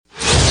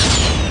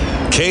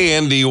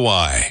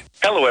KNDY.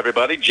 Hello,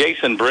 everybody.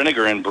 Jason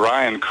Brinegar and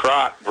Brian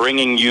Crott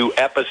bringing you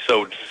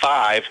Episode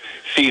 5,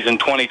 Season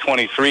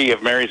 2023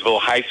 of Marysville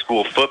High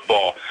School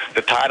Football.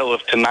 The title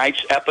of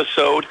tonight's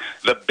episode,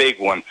 The Big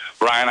One.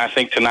 Brian, I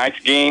think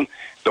tonight's game,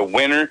 the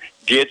winner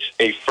gets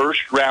a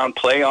first-round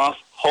playoff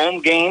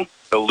home game.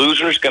 The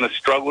loser's going to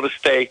struggle to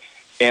stay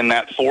in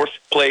that fourth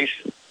place,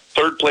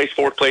 third place,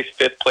 fourth place,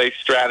 fifth place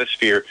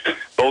stratosphere.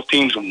 Both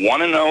teams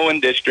 1-0 in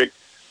district,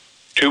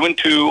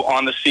 2-2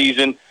 on the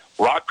season.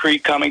 Rock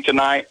Creek coming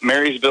tonight,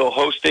 Marysville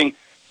hosting.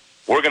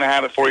 We're going to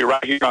have it for you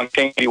right here on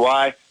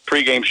KNDY.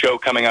 Pre-game show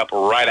coming up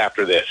right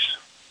after this.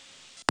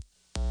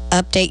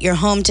 Update your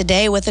home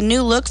today with a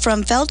new look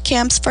from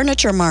Feldkamp's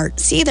Furniture Mart.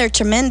 See their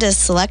tremendous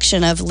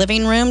selection of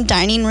living room,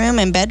 dining room,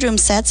 and bedroom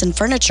sets and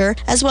furniture,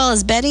 as well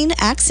as bedding,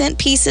 accent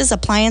pieces,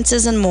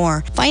 appliances, and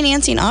more.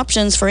 Financing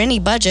options for any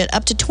budget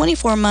up to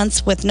 24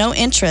 months with no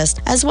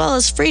interest, as well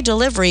as free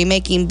delivery,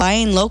 making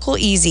buying local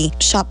easy.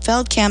 Shop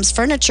Feldkamp's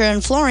Furniture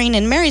and Flooring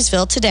in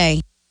Marysville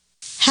today.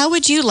 How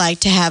would you like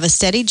to have a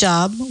steady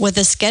job with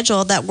a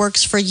schedule that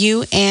works for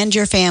you and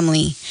your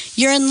family?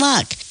 You're in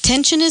luck.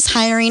 Tension is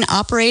hiring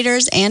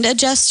operators and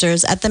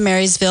adjusters at the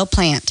Marysville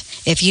plant.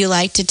 If you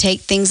like to take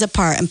things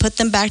apart and put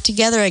them back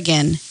together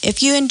again,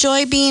 if you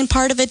enjoy being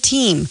part of a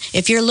team,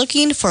 if you're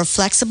looking for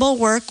flexible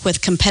work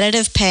with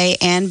competitive pay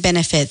and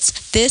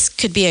benefits, this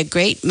could be a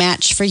great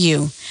match for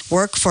you.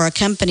 Work for a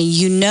company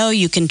you know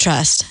you can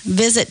trust.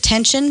 Visit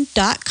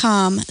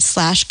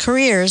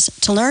tension.com/careers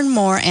to learn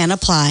more and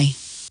apply.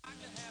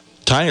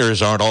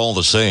 Tires aren't all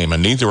the same,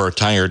 and neither are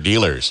tire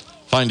dealers.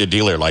 Find a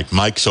dealer like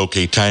Mike's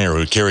OK Tire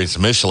who carries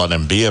Michelin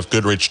and BF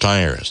Goodrich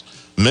tires.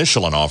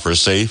 Michelin offers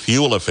safe,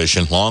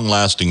 fuel-efficient,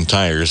 long-lasting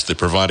tires that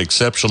provide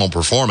exceptional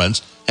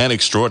performance and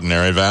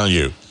extraordinary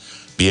value.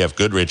 BF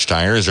Goodrich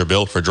tires are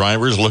built for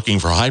drivers looking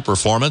for high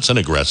performance and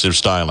aggressive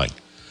styling.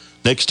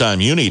 Next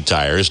time you need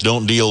tires,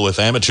 don't deal with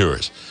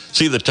amateurs.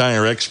 See the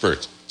tire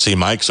experts. See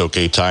Mike's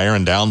OK Tire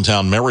in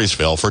downtown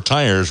Marysville for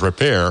tires,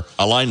 repair,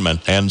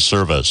 alignment, and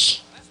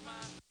service.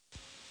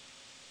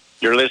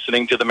 You're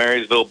listening to the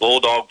Marysville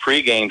Bulldog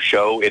pregame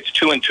show. It's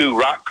 2-2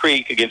 Rock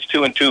Creek against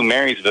 2-2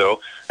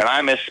 Marysville. And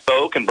I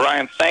misspoke. And,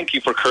 Brian, thank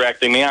you for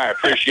correcting me. I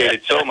appreciate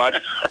it so much.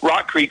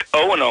 Rock Creek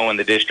 0-0 in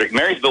the district.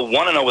 Marysville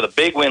 1-0 with a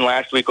big win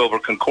last week over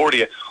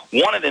Concordia.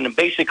 Won it in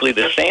basically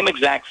the same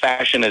exact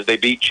fashion as they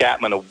beat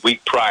Chapman a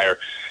week prior.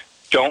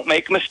 Don't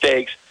make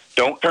mistakes.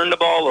 Don't turn the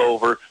ball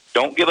over.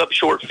 Don't give up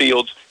short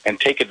fields.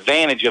 And take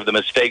advantage of the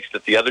mistakes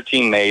that the other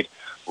team made.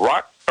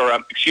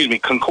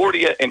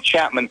 Concordia and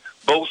Chapman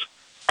both.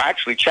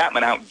 Actually,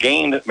 Chapman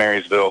outgained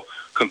Marysville.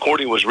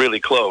 Concordia was really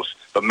close,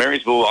 but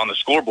Marysville on the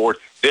scoreboard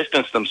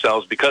distanced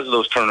themselves because of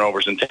those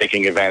turnovers and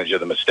taking advantage of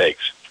the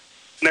mistakes.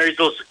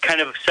 Marysville's kind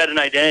of set an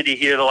identity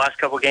here the last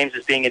couple of games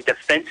as being a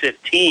defensive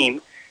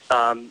team,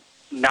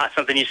 not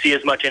something you see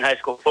as much in high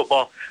school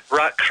football.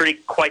 Rock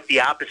Creek, quite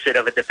the opposite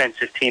of a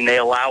defensive team. They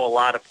allow a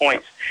lot of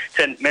points.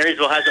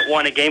 Marysville hasn't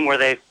won a game where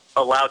they've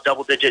allowed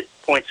double-digit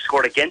points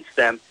scored against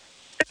them,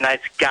 and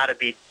that's got to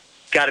be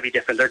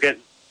different. They're good.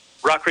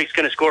 Rock Creek's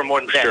going to score more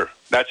than 10. Sure.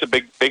 That's a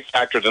big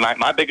factor tonight.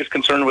 My biggest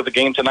concern with the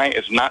game tonight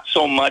is not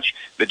so much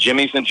the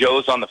Jimmies and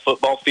Joes on the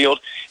football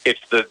field.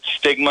 It's the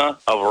stigma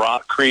of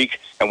Rock Creek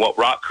and what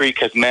Rock Creek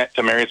has meant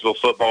to Marysville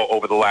football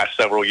over the last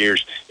several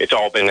years. It's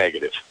all been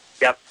negative.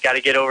 Yep, got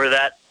to get over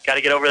that. Got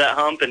to get over that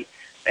hump.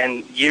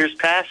 And years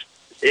past,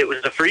 it was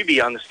a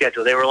freebie on the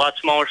schedule. They were a lot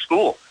smaller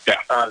school.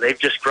 Yeah. They've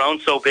just grown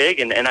so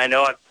big, and I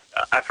know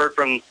I've heard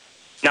from,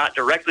 not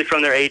directly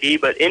from their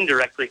AD, but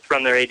indirectly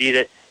from their AD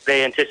that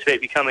they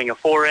anticipate becoming a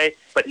 4A,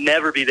 but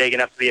never be big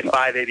enough to be a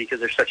 5A because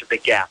there's such a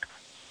big gap.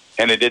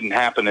 And it didn't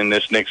happen in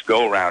this next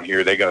go-around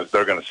here. They're going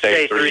to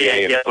stay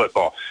 3A in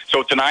football.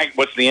 So tonight,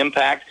 what's the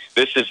impact?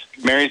 This is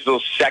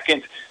Marysville's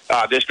second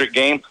district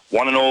game,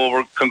 1-0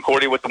 over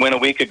Concordia with the win a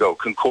week ago.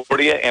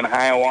 Concordia and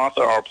Hiawatha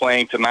are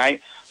playing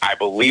tonight. I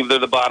believe they're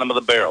the bottom of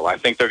the barrel. I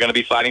think they're going to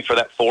be fighting for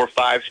that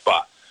 4-5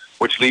 spot,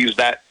 which leaves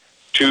that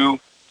 2-3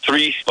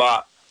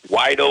 spot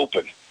wide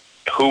open.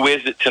 Who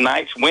is it?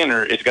 Tonight's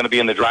winner is going to be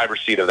in the driver's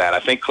seat of that. I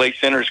think Clay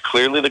Center is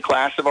clearly the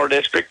class of our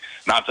district.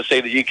 Not to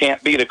say that you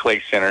can't beat a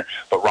Clay Center,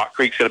 but Rock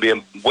Creek's going to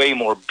be a way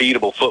more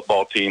beatable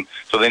football team,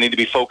 so they need to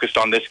be focused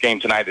on this game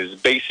tonight. It is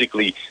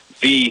basically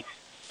the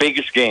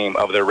biggest game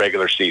of their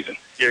regular season.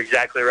 You're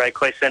exactly right.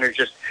 Clay Center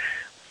just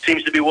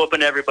seems to be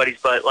whooping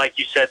everybody's butt. Like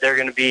you said, they're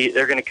going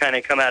to kind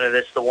of come out of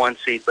this the 1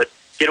 seed, but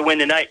get a win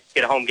tonight,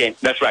 get a home game.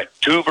 That's right.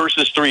 2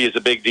 versus 3 is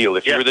a big deal.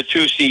 If you're the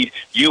 2 seed,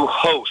 you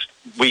host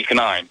Week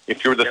 9.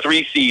 If you're the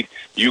 3 seed,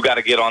 you got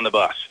to get on the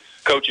bus.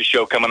 Coach's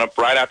show coming up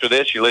right after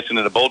this. You're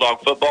listening to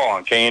Bulldog Football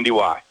on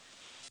KNDY.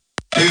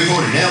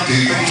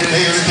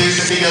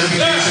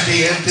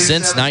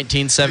 Since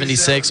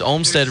 1976,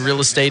 Olmsted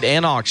Real Estate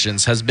and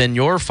Auctions has been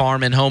your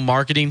farm and home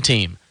marketing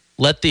team.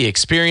 Let the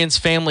experienced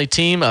family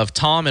team of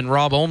Tom and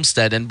Rob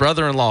Olmsted and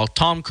brother-in-law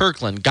Tom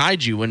Kirkland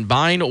guide you when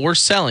buying or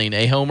selling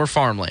a home or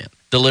farmland.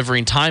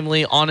 delivering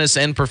timely, honest,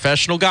 and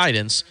professional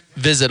guidance.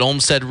 Visit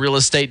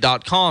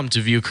olmstedrealestate.com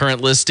to view current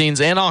listings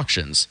and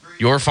auctions.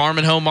 Your farm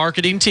and home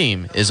marketing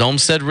team is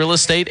Olmsted Real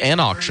Estate and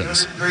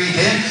Auctions.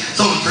 310,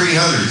 sold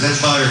 300.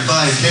 That's buyer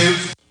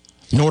 5-2.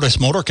 Nordis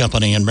Motor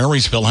Company in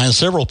Marysville has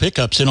several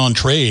pickups in on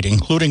trade,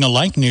 including a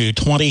like-new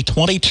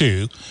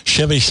 2022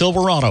 Chevy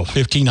Silverado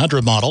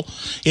 1500 model.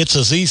 It's a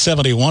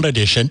Z71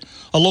 edition,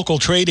 a local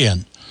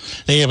trade-in.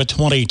 They have a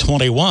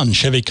 2021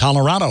 Chevy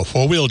Colorado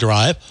four-wheel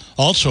drive,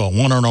 also a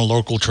one-owner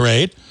local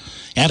trade,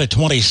 and a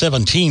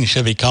 2017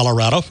 Chevy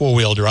Colorado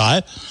four-wheel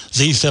drive,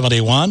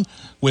 Z71,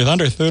 with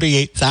under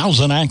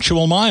 38,000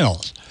 actual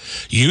miles.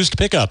 Used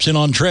pickups in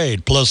on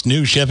trade, plus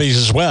new Chevys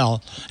as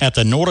well, at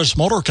the Nordis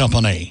Motor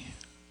Company.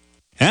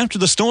 After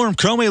the storm,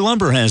 Cromie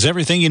Lumber has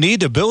everything you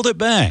need to build it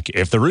back.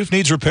 If the roof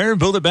needs repair,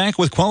 build it back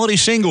with quality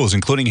shingles,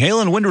 including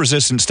hail and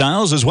wind-resistant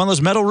styles, as well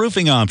as metal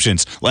roofing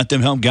options. Let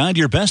them help guide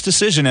your best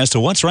decision as to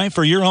what's right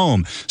for your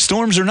home.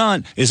 Storms or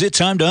not, is it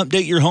time to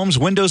update your home's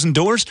windows and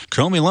doors?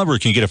 Cromie Lumber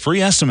can get a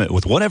free estimate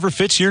with whatever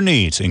fits your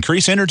needs.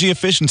 Increase energy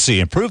efficiency,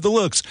 improve the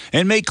looks,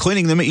 and make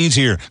cleaning them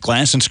easier.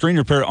 Glass and screen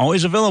repair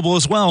always available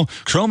as well.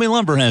 Cromie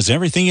Lumber has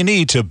everything you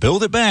need to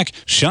build it back.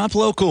 Shop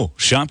local.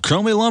 Shop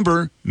Cromie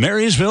Lumber,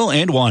 Marysville,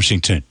 and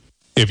Washington.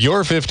 If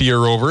you're 50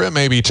 or over, it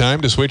may be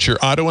time to switch your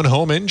auto and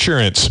home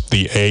insurance.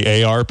 The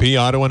AARP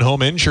Auto and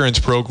Home Insurance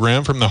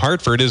Program from the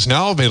Hartford is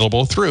now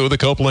available through the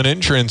Copeland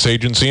Insurance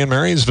Agency in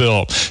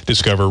Marysville.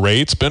 Discover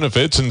rates,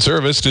 benefits, and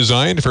service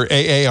designed for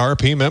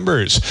AARP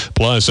members,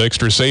 plus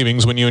extra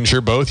savings when you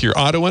insure both your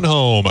auto and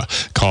home.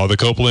 Call the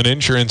Copeland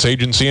Insurance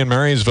Agency in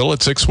Marysville at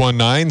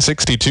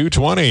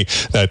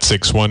 619-6220. That's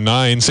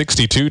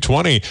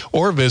 619-6220,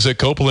 or visit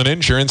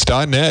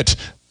copelandinsurance.net.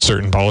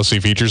 Certain policy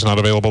features not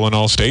available in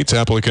all states.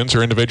 Applicants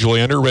are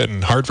individually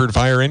underwritten. Hartford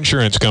Fire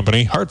Insurance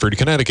Company, Hartford,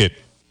 Connecticut.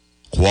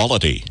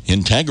 Quality,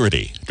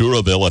 integrity,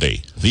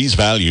 durability. These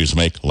values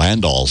make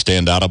Landall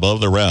stand out above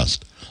the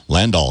rest.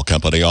 Landall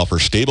Company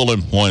offers stable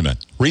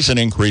employment, recent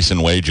increase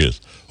in wages,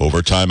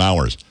 overtime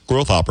hours,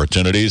 growth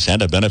opportunities,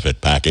 and a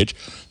benefit package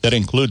that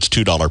includes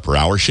 $2 per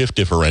hour shift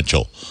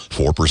differential,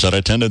 4%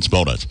 attendance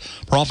bonus,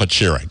 profit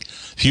sharing,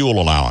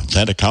 fuel allowance,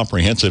 and a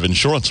comprehensive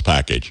insurance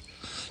package.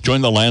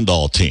 Join the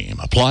Landall team.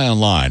 Apply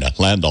online at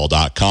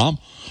landall.com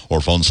or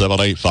phone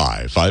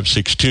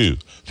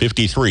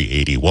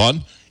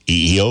 785-562-5381.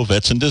 EEO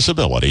Vets and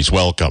Disabilities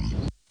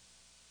welcome.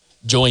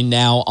 Join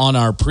now on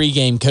our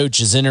pregame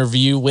coaches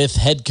interview with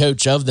head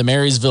coach of the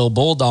Marysville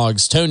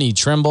Bulldogs, Tony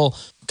Trimble.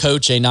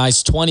 Coach, a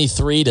nice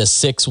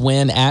 23-6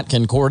 win at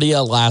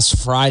Concordia last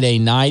Friday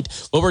night.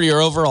 What were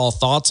your overall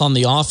thoughts on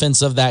the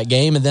offense of that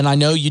game? And then I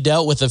know you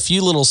dealt with a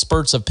few little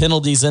spurts of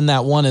penalties in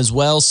that one as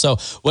well. So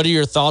what are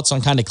your thoughts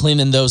on kind of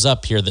cleaning those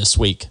up here this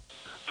week?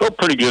 Felt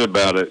pretty good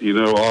about it. You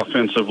know,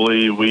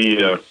 offensively, we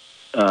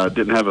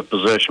didn't have a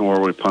possession where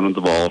we punted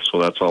the ball, so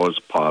that's always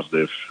a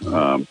positive.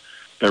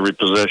 Every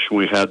possession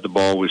we had the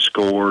ball, we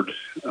scored,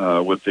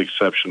 with the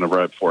exception of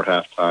right before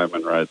halftime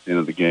and right at the end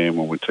of the game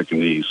when we took a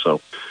knee.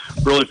 So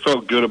really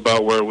felt good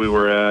about where we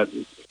were at.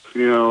 You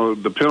know,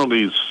 the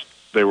penalties,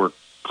 they were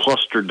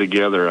clustered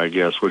together, I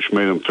guess, which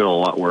made them feel a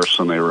lot worse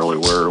than they really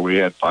were. We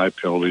had 5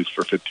 penalties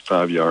for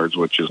 55 yards,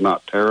 which is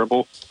not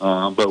terrible.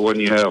 But when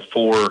you have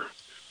 4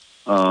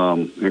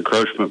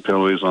 encroachment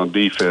penalties on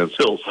defense, it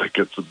feels like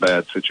it's a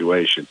bad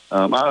situation.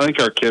 I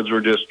think our kids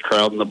were just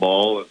crowding the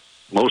ball.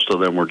 Most of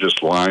them were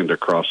just lined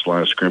across the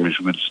line of scrimmage,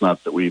 but it's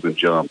not that we even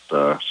jumped.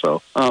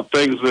 So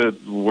things that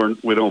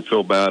we don't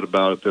feel bad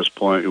about at this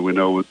point, and we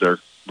know they're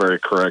very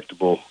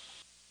correctable.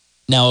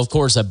 Now, of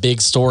course, a big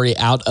story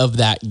out of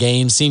that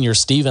game, senior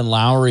Stephen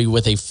Lowry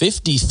with a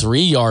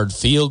 53-yard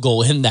field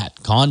goal in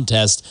that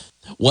contest.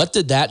 What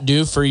did that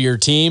do for your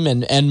team?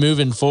 And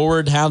moving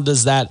forward, how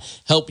does that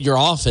help your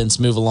offense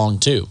move along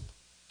too?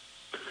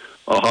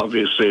 Well,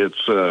 obviously,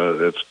 it's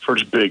a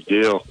pretty big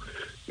deal.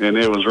 And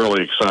it was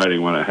really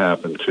exciting when it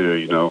happened, too,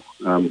 you know.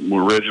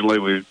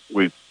 Originally,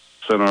 we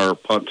sent our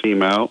punt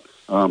team out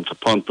to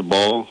punt the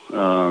ball.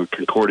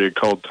 Concordia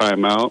called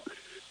timeout.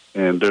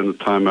 And during the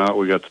timeout,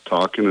 we got to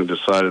talking and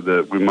decided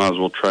that we might as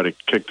well try to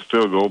kick the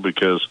field goal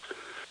because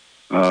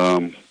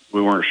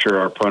we weren't sure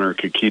our punter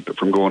could keep it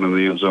from going in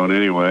the end zone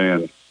anyway.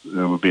 And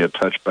it would be a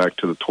touchback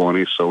to the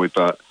 20. So we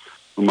thought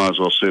we might as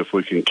well see if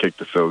we can kick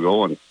the field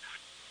goal. And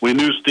we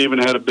knew Steven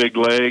had a big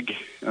leg.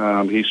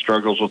 He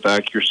struggles with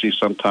accuracy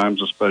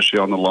sometimes, especially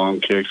on the long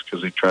kicks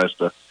because he tries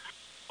to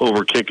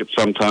overkick it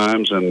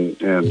sometimes,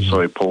 and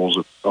so he pulls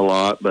it a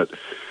lot. But,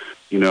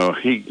 you know,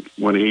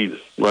 when he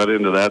let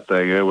into that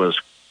thing, it was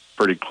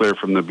pretty clear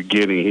from the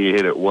beginning he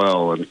hit it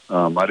well. And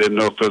I didn't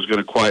know if it was going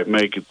to quite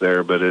make it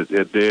there, but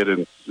it did,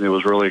 and it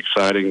was really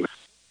exciting.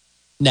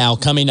 Now,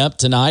 coming up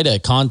tonight, a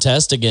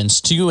contest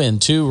against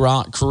 2-2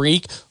 Rock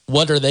Creek.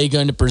 What are they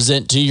going to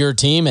present to your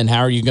team, and how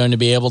are you going to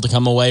be able to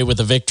come away with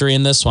a victory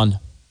in this one?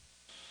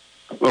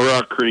 Well,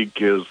 Rock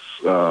Creek is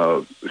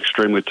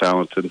extremely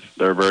talented.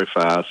 They're very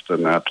fast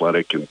and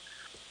athletic, and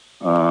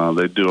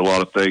they do a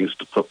lot of things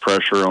to put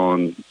pressure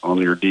on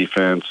your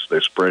defense.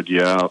 They spread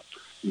you out.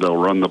 They'll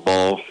run the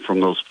ball from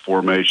those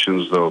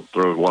formations. They'll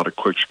throw a lot of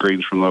quick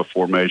screens from those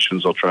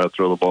formations. They'll try to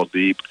throw the ball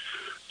deep.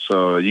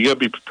 So you got to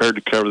be prepared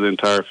to cover the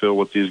entire field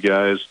with these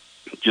guys.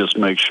 Just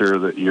make sure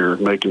that you're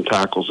making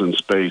tackles in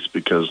space,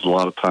 because a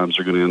lot of times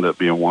they're going to end up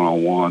being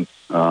one-on-one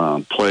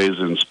plays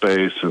in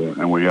space,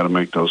 and we got to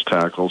make those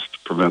tackles to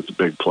prevent the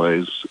big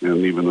plays and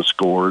even the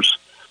scores.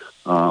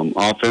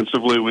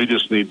 Offensively, we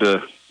just need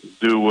to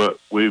do what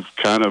we've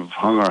kind of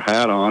hung our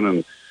hat on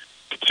and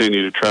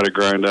continue to try to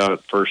grind out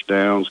at first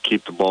downs,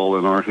 keep the ball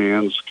in our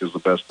hands, because the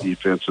best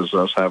defense is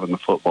us having the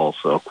football.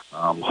 So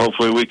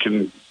hopefully we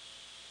can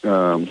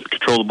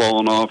control the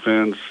ball on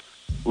offense,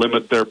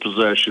 limit their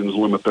possessions,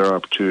 limit their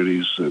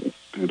opportunities,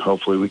 and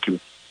hopefully we can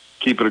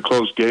keep it a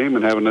close game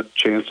and have a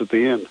chance at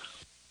the end.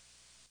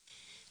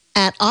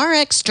 At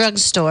RX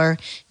Drugstore,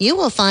 you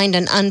will find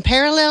an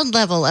unparalleled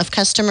level of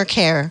customer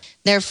care.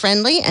 Their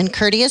friendly and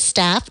courteous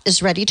staff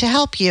is ready to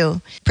help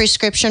you.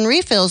 Prescription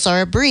refills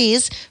are a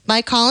breeze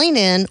by calling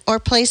in or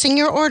placing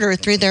your order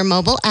through their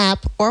mobile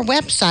app or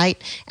website,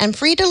 and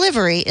free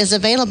delivery is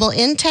available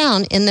in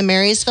town in the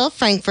Marysville,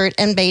 Frankfort,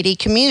 and Beatty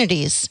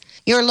communities.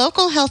 Your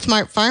local Health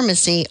Mart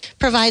pharmacy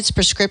provides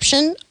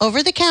prescription,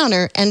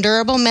 over-the-counter, and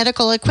durable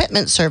medical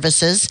equipment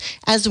services,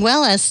 as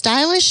well as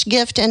stylish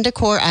gift and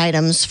decor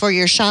items for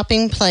your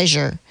shopping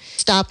pleasure.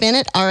 Stop in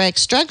at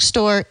RX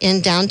Drugstore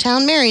in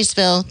downtown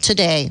Marysville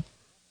today.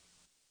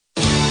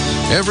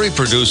 Every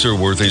producer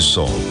worth his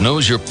salt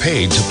knows you're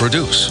paid to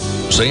produce.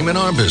 Same in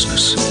our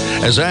business.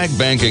 As ag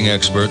banking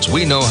experts,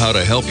 we know how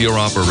to help your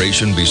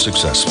operation be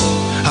successful,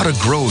 how to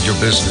grow your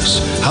business,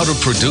 how to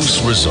produce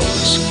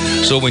results.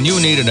 So when you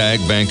need an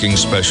ag banking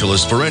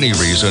specialist for any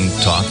reason,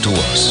 talk to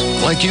us.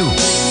 Like you.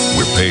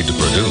 We're paid to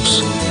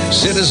produce.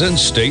 Citizen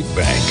State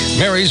Bank,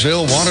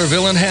 Marysville,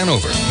 Waterville, and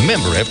Hanover.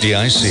 Member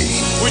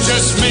FDIC. We're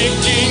just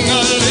making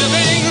a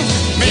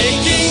living,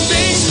 making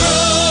things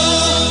grow.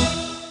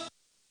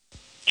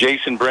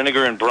 Jason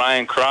Brenniger and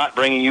Brian Crott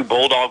bringing you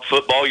Bulldog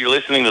football. You're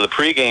listening to the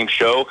pregame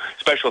show.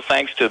 Special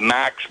thanks to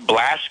Max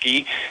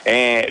Blasky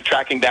and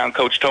tracking down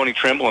Coach Tony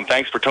Trimble, and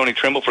thanks for Tony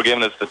Trimble for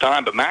giving us the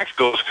time. But Max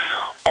goes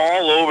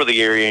all over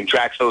the area and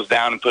tracks those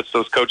down and puts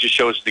those coaches'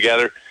 shows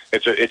together.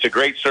 It's a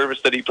great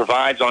service that he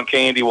provides on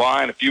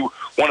KNDY, and if you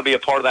want to be a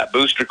part of that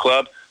booster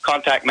club,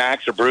 contact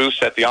Max or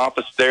Bruce at the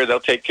office there.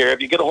 They'll take care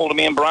of you. Get a hold of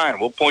me and Brian.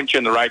 We'll point you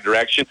in the right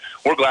direction.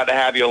 We're glad to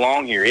have you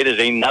along here. It is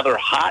another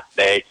hot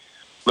day.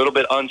 A little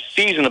bit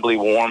unseasonably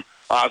warm.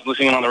 I was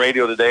listening on the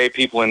radio today,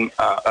 people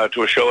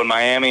to a show in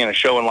Miami and a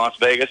show in Las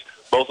Vegas.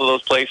 Both of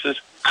those places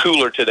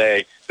cooler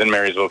today than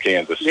Marysville,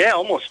 Kansas. Yeah,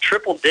 almost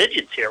triple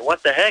digits here.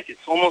 What the heck?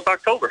 It's almost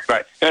October.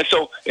 Right. And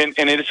so, and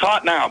it is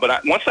hot now,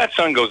 but once that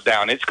sun goes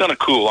down, it's going to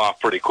cool off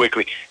pretty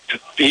quickly.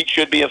 Heat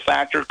should be a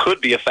factor, could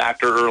be a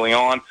factor early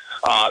on.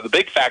 The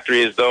big factor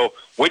is, though,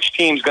 which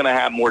team's going to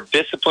have more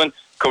discipline.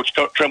 Coach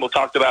Trimble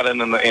talked about it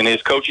in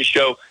his coach's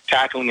show.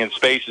 Tackling in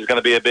space is going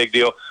to be a big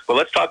deal. But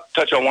let's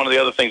touch on one of the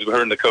other things we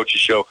heard in the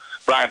coach's show.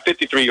 Brian,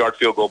 53-yard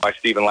field goal by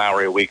Stephen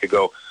Lowry a week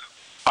ago.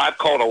 I've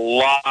called a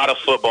lot of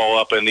football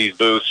up in these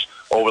booths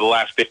over the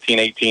last 15,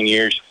 18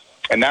 years,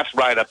 and that's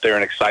right up there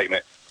in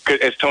excitement.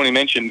 As Tony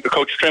mentioned,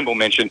 Coach Trimble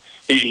mentioned,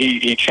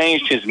 he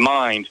changed his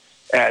mind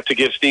to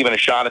give Stephen a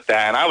shot at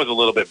that, and I was a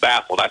little bit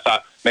baffled. I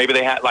thought maybe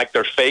they had like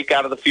their fake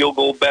out of the field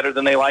goal better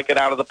than they like it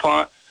out of the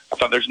punt. I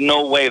thought there's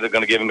no way they're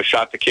going to give him a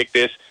shot to kick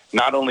this.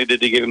 Not only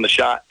did they give him the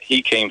shot,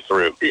 he came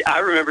through. I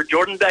remember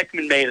Jordan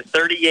Beckman made a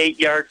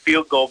 38-yard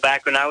field goal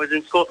back when I was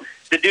in school.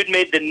 The dude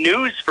made the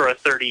news for a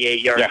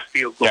 38-yard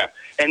field goal. Yeah.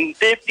 And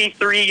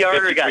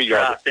 53-yarder got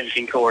dropped in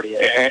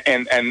Concordia.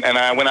 And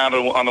I went out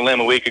on a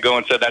limb a week ago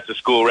and said that's a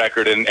school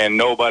record, and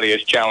nobody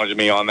has challenged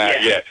me on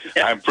that yet.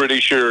 Yeah. I'm pretty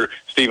sure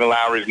Stephen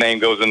Lowry's name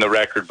goes in the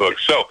record book.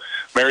 So,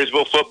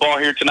 Marysville football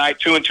here tonight,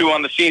 2-2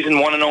 on the season,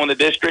 1-0 in the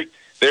district.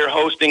 They're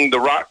hosting the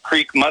Rock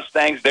Creek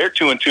Mustangs. They're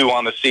 2-2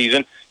 on the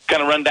season.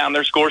 Kind of run down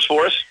their scores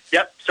for us.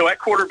 Yep. So at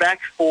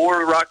quarterback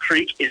for Rock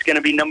Creek is going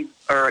to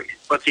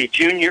be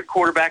junior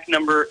quarterback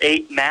number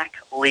 8, Mac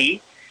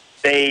Lee.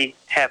 They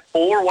have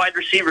 4 wide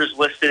receivers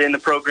listed in the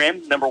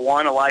program. Number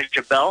 1,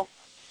 Elijah Bell.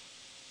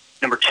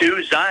 Number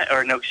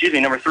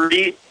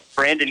 3,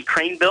 Brandon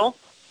Craneville.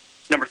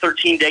 Number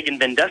 13, Dagan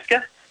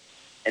Bendeska.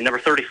 And number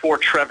 34,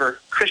 Trevor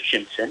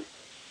Christensen.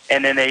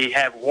 And then they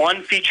have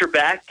 1 feature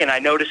back, and I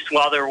noticed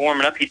while they were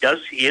warming up, he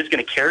is going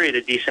to carry it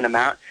a decent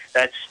amount.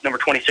 That's number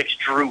 26,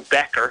 Drew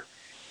Becker.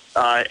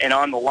 And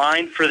on the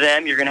line for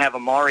them, you're going to have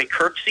Amari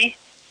Kirksey,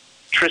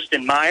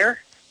 Tristan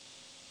Meyer,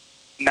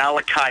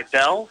 Malachi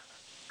Bell,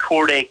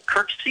 Corday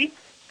Kirksey,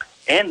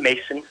 and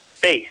Mason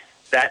Faith.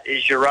 That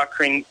is your Rock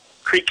Creek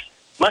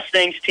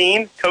Mustangs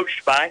team,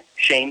 coached by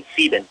Shane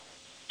Sieben.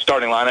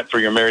 Starting lineup for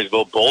your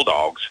Marysville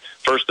Bulldogs.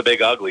 First, the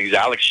big uglies,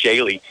 Alex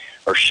Shale,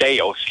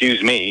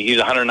 excuse me. He's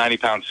a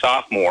 190-pound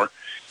sophomore.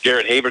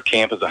 Garrett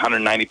Haverkamp is a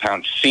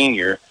 190-pound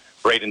senior.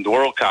 Braden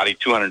Dworlcotty,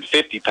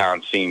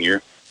 250-pound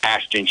senior.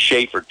 Ashton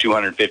Schaefer,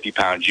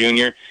 250-pound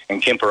junior.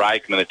 And Kemper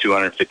Eichmann, a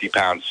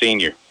 250-pound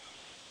senior.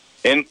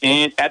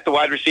 At the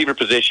wide receiver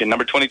position,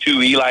 number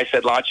 22, Eli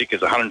Sedlacek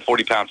is a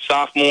 140-pound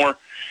sophomore.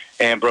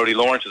 and Brody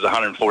Lawrence is a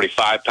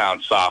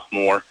 145-pound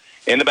sophomore.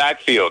 In the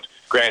backfield,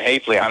 Grant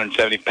Hafley,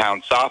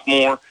 170-pound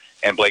sophomore,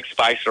 and Blake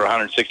Spicer,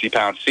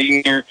 160-pound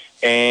senior,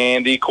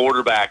 and the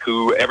quarterback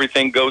who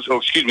everything goes.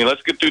 Let's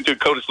get through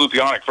Dakota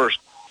Slupionic first.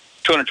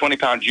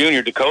 220-pound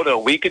junior. Dakota, a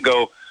week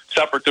ago,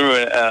 suffered through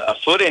a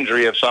foot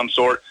injury of some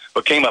sort,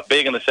 but came up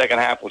big in the second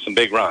half with some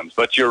big runs.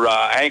 But your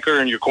anchor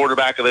and your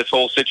quarterback of this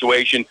whole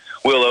situation,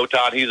 Will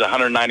Otad, he's a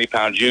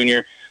 190-pound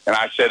junior. And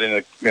I said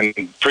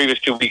in previous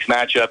 2 weeks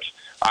matchups,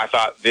 I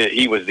thought that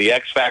he was the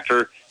X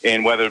factor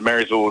in whether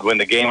Marysville would win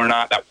the game or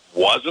not. That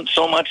wasn't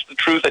so much the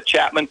truth at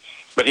Chapman,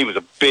 but he was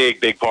a big,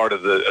 big part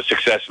of the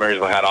success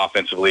Marysville had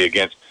offensively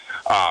against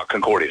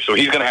Concordia. So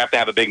he's going to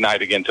have a big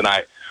night again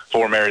tonight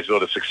for Marysville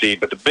to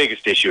succeed. But the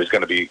biggest issue is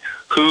going to be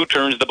who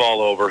turns the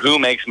ball over, who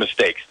makes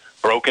mistakes,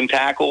 broken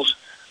tackles,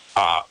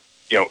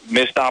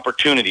 missed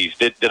opportunities.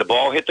 Did a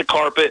ball hit the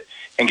carpet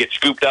and get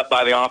scooped up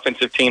by the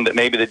offensive team that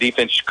maybe the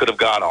defense could have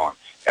got on?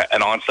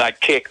 An onside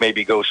kick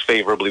maybe goes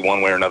favorably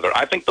one way or another.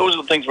 I think those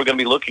are the things we're going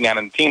to be looking at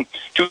in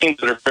two teams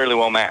that are fairly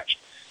well matched.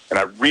 And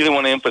I really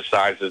want to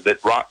emphasize is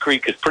that Rock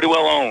Creek has pretty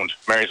well owned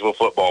Marysville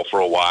football for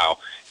a while,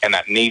 and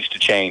that needs to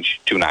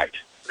change tonight.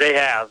 They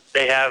have.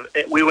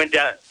 We went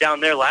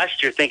down there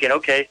last year thinking,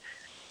 okay,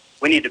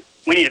 we need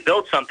to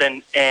build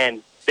something,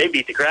 and they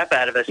beat the crap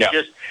out of us. Yeah.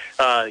 Just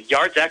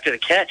yards after the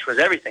catch was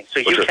everything. So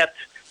you kept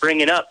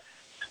bringing up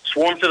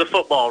swarm to the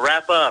football,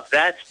 wrap up.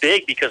 That's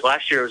big because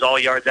last year it was all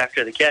yards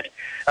after the catch.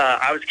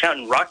 I was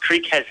counting Rock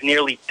Creek has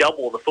nearly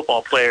double the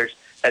football players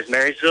as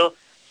Marysville.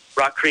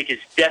 Rock Creek is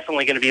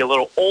definitely going to be a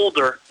little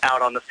older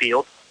out on the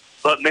field,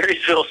 but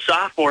Marysville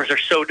sophomores are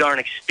so darn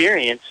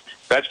experienced.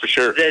 That's for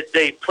sure. That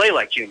they play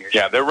like juniors.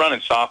 Yeah, they're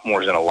running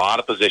sophomores in a lot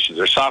of positions.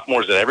 There's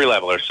sophomores at every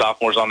level. There's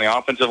sophomores on the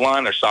offensive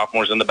line. There's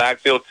sophomores in the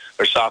backfield.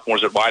 There's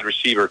sophomores at wide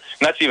receiver.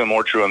 And that's even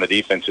more true on the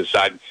defensive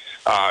side.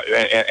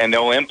 And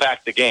they'll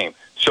impact the game.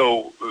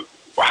 So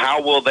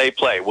how will they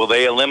play? Will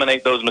they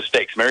eliminate those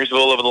mistakes?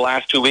 Marysville over the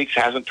last 2 weeks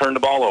hasn't turned the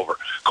ball over.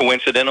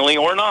 Coincidentally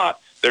or not,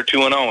 they're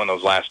 2-0 in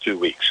those last 2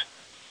 weeks.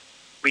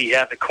 We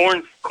have the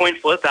coin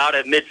flip out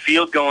at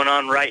midfield going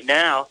on right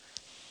now.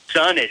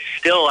 Sun is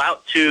still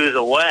out to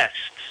the west,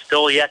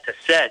 still yet to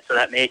set, so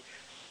that may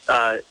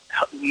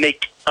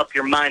make up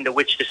your mind to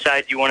which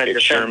side you want to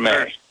defend sure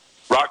first.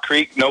 Rock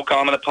Creek, no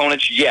common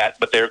opponents yet,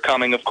 but they're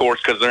coming, of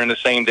course, because they're in the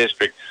same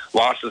district.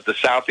 Losses to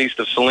southeast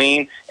of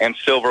Saline and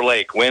Silver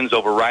Lake. Wins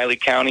over Riley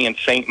County and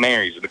St.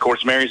 Mary's. And, of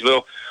course,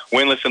 Marysville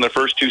winless in their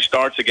first two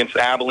starts against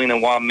Abilene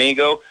and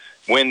Wamego.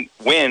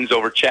 Wins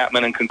over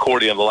Chapman and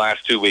Concordia in the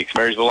last 2 weeks.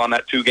 Marysville on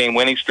that 2-game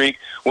winning streak.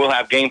 We'll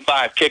have Game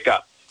 5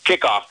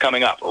 kickoff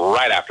coming up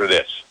right after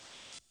this.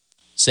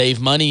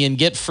 Save money and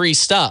get free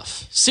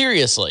stuff.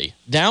 Seriously,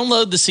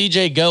 download the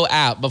CJ Go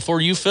app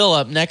before you fill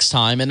up next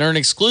time and earn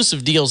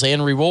exclusive deals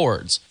and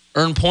rewards.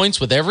 Earn points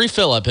with every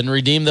fill up and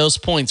redeem those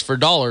points for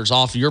dollars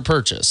off your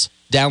purchase.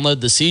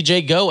 Download the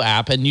CJ Go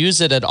app and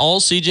use it at all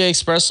CJ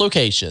Express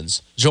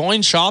locations.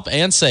 Join, shop,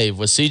 and save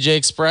with CJ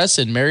Express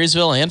in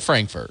Marysville and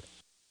Frankfort.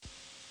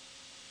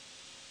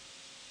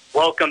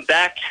 Welcome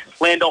back,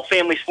 Landau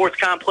Family Sports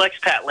Complex,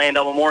 Pat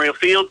Landau Memorial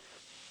Field.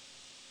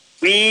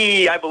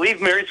 I believe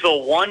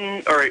Marysville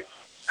won, or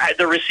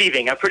they're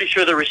receiving. I'm pretty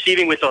sure they're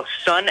receiving with the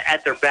sun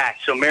at their back.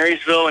 So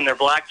Marysville in their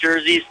black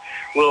jerseys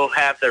will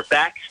have their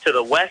backs to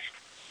the west.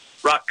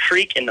 Rock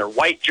Creek in their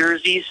white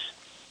jerseys,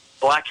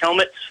 black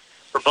helmets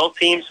for both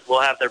teams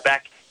will have their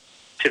back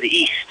to the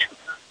east.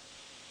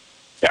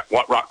 Yeah,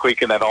 Rock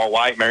Creek in that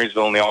all-white,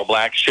 Marysville in the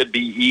all-black. Should be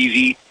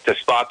easy to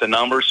spot the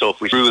number, so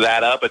if we screw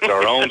that up, it's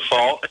our own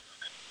fault.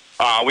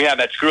 We had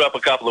that screw-up a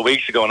couple of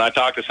weeks ago, and I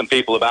talked to some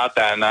people about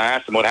that, and I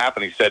asked him what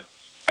happened. He said,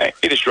 hey,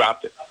 he just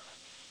dropped it.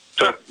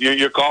 So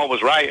your call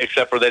was right,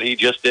 except for that he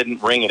just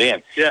didn't ring it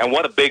in. Yeah. And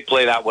what a big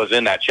play that was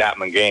in that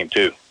Chapman game,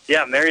 too.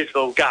 Yeah,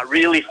 Marysville got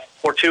really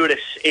fortuitous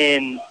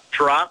in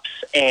drops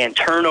and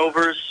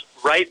turnovers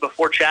right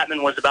before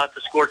Chapman was about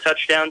to score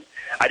touchdowns.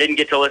 I didn't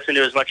get to listen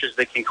to as much as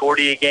the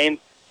Concordia game.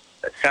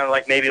 It sounded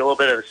like maybe a little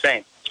bit of the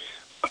same.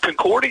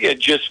 Concordia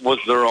just was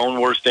their own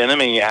worst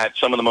enemy at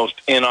some of the most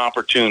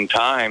inopportune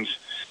times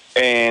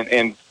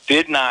and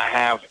did not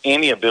have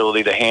any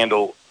ability to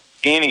handle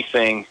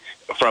anything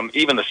from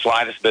even the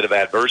slightest bit of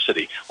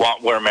adversity,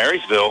 where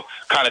Marysville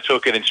kind of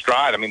took it in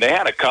stride. I mean, they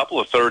had a couple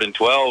of 3rd and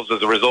 12s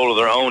as a result of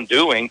their own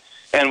doing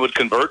and would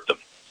convert them.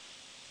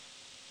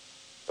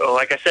 So,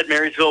 like I said,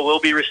 Marysville will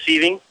be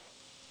receiving.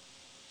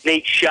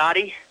 Nate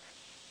Shoddy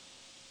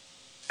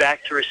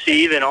back to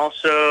receive, and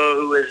also,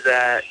 who is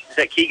that? Is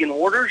that Keegan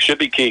Waters? Should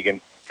be Keegan.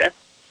 Okay.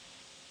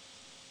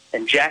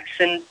 And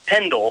Jackson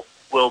Pendle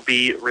will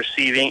be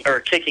receiving or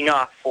kicking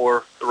off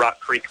for the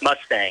Rock Creek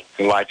Mustangs.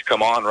 The lights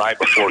come on right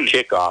before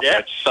kickoff. Yeah.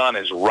 That sun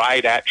is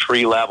right at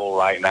tree level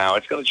right now.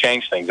 It's going to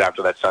change things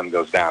after that sun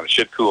goes down. It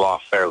should cool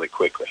off fairly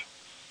quickly.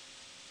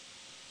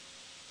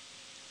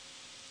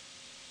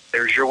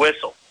 There's your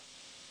whistle.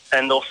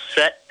 Pendle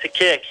set to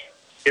kick.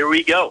 Here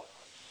we go.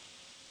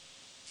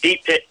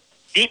 Deep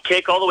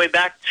kick all the way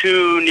back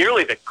to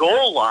nearly the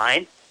goal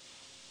line.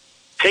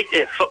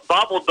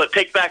 Bobbled, but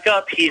picked back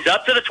up. He's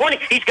up to the 20.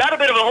 He's got a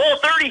bit of a hole,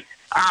 30.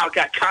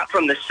 got caught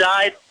from the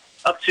side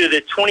up to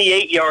the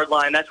 28-yard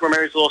line. That's where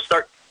Marysville will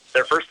start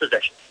their first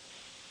possession.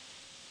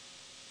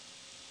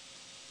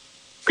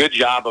 Good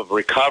job of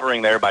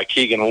recovering there by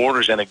Keegan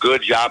Waters, and a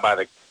good job by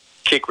the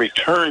kick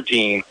return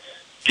team,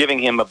 giving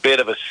him a bit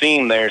of a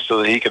seam there so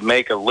that he could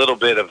make a little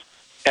bit of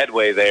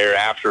headway there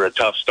after a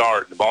tough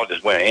start. The ball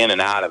just went in and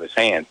out of his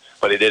hand,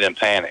 but he didn't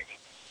panic.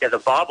 Yeah, the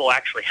bobble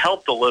actually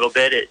helped a little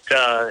bit.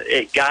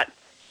 It got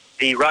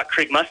the Rock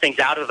Creek Mustangs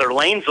out of their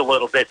lanes a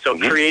little bit, so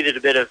it created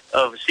a bit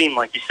of a seam,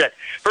 like you said.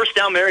 First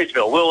down,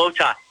 Marysville. Will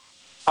Otot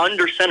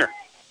under center.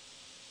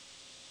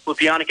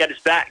 Lupianic at his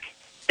back.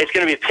 It's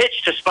going to be a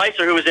pitch to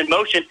Spicer, who was in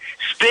motion.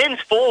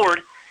 Spins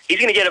forward. He's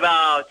going to get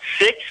about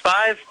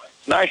 6-5.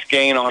 Nice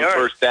gain on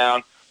first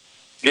down.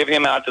 Give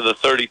him out to the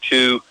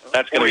 32.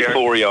 That's going to be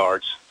 4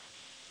 yards.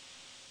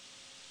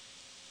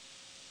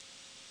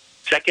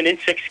 2nd and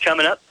 6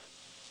 coming up.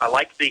 I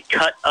like the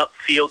cut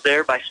upfield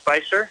there by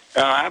Spicer.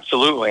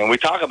 Absolutely, and we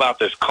talk about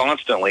this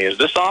constantly. Is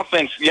this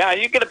offense,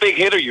 you get a big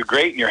hitter, you're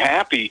great and you're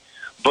happy,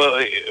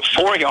 but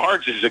 4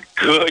 yards is a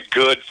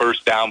good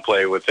first down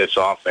play with this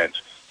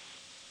offense.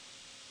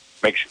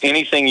 Makes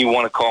anything you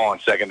want to call on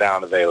second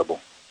down available.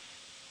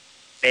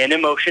 And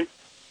in motion.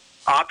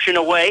 Option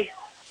away.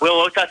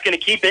 Will Otot's going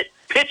to keep it.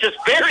 Pitch is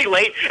very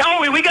late.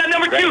 Oh, we got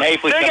number 2. They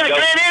got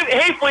Grant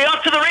Hafley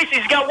off to the races.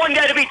 He's got one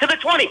guy to beat to the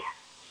 20.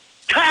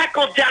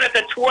 Tackled down at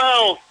the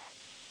 12.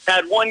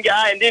 Had one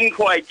guy and didn't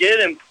quite get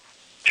him.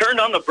 Turned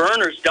on the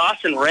burners.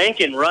 Dawson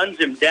Rankin runs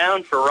him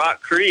down for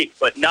Rock Creek,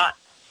 but he got,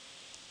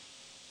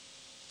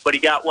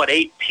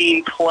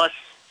 18 plus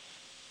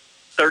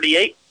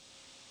 38?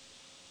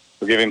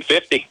 We'll give him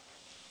 50.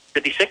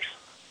 56?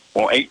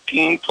 Well,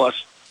 18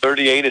 plus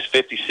 38 is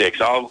 56.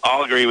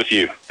 I'll agree with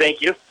you.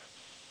 Thank you.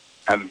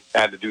 I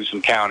had to do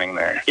some counting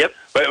there. Yep.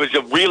 But it was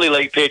a really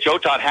late pitch.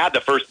 Otot had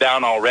the first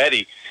down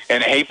already,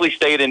 and Hafley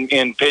stayed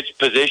in pitch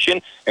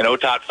position, and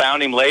Otot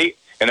found him late,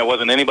 and there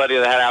wasn't anybody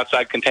that had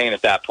outside contain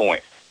at that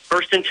point.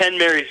 1st and 10,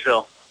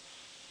 Marysville.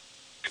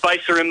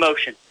 Spicer in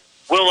motion.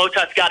 Will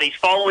Otot's got it. He's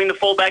following the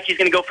fullback. He's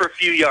going to go for a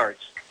few yards.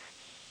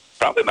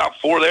 Probably about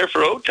 4 there for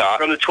Otot.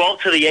 From the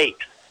 12 to the 8.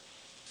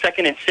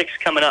 2nd and 6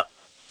 coming up.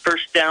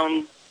 First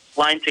down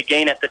line to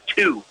gain at the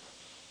 2.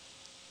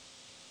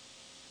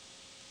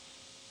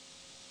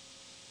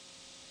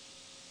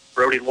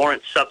 Brody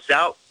Lawrence subs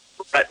out.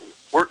 Brett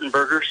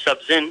Wurtenberger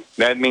subs in.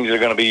 That means they're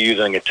going to be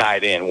using a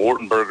tight end.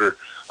 Wurtenberger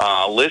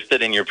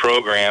listed in your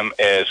program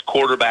as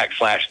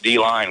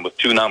quarterback/D-line with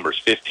 2 numbers,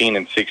 15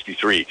 and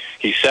 63.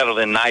 He settled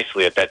in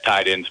nicely at that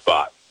tight end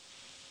spot.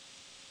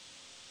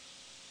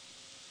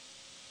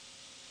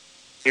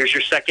 Here's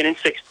your 2nd and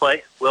 6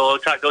 play. Will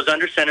Otot goes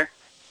under center.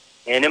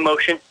 And in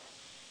motion.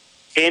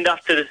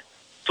 Handoff to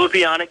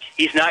Lupianic.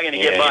 He's not going to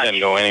get much. He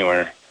didn't go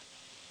anywhere.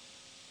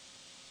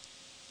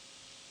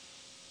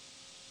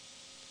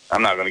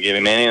 I'm not going to give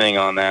him anything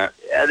on that.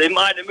 Yeah, they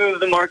might have moved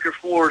the marker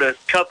forward a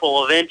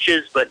couple of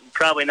inches, but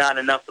probably not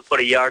enough to put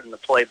a yard in the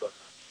playbook.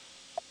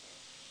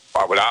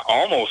 I would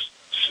almost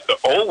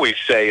always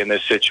say in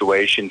this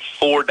situation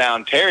 4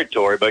 down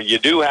territory, but you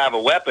do have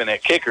a weapon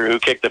at kicker who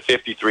kicked a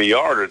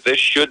 53-yarder. This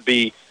should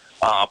be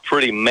a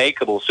pretty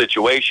makeable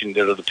situation.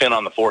 It'll depend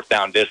on the 4th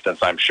down distance,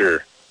 I'm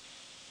sure.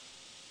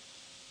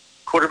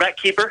 Quarterback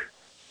keeper.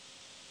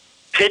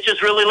 Pitch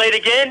is really late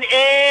again,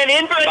 and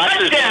in for a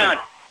touchdown.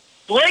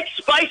 Blake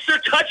Spicer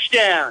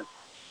touchdown.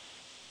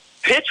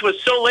 Pitch was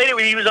so late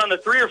he was on the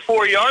 3 or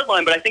 4 yard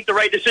line, but I think the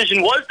right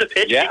decision was the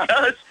pitch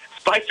because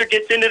Spicer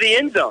gets into the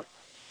end zone.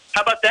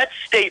 How about that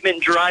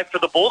statement drive for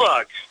the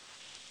Bulldogs?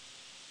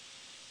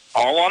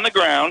 All on the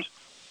ground,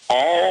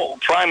 all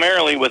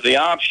primarily with the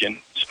option.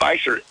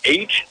 Spicer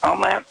H on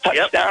that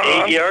touchdown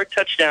run. 8-yard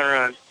touchdown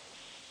run.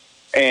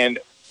 And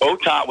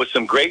Otot with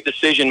some great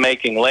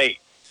decision-making late.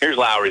 Here's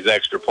Lowry's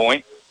extra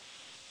point.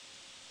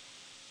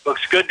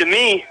 Looks good to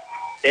me.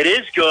 It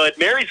is good.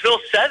 Marysville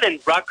 7,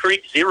 Rock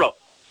Creek 0.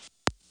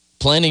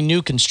 Planning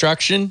new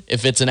construction?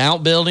 If it's an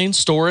outbuilding,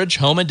 storage,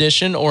 home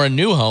addition, or a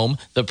new home,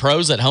 the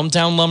pros at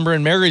Hometown Lumber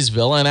in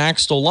Marysville and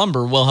Axtell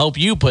Lumber will help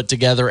you put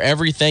together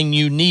everything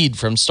you need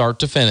from start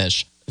to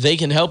finish. They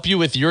can help you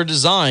with your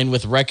design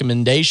with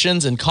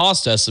recommendations and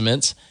cost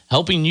estimates,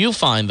 helping you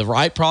find the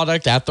right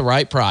product at the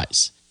right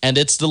price. And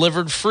it's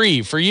delivered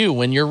free for you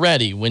when you're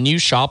ready when you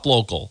shop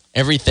local.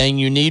 Everything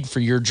you need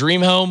for your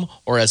dream home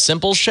or a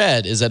simple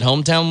shed is at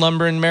Hometown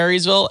Lumber in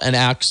Marysville and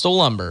Axtell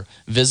Lumber.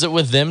 Visit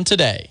with them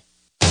today.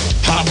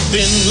 Hop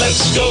in,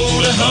 let's go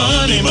to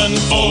Honeyman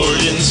Ford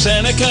in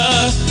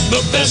Seneca,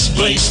 the best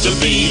place to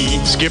be.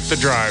 Skip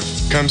the drive.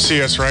 Come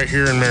see us right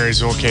here in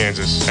Marysville,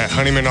 Kansas. At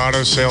Honeyman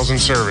Auto Sales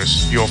and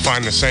Service, you'll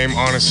find the same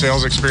honest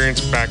sales experience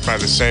backed by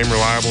the same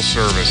reliable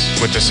service.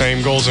 With the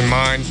same goals in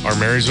mind, our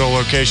Marysville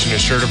location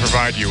is sure to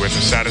provide you with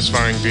a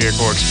satisfying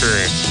vehicle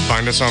experience.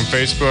 Find us on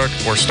Facebook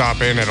or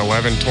stop in at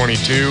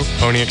 1122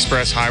 Pony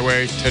Express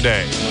Highway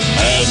today.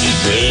 Have you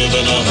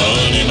driven a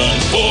Honeyman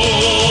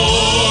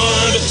Ford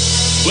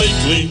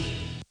lately?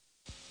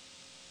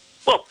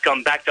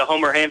 Welcome back back to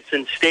Homer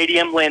Hampton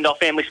Stadium, Landau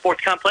Family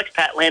Sports Complex,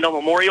 Pat Landau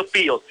Memorial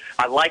Field.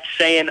 I like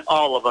saying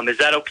all of them. Is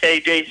that okay,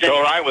 Jason? It's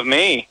all right with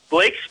me.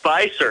 Blake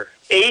Spicer,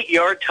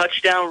 8-yard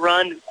touchdown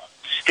run,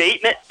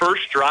 statement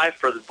first drive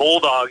for the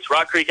Bulldogs.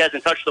 Rock Creek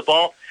hasn't touched the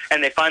ball,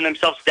 and they find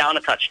themselves down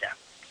a touchdown.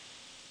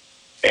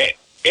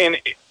 And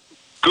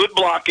good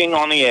blocking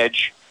on the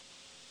edge,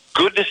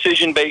 good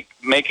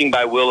decision-making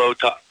by Will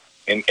Otok,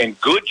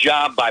 and good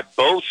job by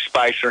both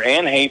Spicer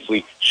and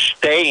Hafley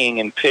staying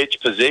in pitch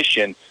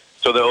position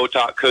so that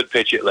Otok could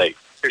pitch it late.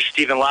 Here's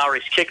Stephen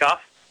Lowry's kickoff.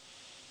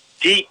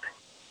 Deep.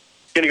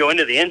 Going to go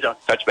into the end zone.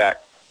 Touchback.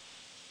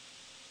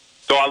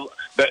 So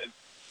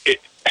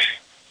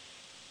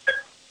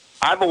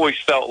I've always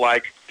felt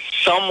like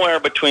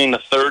somewhere between the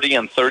 30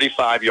 and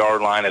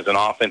 35-yard line as an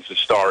offensive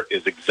start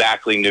is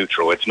exactly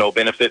neutral. It's no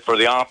benefit for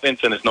the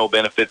offense, and it's no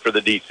benefit for the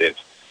defense.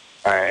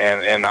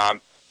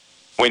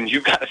 When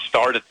you got to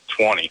start at the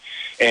 20,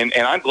 and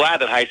I'm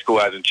glad that high school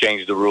hasn't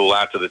changed the rule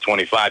out to the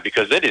 25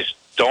 because it is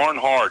darn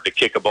hard to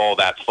kick a ball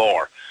that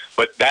far.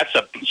 But that's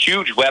a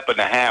huge weapon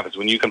to have is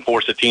when you can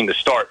force a team to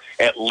start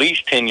at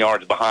least 10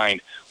 yards behind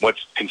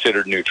what's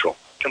considered neutral.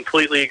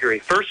 Completely agree.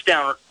 First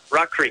down,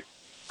 Rock Creek.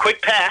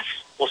 Quick pass.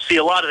 We'll see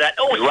a lot of that.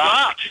 Oh,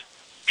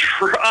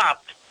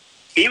 dropped.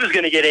 He was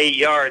going to get 8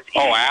 yards.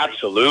 Oh,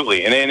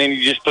 absolutely. And then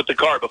you just put the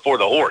cart before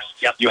the horse.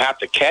 Yep. You have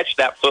to catch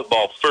that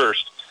football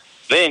first,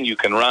 then you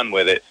can run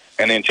with it.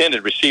 And the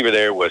intended receiver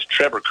there was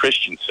Trevor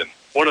Christensen.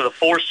 One of the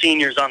 4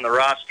 seniors on the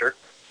roster,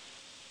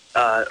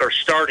 or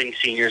starting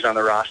seniors on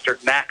the roster.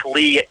 Mac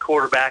Lee at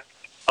quarterback,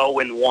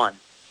 0-1.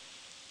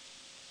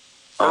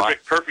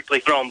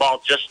 Perfectly thrown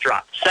ball, just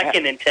dropped.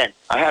 Second and 10.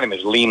 I had him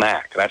as Lee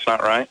Mack. That's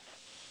not right?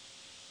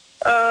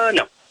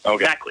 No.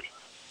 Okay. Exactly.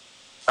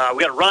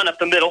 We got a run up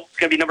the middle. It's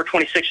going to be number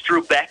 26,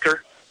 Drew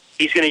Becker.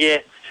 He's going to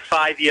get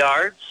 5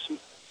 yards,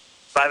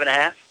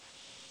 5.5.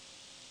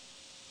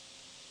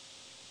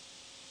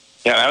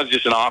 Yeah, that was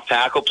just an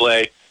off-tackle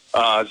play.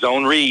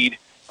 Zone read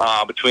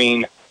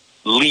between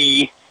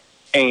Lee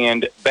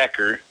and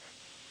Becker.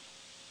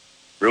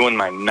 Ruined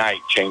my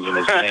night changing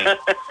his name.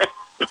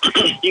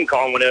 You can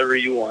call him whatever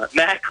you want.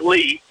 Mac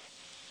Lee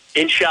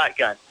in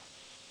shotgun.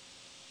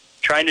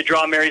 Trying to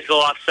draw Marysville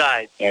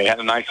offside. Yeah, he had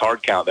a nice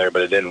hard count there,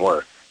 but it didn't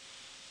work.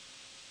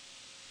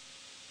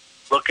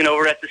 Looking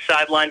over at the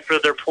sideline for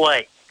their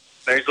play.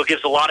 Marysville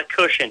gives a lot of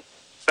cushion.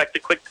 Expect a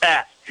quick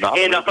pass.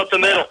 Hand up the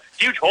middle.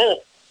 Huge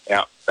hole.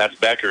 Yeah, that's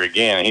Becker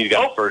again. He's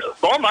got the first.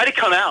 Ball might have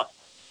come out.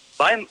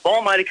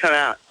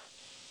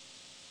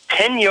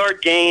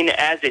 10-yard gain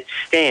as it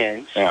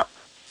stands. Yeah.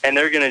 And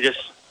they're going to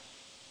just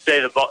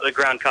say the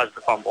ground caused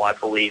the fumble, I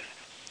believe.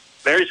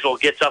 Marysville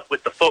gets up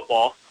with the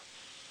football.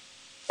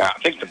 I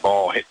think the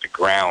ball hit the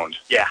ground.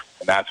 Yeah.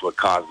 And that's what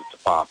caused it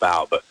to pop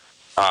out. But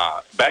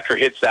Becker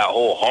hits that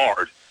hole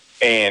hard,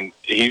 and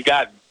he's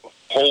got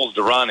holes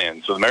to run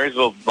in. So the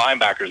Marysville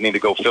linebackers need to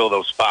go fill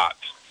those spots.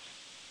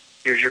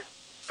 Here's your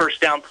first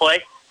down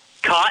play.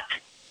 Caught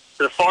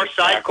to the far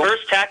side. Tackle.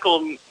 First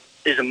tackle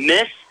is a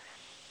miss.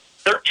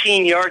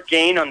 13-yard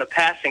gain on the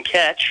pass and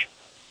catch.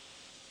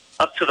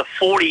 Up to the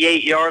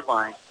 48-yard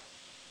line.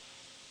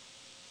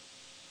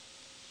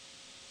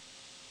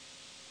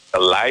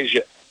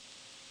 Elijah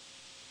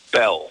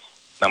Bell,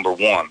 number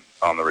 1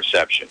 on the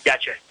reception.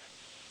 Gotcha.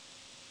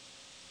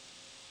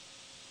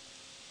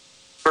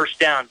 First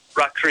down,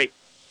 Rock Creek.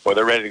 Well,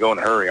 they're ready to go in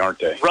a hurry, aren't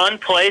they? Run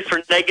play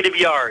for negative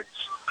yards.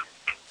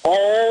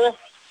 All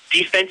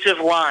defensive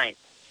line.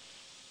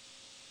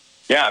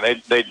 Yeah,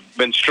 they've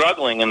been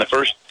struggling in the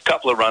first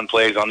couple of run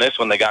plays. On this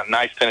one, they got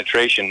nice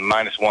penetration,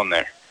 -1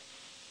 there.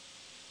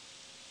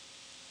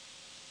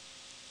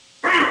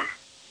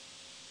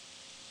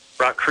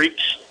 Rock Creek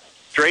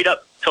straight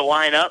up to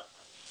line up,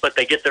 but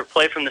they get their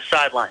play from the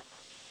sideline.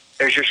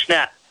 There's your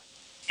snap.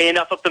 Hand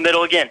off up the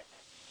middle again.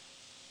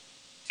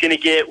 Going to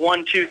get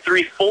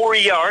 4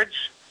 yards.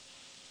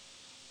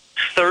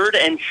 3rd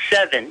and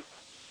 7.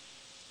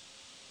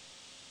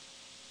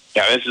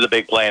 Yeah, this is a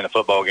big play in the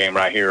football game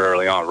right here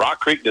early on. Rock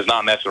Creek does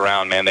not mess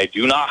around, man. They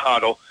do not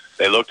huddle.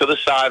 They look to the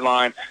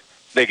sideline.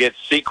 They get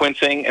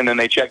sequencing, and then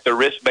they check their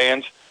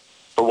wristbands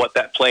for what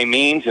that play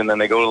means, and then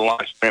they go to the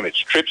line of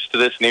scrimmage. Trips to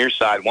this near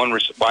side, one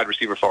wide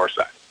receiver far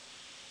side.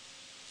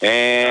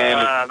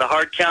 And the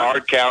hard count.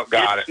 Hard count,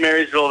 got it.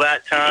 Marysville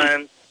that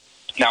time.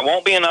 Now, it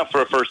won't be enough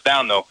for a first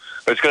down, though,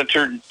 but it's going to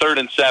turn 3rd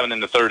and 7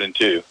 into 3rd and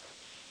 2.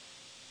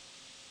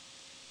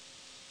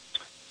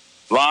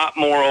 A lot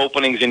more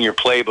openings in your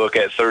playbook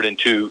at 3rd and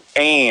 2,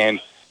 and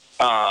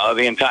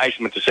the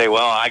enticement to say,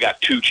 well, I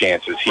got 2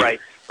 chances here.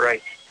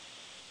 Right.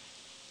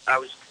 I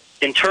was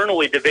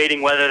internally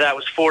debating whether that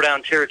was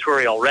 4-down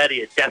territory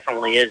already. It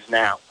definitely is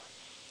now.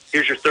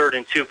 Here's your 3rd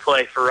and 2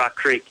 play for Rock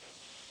Creek.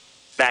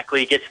 Mac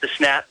Lee gets the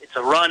snap. It's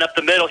a run up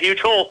the middle.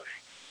 Huge hole.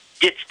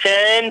 Gets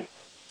 10.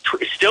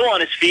 Still on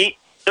his feet.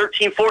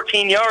 13,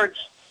 14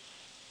 yards.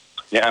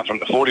 Yeah, from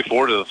the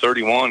 44 to the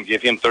 31.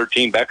 Give him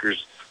 13.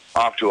 Becker's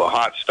off to a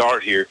hot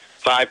start here.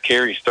 5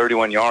 carries,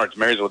 31 yards.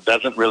 Marysville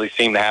doesn't really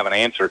seem to have an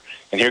answer.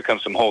 And here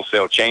comes some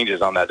wholesale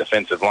changes on that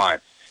defensive line.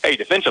 Hey,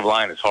 defensive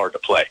line is hard to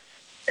play.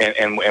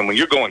 And when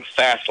you're going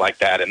fast like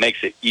that, it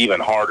makes it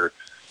even harder.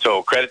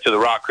 So credit to the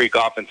Rock Creek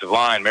offensive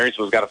line.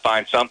 Marysville's got to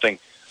find something,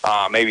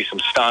 maybe some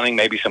stunning,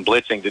 maybe some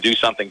blitzing to do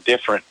something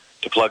different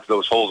to plug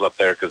those holes up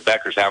there because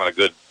Becker's having a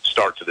good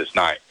start to this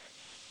night.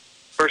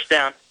 First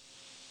down.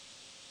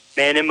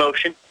 Man in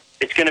motion.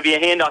 It's going to be a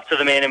handoff to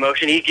the man in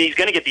motion. He's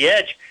going to get the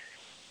edge,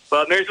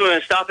 but Marysville going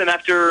to stop him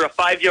after a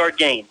 5-yard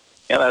gain.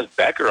 Yeah, that's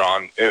Becker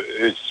on.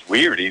 It's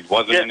weird. He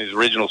wasn't in his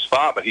original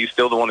spot, but he's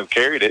still the one who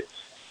carried it.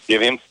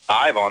 Give him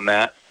 5 on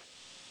that.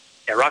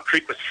 Yeah, Rock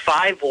Creek was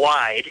 5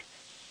 wide,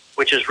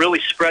 which is really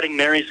spreading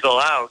Marysville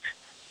out,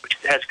 which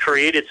has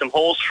created some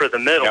holes for the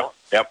middle.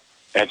 Yep.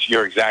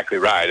 You're exactly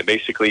right. And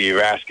basically,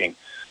 you're asking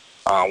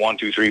 1,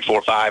 2, 3,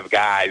 4, 5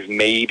 guys,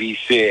 maybe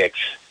 6,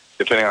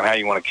 depending on how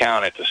you want to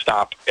count it, to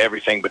stop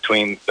everything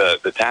between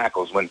the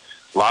tackles when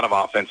a lot of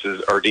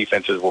offenses or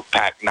defenses will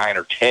pack 9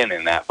 or 10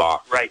 in that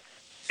box. Right.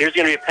 Here's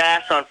going to be a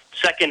pass on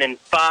 2nd and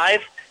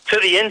 5 to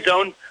the end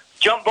zone.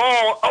 Jump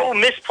ball. Oh,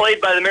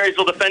 misplayed by the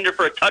Marysville defender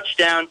for a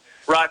touchdown.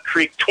 Rock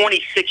Creek,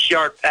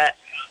 26-yard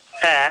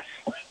pass.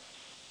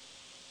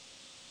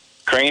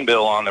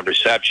 Craneville on the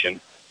reception.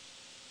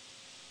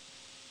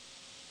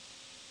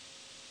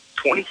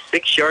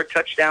 26-yard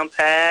touchdown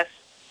pass.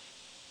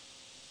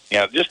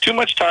 Yeah, just too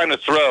much time to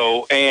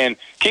throw. And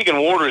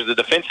Keegan Waters, the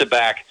defensive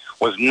back,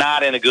 was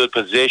not in a good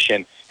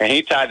position, and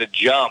he tried to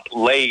jump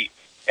late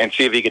and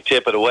see if he could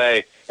tip it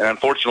away. And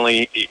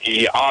unfortunately,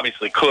 he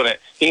obviously couldn't.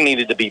 He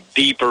needed to be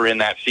deeper in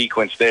that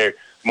sequence there,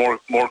 more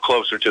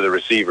closer to the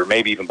receiver,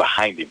 maybe even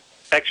behind him.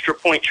 Extra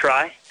point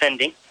try,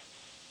 pending.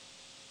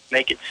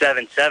 Make it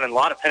 7-7. A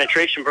lot of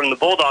penetration from the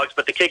Bulldogs,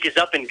 but the kick is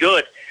up and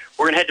good.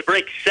 We're going to head to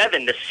break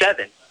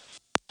 7-7.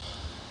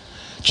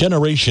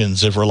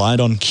 Generations have relied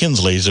on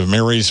Kinsley's of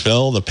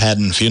Marysville, the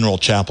Padden Funeral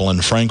Chapel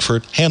in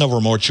Frankfort, Hanover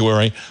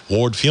Mortuary,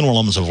 Ward Funeral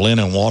Homes of Lynn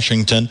and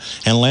Washington,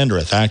 and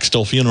Landreth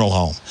Axtell Funeral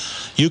Home.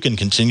 You can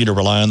continue to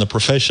rely on the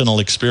professional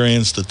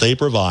experience that they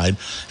provide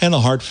and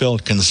the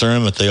heartfelt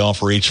concern that they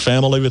offer each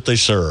family that they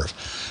serve.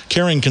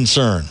 Caring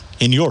concern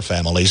in your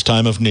family's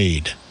time of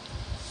need.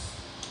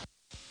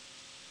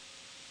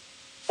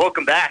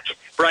 Welcome back.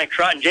 Brian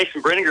Trott and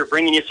Jason Brenninger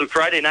bringing you some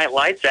Friday Night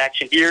Lights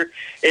action here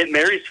at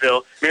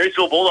Marysville.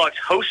 Marysville Bulldogs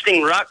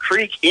hosting Rock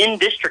Creek in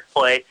district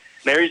play.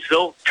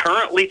 Marysville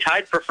currently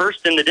tied for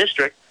first in the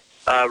district.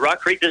 Rock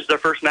Creek, this is their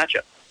first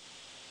matchup.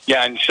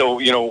 Yeah, and so,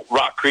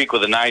 Rock Creek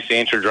with a nice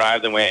answer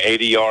drive that went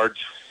 80 yards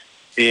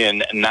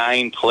in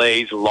 9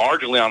 plays,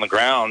 largely on the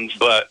ground,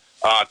 but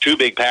 2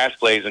 big pass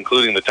plays,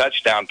 including the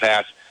touchdown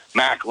pass.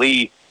 Mac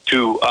Lee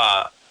to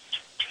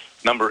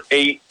number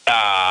 8.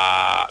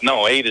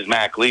 8 is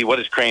Mac Lee. What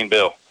is Crane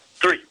Bill?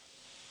 3.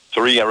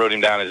 I wrote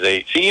him down as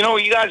 8. See,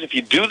 you guys, if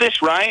you do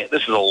this right,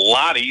 this is a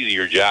lot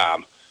easier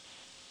job.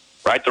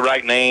 Write the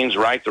right names,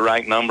 write the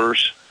right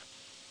numbers.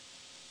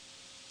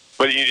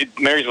 But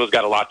Marysville's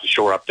got a lot to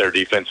shore up there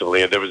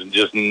defensively. There was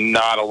just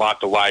not a lot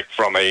to like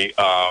from a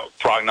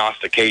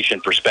prognostication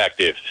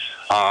perspective.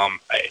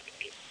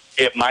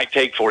 It might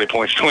take 40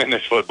 points to win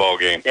this football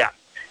game. Yeah.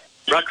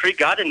 Rock Creek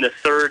got into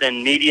 3rd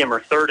and medium or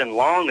 3rd and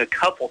long a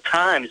couple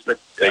times, but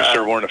they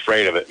sure weren't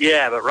afraid of it.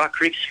 Yeah, but Rock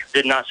Creek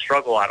did not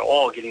struggle at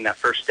all getting that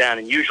first down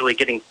and usually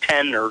getting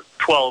 10 or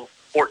 12,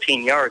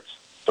 14 yards.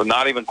 So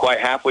not even quite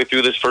halfway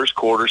through this first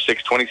quarter,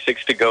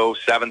 6:26 to go,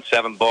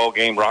 7-7 ball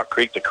game. Rock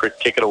Creek to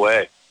kick it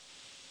away.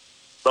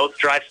 Both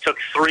drives took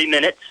 3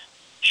 minutes.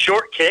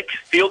 Short kick,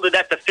 fielded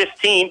at the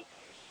 15.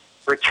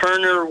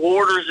 Returner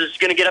Waters is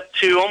going to get up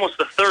to almost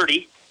the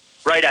 30,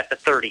 right at the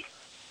 30.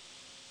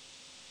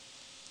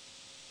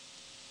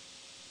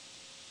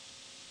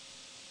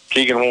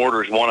 Keegan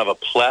Waters, one of a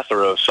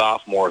plethora of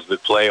sophomores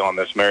that play on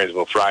this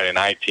Marysville Friday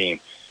night team.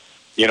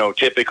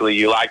 Typically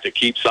you like to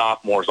keep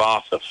sophomores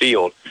off the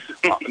field.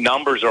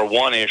 Numbers are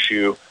one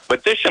issue,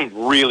 but there's some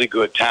really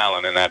good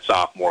talent in that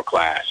sophomore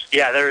class.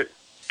 Yeah,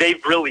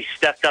 they've really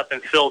stepped up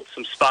and filled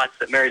some spots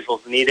that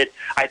Marysville's needed.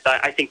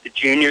 I think the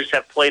juniors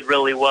have played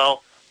really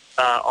well.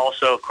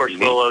 Also, of course,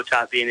 Will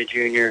Otop being a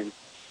junior, and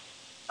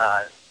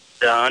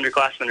the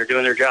underclassmen are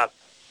doing their job.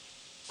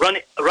 Run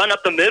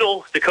up the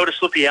middle, Dakota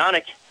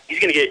Slupionik. He's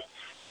going to get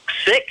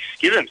 6.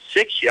 Give him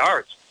 6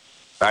 yards.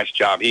 Nice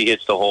job. He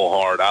hits the hole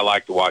hard. I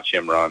like to watch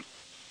him run.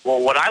 Well,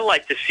 what I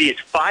like to see is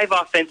 5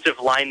 offensive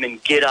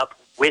linemen get up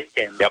with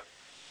him. Yep.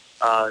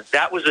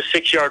 That was a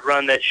 6-yard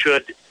run that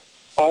should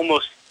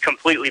almost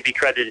completely be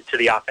credited to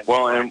the offense.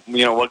 Well, and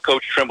what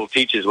Coach Trimble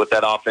teaches with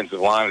that offensive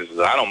line is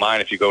I don't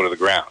mind if you go to the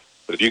ground.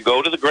 But if you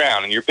go to the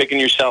ground and you're picking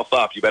yourself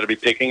up, you better be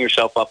picking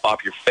yourself up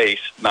off your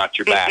face, not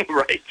your back.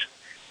 Right.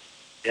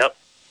 Yep.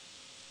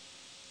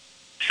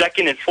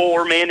 2nd and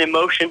 4, man in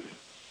motion.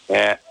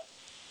 Yeah.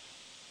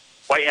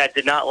 Whitehead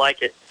did not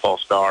like it.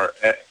 False start.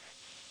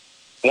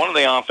 One of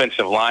the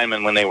offensive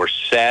linemen, when they were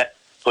set,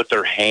 put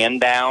their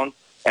hand down,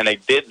 and they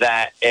did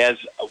that as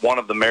one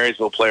of the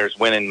Marysville players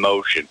went in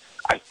motion.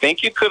 I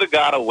think you could have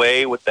got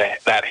away with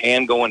that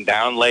hand going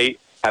down late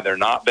had there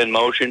not been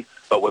motion,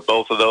 but with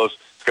both of those,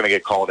 it's going to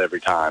get called every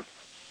time.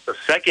 So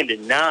 2nd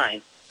and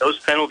 9, those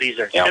penalties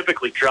are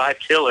typically drive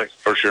killers.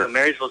 For sure. So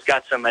Marysville's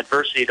got some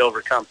adversity to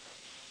overcome.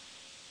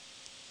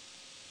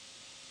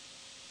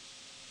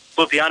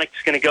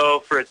 Slupionic's going to go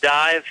for a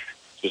dive.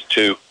 Just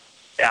 2.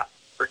 Yeah,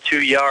 for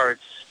 2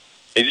 yards.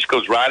 It just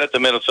goes right at the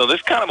middle. So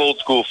this kind of old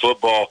school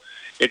football,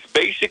 it's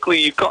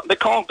basically they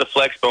call it the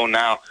flex bone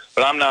now,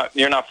 but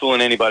you're not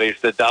fooling anybody.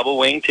 It's the double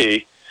wing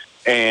tee,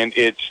 and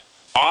it's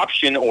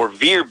option or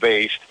veer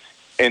based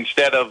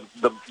instead of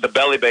the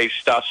belly based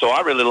stuff. So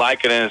I really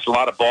like it, and it's a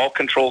lot of ball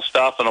control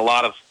stuff and a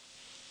lot of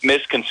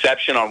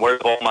misconception on where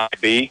the ball might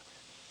be,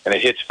 and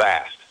it hits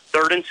fast.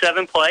 3rd and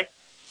 7 play,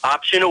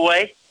 option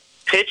away,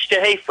 pitch to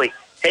Hafley.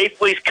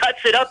 Hafley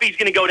cuts it up. He's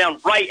going to go down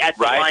right at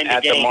the line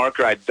at the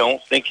marker. I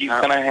don't think he's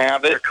going to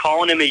have it. They're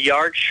calling him a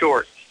yard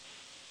short.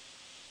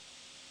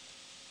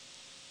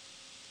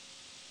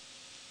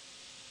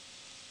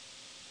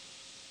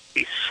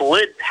 He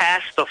slid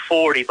past the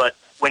 40, but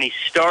when he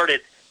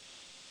started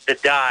the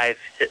dive,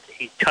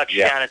 he touched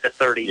down at the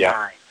 39.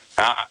 Yeah.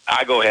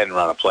 I go ahead and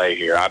run a play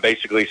here. I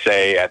basically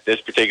say at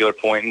this particular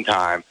point in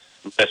time,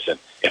 listen,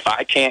 if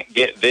I can't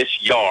get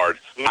this yard,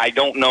 I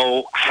don't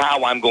know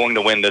how I'm going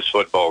to win this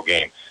football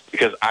game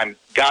because I'm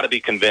got to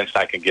be convinced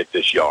I can get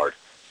this yard.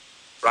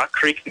 Rock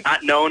Creek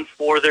not known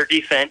for their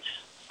defense,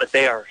 but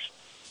they are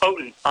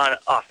potent on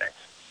offense.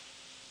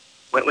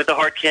 Went with the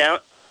hard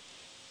count.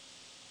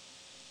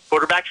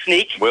 Quarterback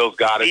sneak. Will's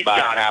got it by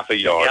half a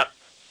yard. Yep.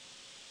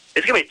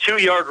 It's going to be a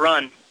 2-yard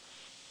run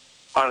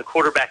on the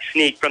quarterback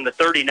sneak from the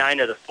 39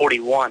 to the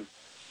 41.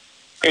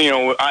 And, you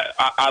know,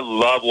 I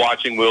love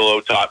watching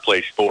Will Otot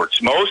play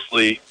sports,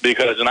 mostly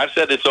because, and I've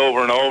said this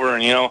over and over,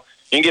 and, you know,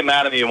 you can get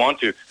mad at me if you want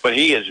to, but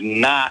he is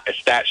not a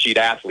stat sheet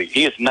athlete.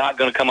 He is not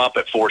going to come up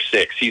at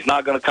 4.6. He's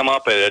not going to come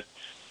up at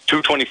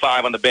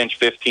 225 on the bench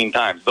 15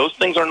 times. Those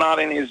things are not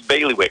in his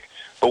bailiwick.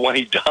 But what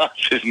he does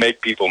is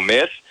make people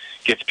miss,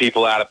 gets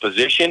people out of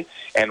position,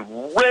 and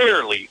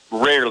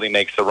rarely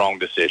makes the wrong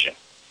decision.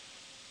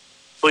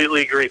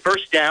 Completely agree.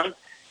 First down,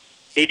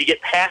 need to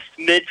get past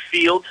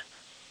midfield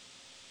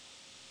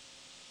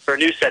for a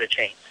new set of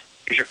chains.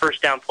 Here's your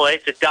first down play.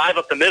 It's a dive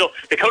up the middle.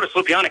 Dakota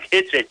Slupionic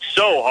hits it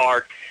so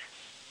hard.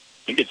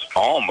 He gets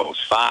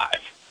almost 5.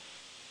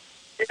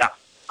 Yeah.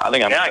 I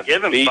think I'm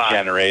going to be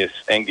generous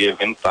and give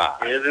him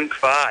 5. Give him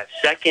 5.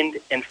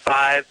 2nd and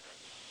 5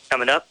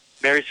 coming up.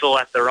 Marysville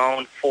at their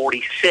own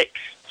 46.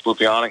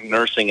 Slupionic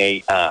nursing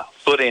a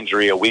foot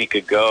injury a week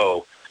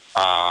ago.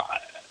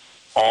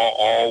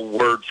 All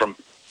word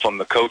from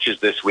the coaches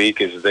this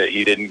week is that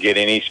he didn't get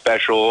any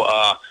special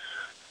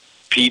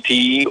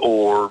PT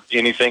or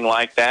anything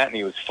like that, and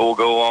he was full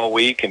go all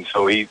week, and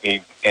so he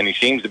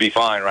seems to be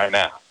fine right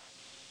now.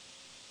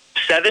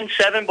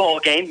 7-7 ball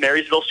game.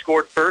 Marysville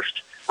scored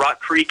first. Rock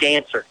Creek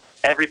answered.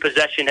 Every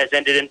possession has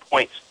ended in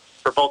points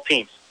for both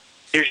teams.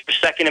 Here's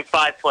your 2nd and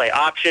 5 play.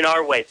 Option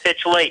our way.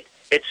 Pitch late.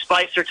 It's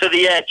Spicer to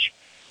the edge.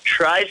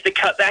 Tries to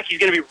cut back. He's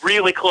going to be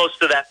really close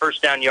to that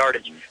first down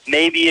yardage.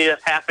 Maybe a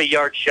half a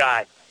yard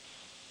shy.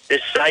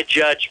 This side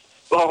judge,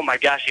 oh my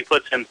gosh, he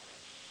puts him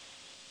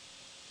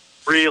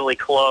really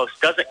close.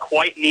 Doesn't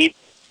quite need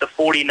the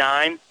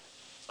 49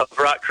 of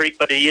Rock Creek,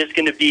 but he is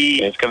going to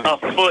be a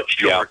foot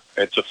short.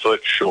 Yeah, it's a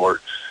foot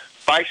short.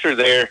 Spicer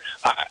there,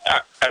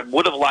 I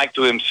would have liked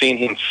to have seen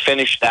him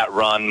finish that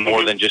run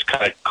more than just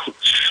kind of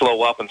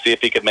slow up and see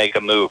if he could make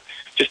a move.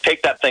 Just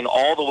take that thing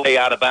all the way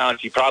out of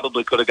bounds. He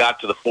probably could have got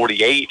to the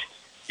 48,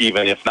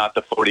 even if not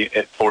the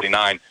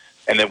 49,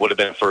 and it would have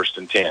been 1st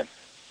and 10.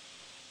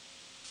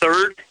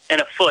 3rd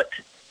and a foot.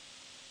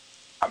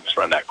 I'm just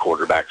running that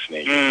quarterback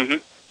sneak. Mm-hmm.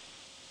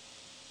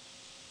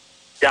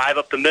 Dive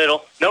up the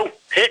middle. No,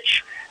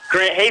 pitch.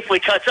 Grant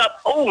Hafley cuts up.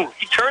 Oh,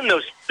 he turned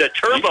the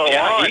turbo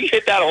on. He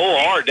hit that hole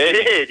hard, didn't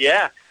he? He did,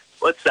 yeah.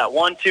 What's that?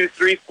 1, 2,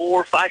 3,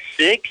 4, 5,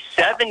 6,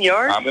 7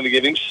 yards? I'm going to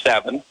give him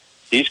 7.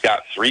 He's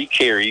got 3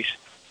 carries,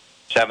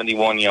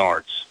 71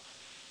 yards.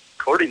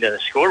 According to the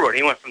scoreboard,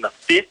 he went from the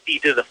 50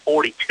 to the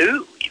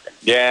 42 even.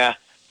 Yeah.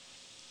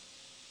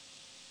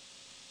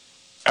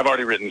 I've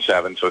already written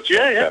 7, so it's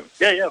 7.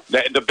 Yeah.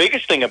 The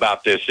biggest thing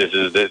about this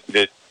is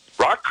that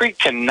Rock Creek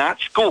cannot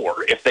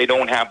score if they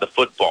don't have the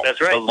football. That's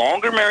right. The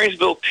longer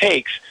Marysville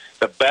takes,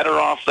 the better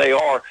off they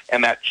are,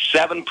 and that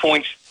 7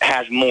 points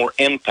has more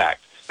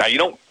impact. Now, you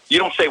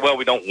don't say, well,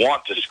 we don't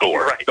want to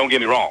score. Right. Don't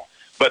get me wrong.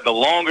 But the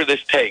longer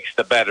this takes,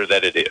 the better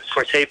that it is. Of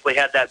course, Hafley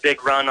had that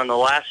big run on the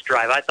last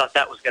drive. I thought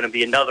that was going to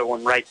be another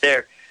one right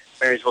there.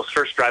 Marysville's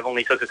first drive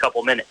only took a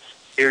couple minutes.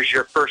 Here's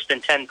your 1st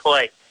and 10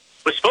 play.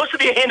 It was supposed to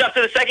be a handoff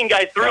to the second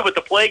guy through, but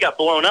the play got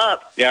blown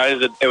up. Yeah,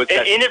 it was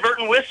an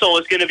inadvertent whistle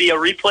is going to be a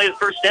replay of the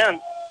first down.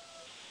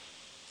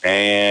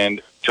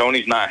 And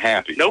Tony's not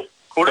happy. Nope.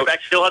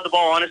 Quarterback still had the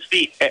ball on his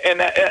feet.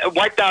 And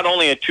wiped out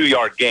only a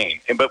 2-yard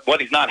gain. But what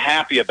he's not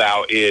happy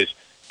about is,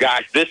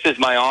 guys, this is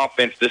my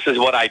offense. This is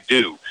what I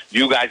do.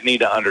 You guys need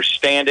to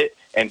understand it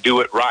and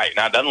do it right.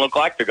 Now, it doesn't look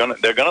like they're gonna.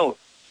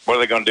 What are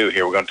they going to do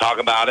here? We're going to talk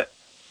about it.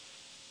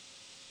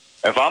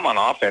 If I'm on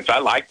offense, I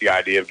like the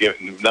idea of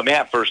let me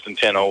have 1st and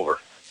 10 over.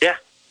 Yeah.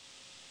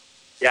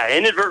 Yeah,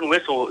 inadvertent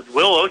whistle.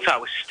 Will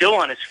Otot was still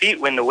on his feet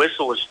when the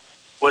whistle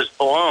was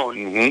blown.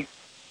 Mm-hmm.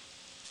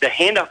 The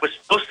handoff was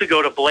supposed to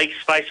go to Blake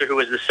Spicer, who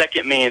was the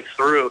second man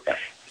through.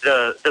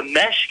 The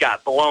mesh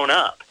got blown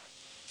up.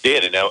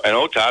 did. And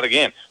Otad,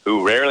 again,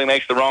 who rarely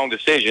makes the wrong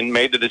decision,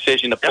 made the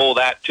decision to pull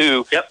that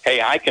too. Yep.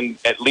 Hey, I can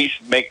at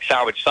least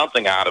salvage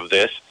something out of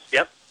this.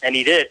 Yep, and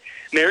he did.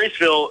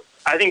 Marysville,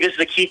 I think this is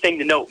a key thing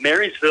to note.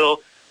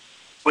 Marysville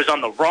was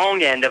on the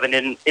wrong end of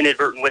an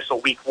inadvertent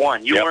whistle week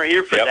 1. You weren't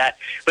here for that.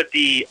 But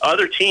the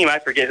other team, I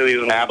forget who he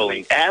was.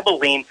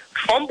 Abilene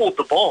fumbled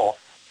the ball.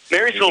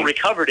 Marysville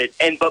recovered it,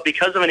 but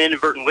because of an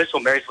inadvertent whistle,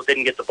 Marysville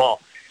didn't get the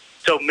ball.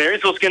 So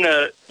Marysville's going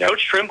to,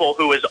 Coach Trimble,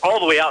 who is all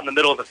the way out in the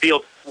middle of the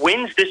field,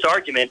 wins this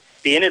argument.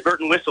 The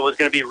inadvertent whistle is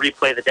going to be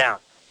replay the down.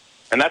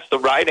 And that's the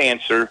right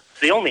answer.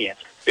 It's the only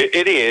answer.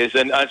 It is,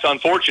 and it's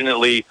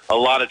unfortunately a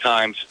lot of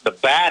times the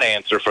bad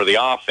answer for the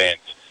offense.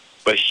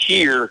 But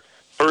here,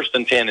 1st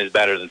and 10 is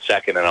better than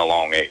 2nd and a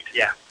long 8.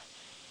 Yeah.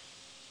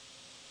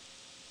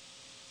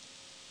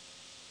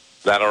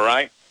 Is that all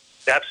right?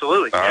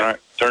 Absolutely. All right.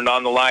 Turned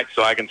on the lights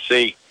so I can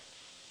see.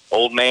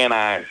 Old man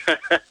eyes.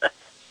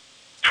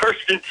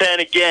 1st and 10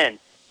 again.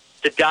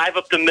 To dive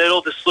up the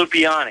middle to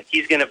Slupianic.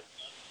 He's going to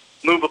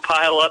move a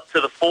pile up to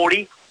the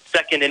 40,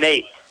 2nd and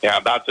 8. Yeah,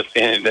 about the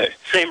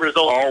same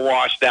result. All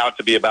washed out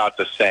to be about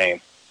the same.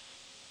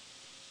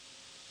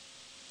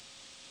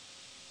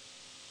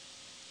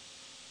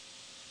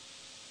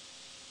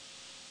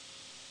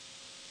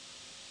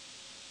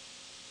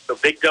 So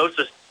big dose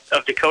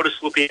of Dakota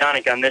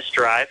Slupianic on this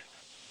drive.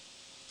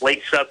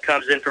 Late sub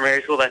comes in from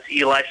Marysville. That's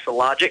Eli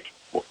Sologic.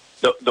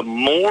 The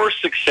more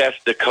success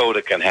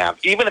Dakota can have,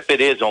 even if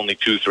it is only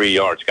 2-3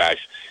 yards, guys,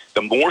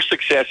 the more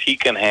success he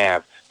can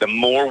have, the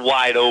more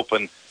wide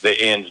open the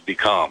ends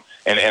become.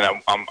 And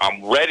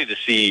I'm ready to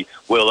see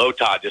Will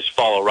Otad just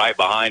follow right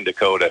behind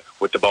Dakota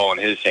with the ball in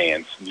his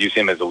hands and use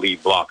him as a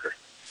lead blocker.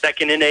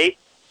 2nd and 8.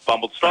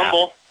 Fumbled snap.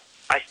 Fumble.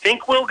 I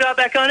think Will got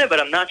back on it, but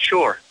I'm not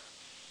sure.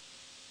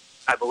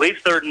 I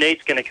believe 3rd and 8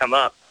 is going to come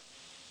up.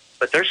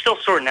 But they're still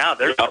sorting out.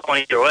 They're not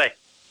going either way.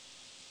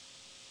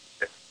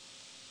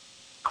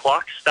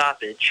 Clock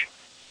stoppage.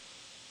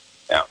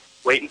 Yeah.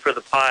 Waiting for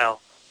the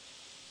pile.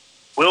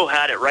 Will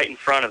had it right in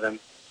front of him.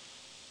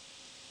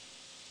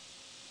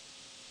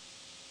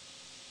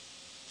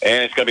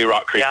 And it's going to be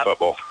Rock Creek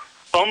football.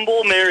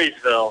 Fumble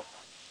Marysville.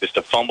 Just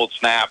a fumbled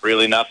snap.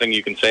 Really nothing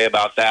you can say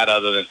about that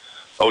other than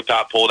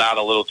Otad pulled out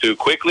a little too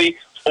quickly,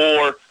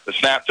 or the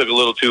snap took a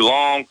little too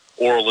long,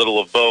 or a little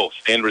of both.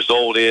 End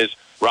result is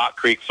Rock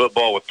Creek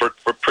football with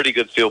pretty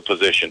good field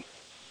position.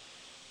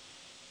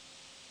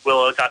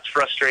 Will Otad's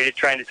frustrated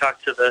trying to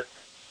talk to the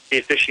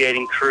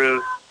officiating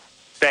crew,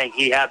 saying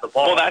he had the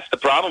ball. Well, that's the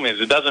problem is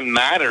it doesn't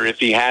matter if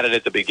he had it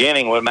at the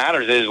beginning. What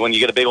matters is when you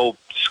get a big old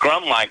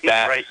scrum like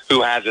that,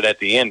 who has it at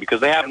the end, because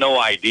they have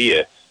no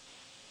idea.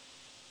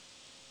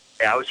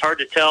 Yeah, it was hard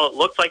to tell. It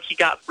looked like he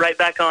got right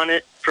back on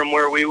it from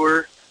where we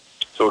were.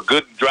 So a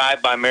good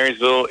drive by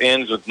Marysville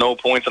ends with no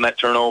points on that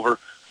turnover.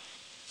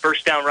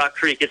 1st down, Rock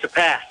Creek. It's a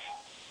pass.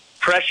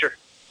 Pressure.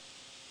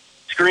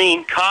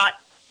 Screen. Caught.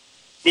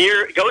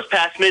 Goes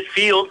past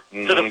midfield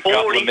to the 40.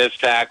 Couple of missed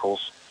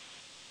tackles.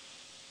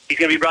 He's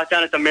going to be brought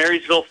down at the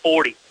Marysville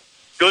 40.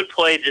 Good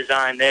play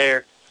design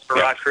there for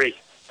Rock Creek.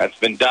 That's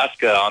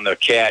Venduska on the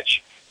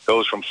catch.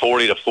 Goes from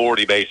 40 to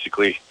 40,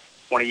 basically.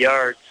 20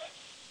 yards.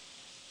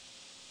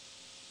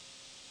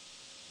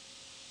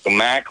 So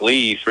Mac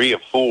Lee, 3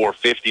 of 4,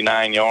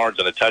 59 yards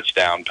and a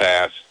touchdown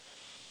pass.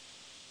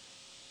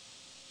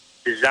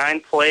 Design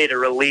play to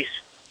release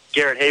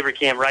Garrett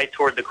Haverkamp right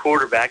toward the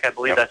quarterback. I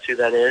believe that's who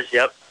that is.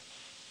 Yep.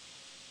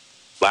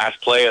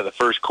 Last play of the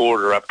first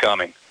quarter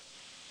upcoming.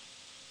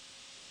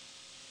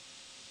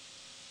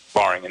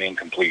 Barring an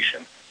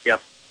incompletion.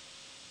 Yep.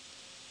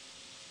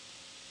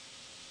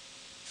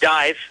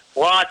 Dive.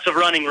 Lots of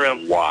running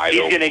room. Wide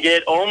He's open. going to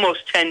get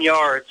almost 10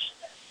 yards.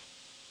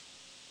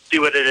 See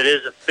what it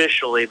is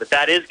officially, but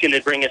that is going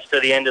to bring us to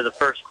the end of the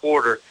first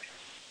quarter.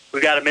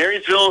 We've got a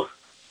Marysville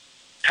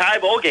tie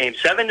ball game,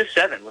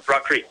 7-7 with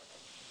Rock Creek.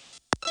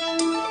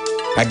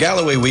 At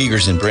Galloway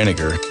Wiegers in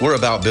Brenniger, we're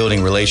about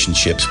building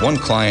relationships one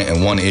client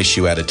and one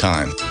issue at a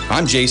time.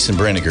 I'm Jason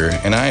Brenniger,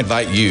 and I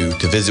invite you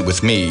to visit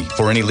with me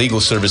for any legal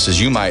services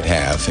you might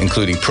have,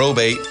 including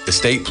probate,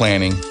 estate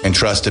planning, and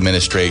trust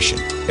administration.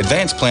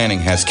 Advanced planning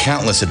has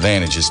countless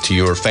advantages to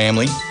your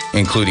family,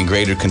 including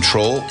greater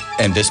control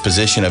and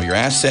disposition of your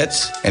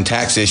assets and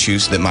tax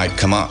issues that might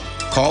come up.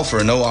 Call for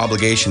a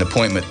no-obligation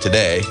appointment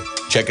today.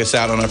 Check us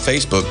out on our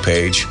Facebook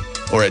page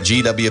or at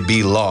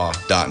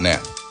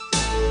gwblaw.net.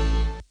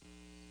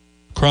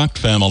 Croc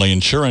Family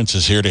Insurance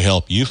is here to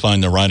help you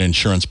find the right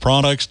insurance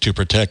products to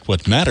protect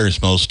what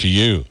matters most to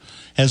you.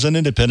 As an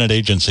independent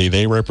agency,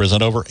 they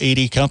represent over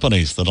 80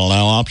 companies that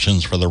allow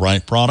options for the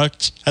right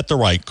products at the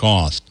right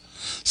cost.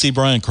 See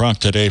Brian Croc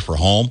today for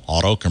home,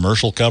 auto,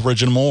 commercial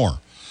coverage, and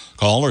more.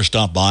 Call or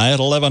stop by at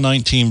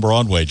 1119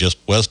 Broadway, just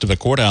west of the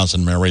courthouse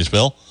in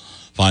Marysville.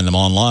 Find them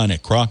online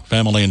at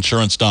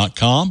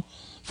crocfamilyinsurance.com.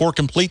 For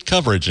complete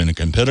coverage and a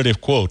competitive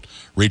quote,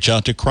 reach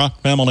out to Croc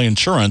Family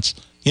Insurance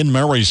in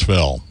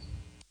Marysville.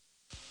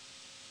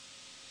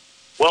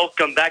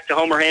 Welcome back to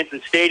Homer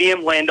Hanson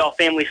Stadium, Landau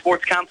Family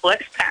Sports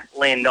Complex, Pat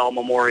Landau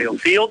Memorial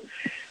Field.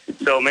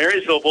 So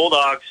Marysville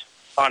Bulldogs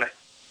on a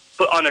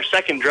on their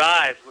second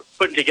drive,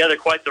 putting together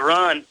quite the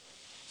run,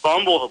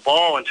 fumble the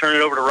ball and turn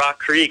it over to Rock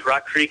Creek.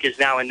 Rock Creek is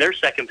now in their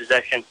second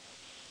possession.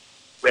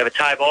 We have a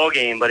tie ball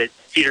game, but it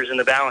teeters in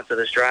the balance of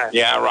this drive.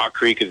 Yeah, Rock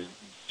Creek has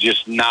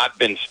just not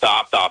been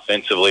stopped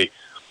offensively.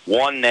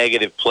 One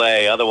negative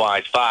play,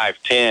 otherwise 5,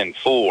 10,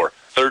 4,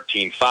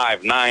 13,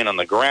 5, 9 on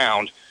the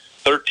ground,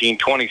 13,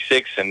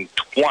 26, and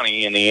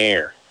 20 in the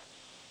air.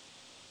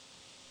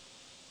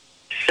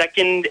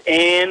 Second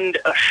and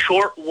a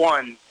short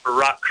one for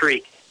Rock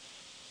Creek.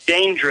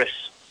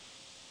 Dangerous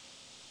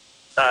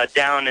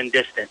down and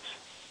distance.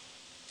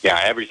 Yeah,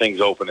 everything's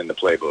open in the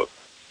playbook.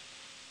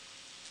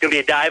 It's going to be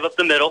a dive up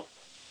the middle.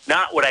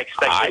 Not what I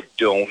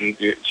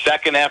expected.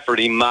 Second effort,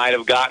 he might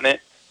have gotten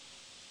it.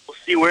 We'll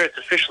see where it's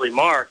officially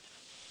marked.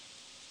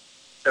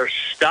 They're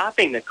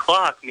stopping the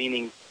clock,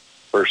 meaning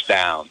first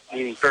down.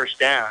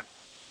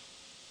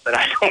 But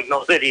I don't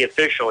know that he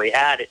officially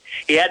had it.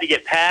 He had to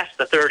get past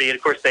the 30, and,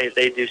 of course, they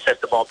do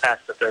set the ball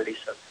past the 30.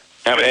 So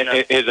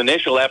his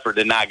initial effort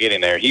did not get in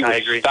there. He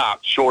was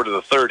stopped short of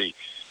the 30,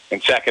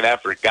 and second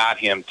effort got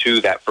him to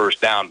that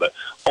first down, but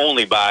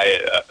only by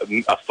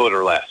a foot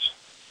or less.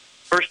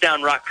 First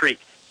down, Rock Creek.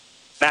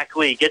 Mac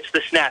Lee gets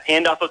the snap,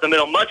 handoff up the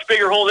middle, much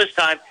bigger hole this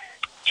time.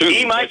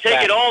 He might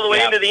take it all the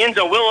way into the end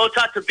zone. Will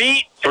Otot to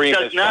beat. It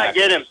does not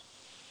get him.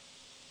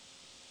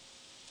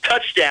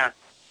 Touchdown.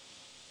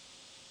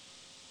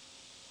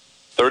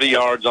 30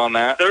 yards on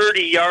that.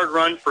 30-yard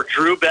run for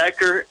Drew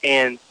Becker,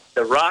 and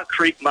the Rock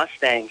Creek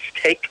Mustangs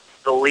take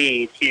the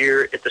lead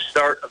here at the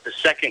start of the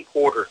second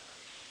quarter.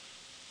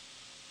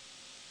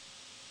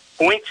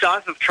 Points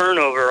off of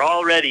turnover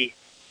already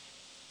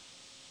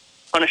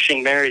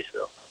punishing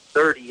Marysville.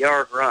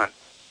 30-yard run.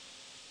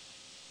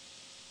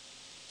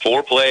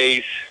 4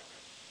 plays,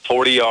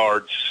 40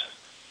 yards.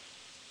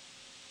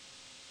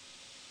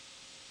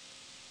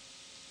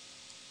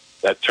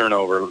 That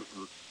turnover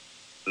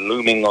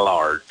looming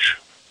large.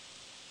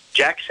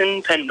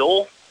 Jackson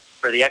Pendle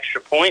for the extra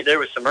point. There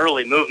was some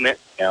early movement.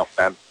 Yeah,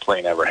 that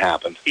play never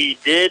happened. He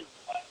did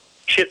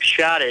chip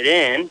shot it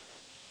in.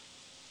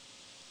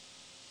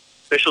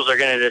 Officials are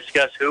going to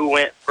discuss who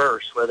went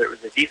first, whether it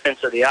was the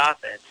defense or the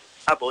offense.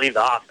 I believe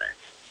the offense.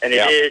 And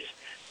it is.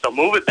 So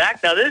move it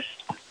back. Now this,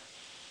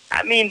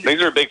 I mean.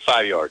 These are big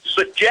 5 yards.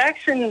 But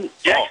Jackson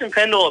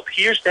Pendle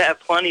appears to have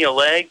plenty of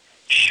leg.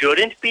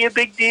 Shouldn't be a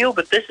big deal,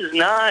 but this is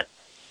not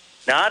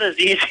as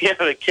easy of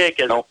a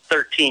kick as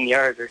 13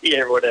 yards or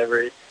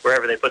whatever,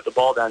 wherever they put the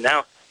ball down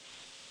now.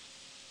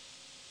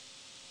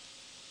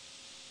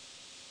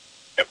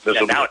 Yep, this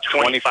will be a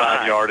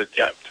 25-yard attempt.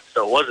 Yep.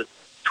 So it was a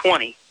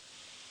 20.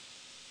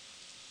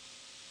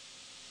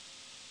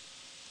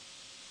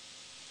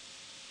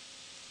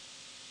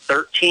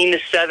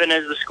 (13-7)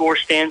 as the score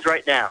stands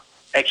right now.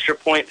 Extra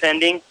point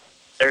pending.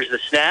 There's the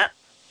snap.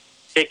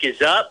 Kick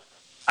is up.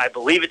 I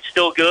believe it's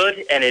still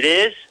good, and it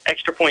is.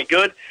 Extra point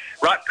good.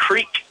 Rock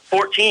Creek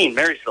 14,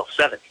 Marysville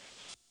 7.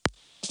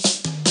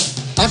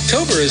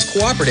 October is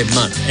Cooperative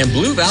Month, and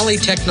Blue Valley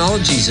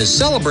Technologies is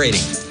celebrating.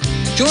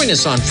 Join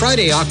us on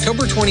Friday,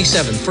 October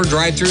 27th for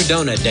Drive-Thru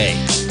Donut Day.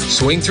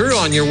 Swing through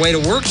on your way to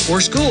work or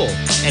school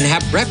and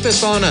have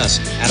breakfast on us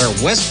at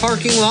our west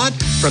parking lot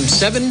from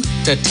 7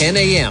 to 10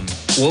 a.m.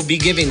 We'll be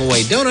giving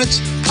away donuts,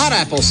 hot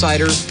apple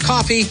cider,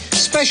 coffee,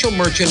 special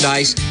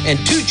merchandise, and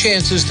 2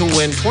 chances to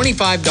win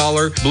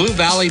 $25 Blue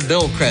Valley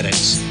bill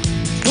credits.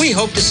 We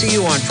hope to see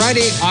you on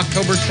Friday,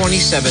 October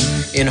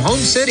 27th in Home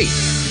City.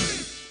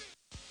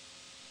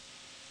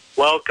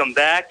 Welcome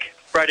back.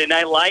 Friday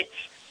Night Lights.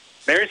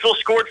 Marysville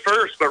scored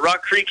first, but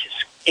Rock Creek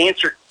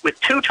answered with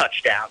 2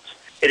 touchdowns.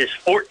 It is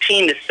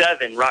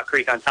 14-7, Rock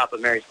Creek on top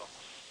of Marysville.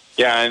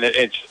 Yeah, and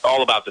it's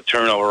all about the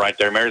turnover right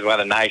there. Marysville had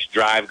a nice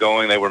drive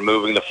going. They were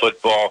moving the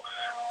football.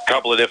 A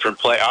couple of different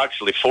plays,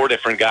 actually 4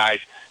 different guys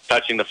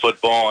touching the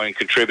football and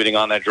contributing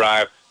on that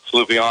drive.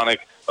 Slupionic,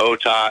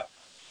 Otot,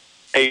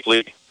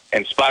 Apley,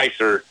 and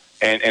Spicer.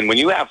 And when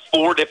you have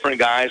 4 different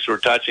guys who are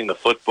touching the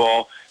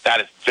football, that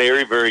is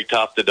very, very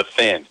tough to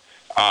defend.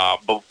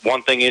 But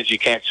one thing is you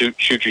can't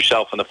shoot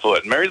yourself in the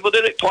foot. Marysville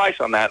did it twice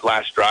on that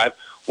last drive.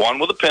 One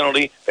with a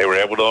penalty. They were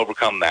able to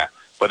overcome that.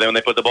 But then when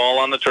they put the ball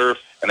on the turf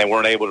and they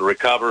weren't able to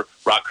recover,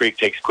 Rock Creek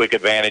takes quick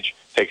advantage,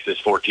 takes this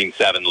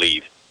 14-7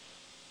 lead.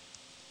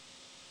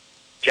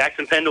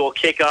 Jackson Pendle will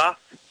kick off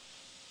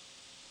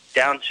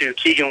down to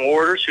Keegan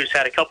Waters, who's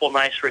had a couple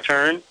nice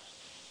returns,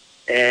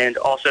 and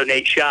also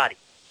Nate Shoddy.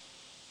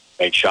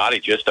 Nate Shoddy,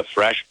 just a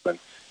freshman,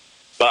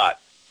 but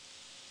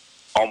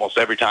almost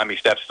every time he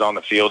steps on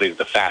the field, he's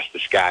the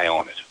fastest guy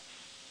on it.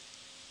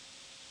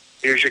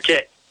 Here's your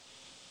kick.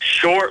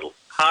 Short,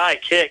 high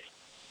kick.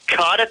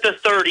 Caught at the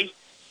 30.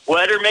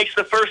 Wetter makes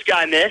the first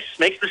guy miss,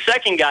 makes the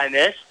second guy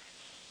miss.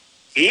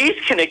 He's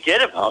going to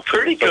get a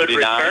pretty good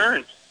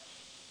return.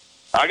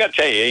 I got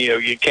to tell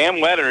you,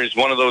 Cam Wetter is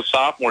one of those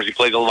sophomores. He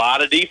plays a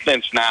lot of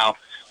defense now.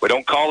 We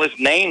don't call his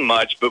name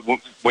much, but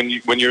when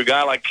you're a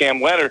guy like Cam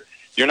Wetter,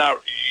 you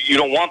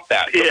don't want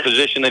that, the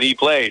position that he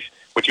plays,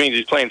 which means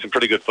he's playing some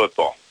pretty good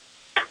football.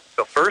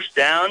 So first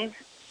down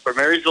for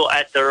Marysville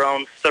at their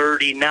own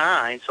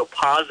 39, so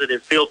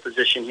positive field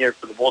position here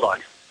for the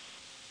Bulldogs.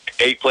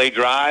 8-play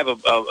drive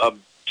a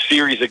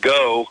series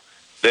ago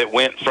that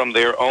went from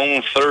their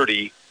own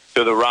 30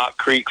 to the Rock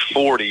Creek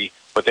 40,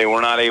 but they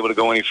were not able to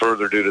go any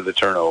further due to the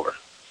turnover.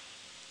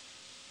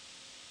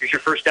 Here's your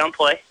first down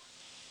play.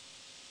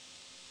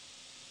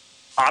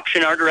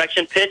 Option our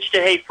direction pitch to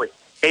Hafley.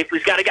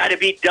 Hafley's got a guy to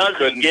beat, doesn't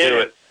Couldn't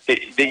do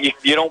it.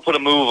 You don't put a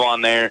move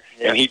on there,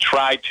 and he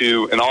tried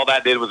to, and all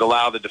that did was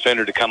allow the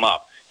defender to come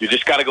up. You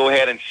just got to go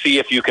ahead and see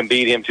if you can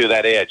beat him to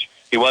that edge.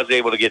 He was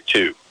able to get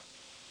 2.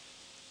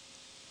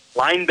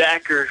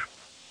 Linebacker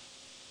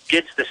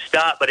gets the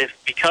stop, but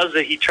because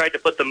he tried to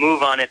put the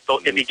move on it,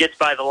 if he gets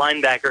by the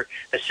linebacker,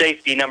 the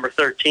safety, number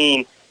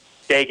 13,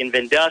 Dagan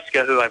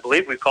Vinduska, who I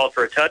believe we called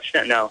for a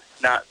touchdown. No,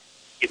 not.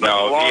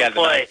 No, he had a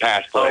nice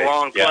pass play. A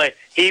long play.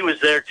 He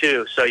was there,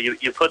 too. So you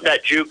put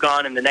that juke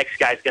on, and the next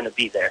guy's going to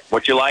be there.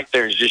 What you like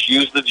there is just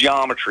use the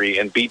geometry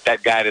and beat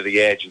that guy to the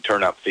edge and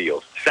turn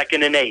upfield.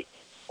 2nd and 8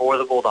 for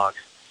the Bulldogs.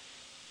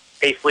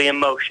 Hafley in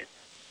motion.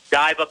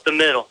 Dive up the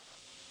middle.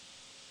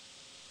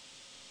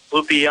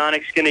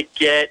 Lupianic's going to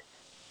get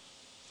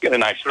a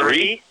nice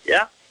 3.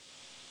 Yeah.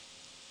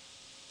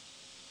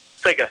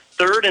 It's like a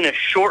 3rd and a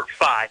short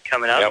 5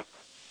 coming up. Yep.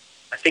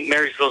 I think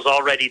Marysville's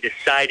already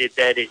decided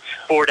that it's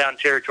 4-down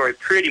territory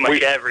pretty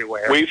much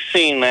everywhere. We've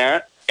seen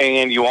that,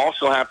 and you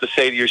also have to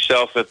say to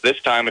yourself at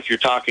this time, if you're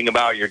talking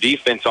about your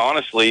defense,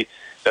 honestly,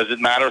 does it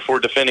matter if we're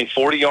defending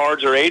 40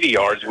 yards or 80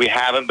 yards? We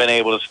haven't been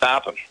able to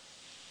stop them.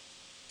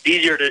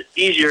 Easier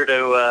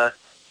to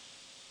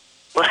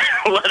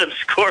let them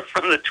score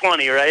from the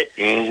 20, right?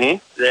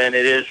 Mm-hmm. Than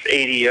it is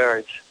 80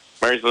 yards.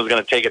 Marysville's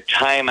going to take a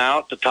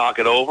timeout to talk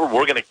it over.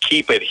 We're going to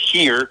keep it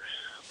here.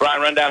 Brian,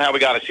 run down how we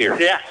got us here.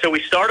 Yeah, so we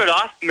started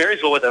off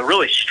Marysville with a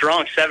really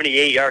strong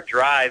 78-yard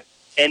drive,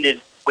 ended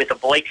with a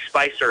Blake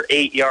Spicer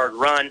 8-yard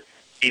run.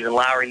 Stephen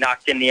Lowry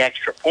knocked in the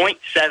extra point,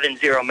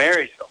 7-0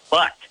 Marysville.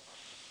 But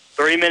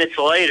 3 minutes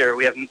later,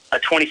 we have a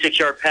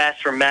 26-yard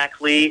pass from Mac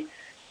Lee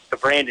to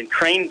Brandon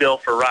Craneville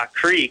for Rock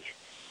Creek.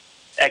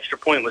 Extra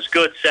point was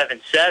good,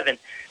 7-7.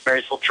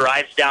 Marysville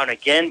drives down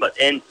again, but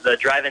the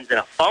drive ends in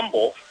a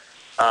fumble.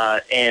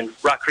 And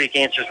Rock Creek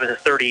answers with a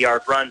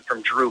 30-yard run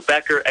from Drew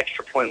Becker.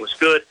 Extra point was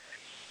good.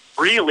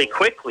 Really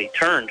quickly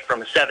turned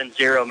from a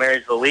 7-0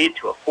 Marysville lead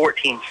to a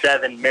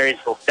 14-7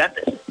 Marysville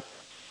deficit.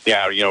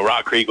 Yeah,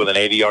 Rock Creek with an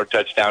 80-yard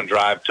touchdown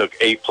drive took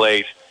 8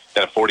 plays,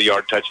 then a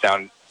 40-yard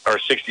touchdown or a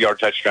 60-yard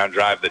touchdown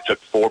drive that took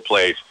 4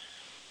 plays.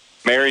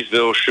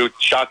 Marysville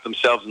shot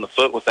themselves in the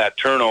foot with that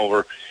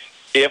turnover.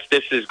 If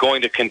this is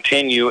going to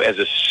continue as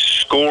a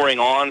scoring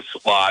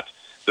onslaught,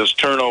 those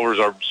turnovers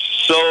are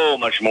so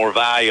much more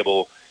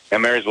valuable,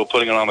 and Marysville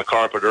putting it on the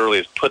carpet early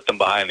has put them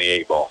behind the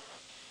 8 ball.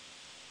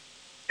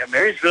 Yeah,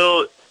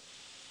 Marysville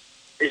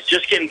is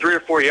just getting 3 or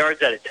 4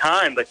 yards at a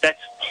time, but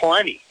that's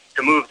plenty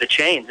to move the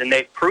chains, and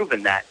they've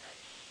proven that.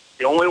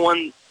 The only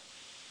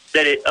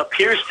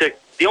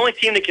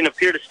team that can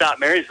appear to stop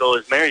Marysville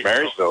is Marysville.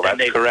 Marysville,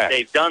 that's correct.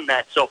 They've done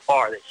that so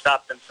far. They've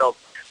stopped themselves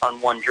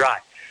on one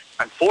drive.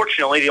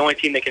 Unfortunately, the only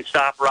team that can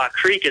stop Rock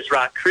Creek is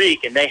Rock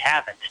Creek, and they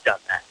haven't done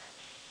that.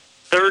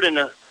 3rd and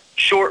a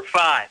short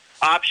 5.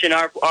 Option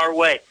our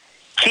way.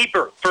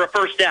 Keeper for a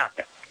first down.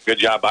 Good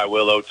job by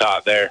Will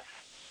Otot there.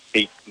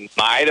 He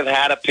might have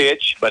had a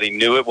pitch, but he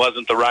knew it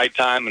wasn't the right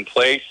time and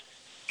place.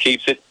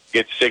 Keeps it,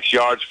 gets 6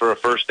 yards for a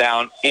first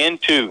down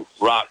into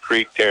Rock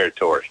Creek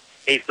territory.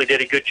 Hafley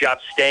did a good job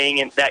staying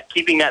in that,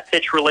 keeping that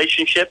pitch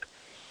relationship.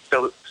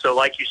 So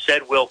like you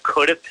said, Will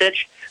could have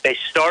pitched. They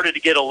started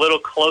to get a little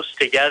close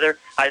together.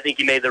 I think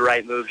he made the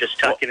right move, just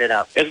tucking it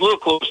up. It's a little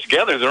close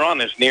together. They're on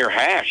this near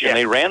hash, and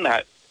they ran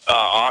that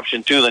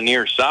option to the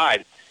near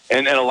side.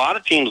 And a lot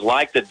of teams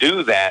like to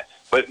do that,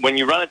 but when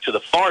you run it to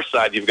the far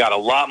side, you've got a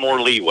lot more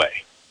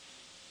leeway.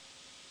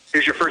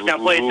 Here's your first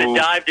down play. It's a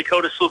dive,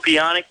 Dakota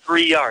Slupianic,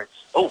 3 yards.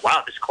 Oh,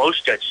 wow, this close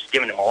judge is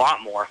giving him a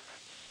lot more.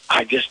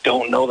 I just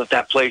don't know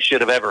that play should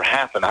have ever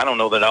happened. I don't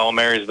know that all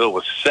Marysville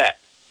was set.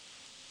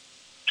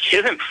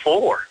 Give him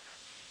 4.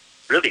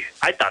 Really,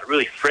 I thought a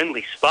really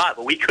friendly spot,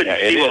 but we couldn't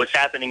see what was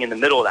happening in the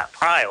middle of that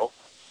pile.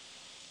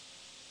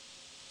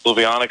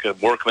 Slupianic, a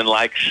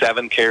workman-like,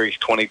 7 carries,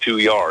 22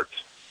 yards.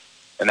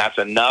 And that's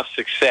enough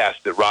success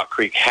that Rock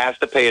Creek has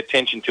to pay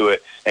attention to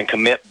it and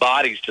commit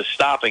bodies to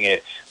stopping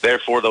it.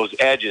 Therefore, those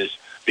edges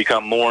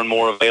become more and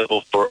more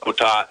available for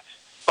Otot,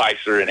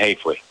 Spicer, and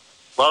Hafley.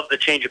 Love the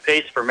change of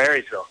pace for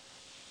Marysville.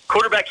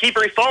 Quarterback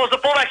keeper, he follows the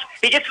fullback.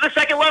 He gets to the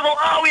second level.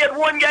 Oh, we had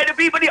one guy to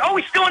beat, but he's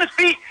still on his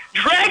feet,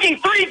 dragging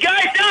 3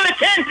 guys down to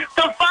 10 to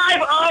 5.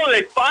 Oh,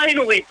 they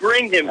finally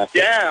bring him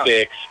down.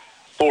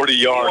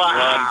 40-yard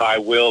run by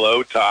Will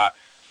Otot.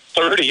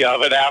 30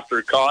 of it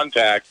after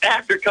contact.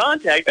 After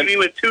contact? I mean,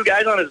 with 2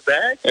 guys on his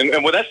back? And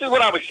well, this is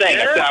what I was saying.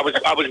 Yeah.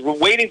 I was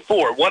waiting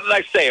for it. What did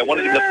I say? I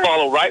wanted him to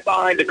follow right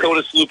behind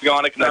Dakota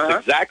Slupianic, and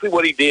that's exactly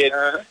what he did.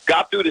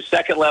 Got through the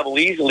second level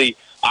easily.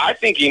 I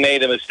think he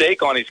made a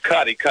mistake on his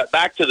cut. He cut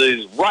back to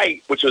his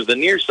right, which was the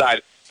near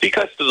side. If he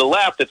cuts to the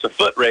left, it's a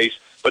foot race.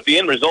 But the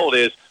end result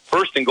is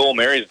 1st and goal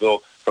Marysville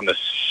from the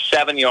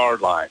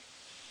 7-yard line.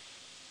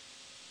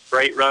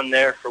 Great run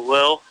there for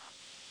Will.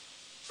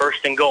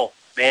 1st and goal.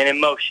 Man in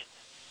motion.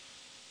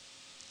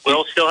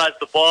 Will still has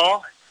the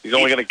ball. He's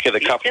only going to get a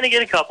couple. He's going to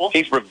get a couple.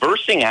 He's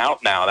reversing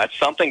out now. That's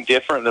something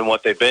different than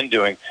what they've been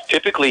doing.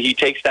 Typically, he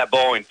takes that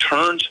ball and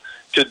turns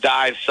to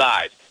dive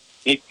side.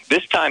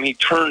 This time he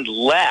turned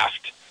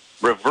left,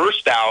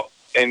 reversed out,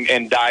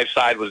 and dive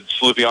side with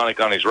Slupionic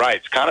on his right.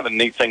 It's kind of a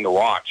neat thing to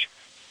watch.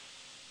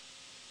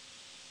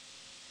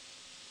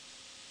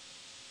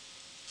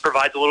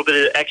 Provides a little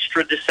bit of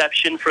extra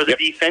deception for the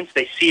defense.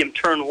 They see him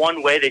turn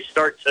one way. They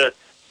start to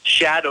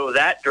shadow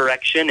that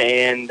direction.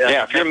 And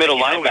if you're a middle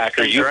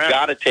linebacker, you've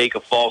got to take a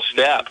false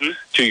step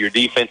to your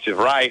defensive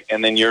right,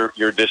 and then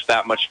you're just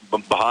that much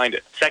behind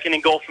it. 2nd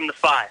and goal from the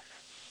 5.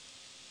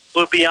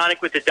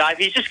 Slupionic with the dive.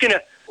 He's just going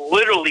to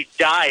literally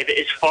dive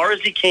as far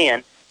as he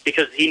can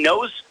because he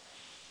knows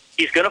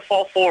he's going to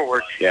fall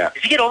forward. Yeah.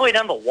 Did he get all the way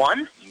down to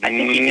 1? I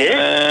think he did.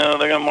 No,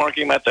 they're going to mark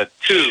him at the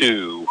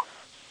 2.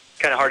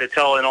 Kind of hard to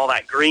tell in all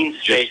that green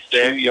space just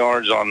there. 2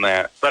 yards on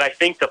that. But I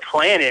think the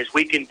plan is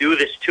we can do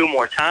this 2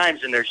 more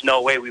times, and there's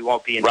no way we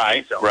won't be in the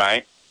end zone.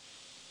 Right.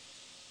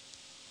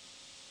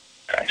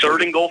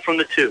 3rd and goal from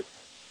the 2.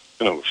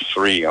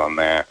 3 on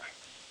that.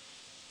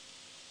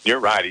 You're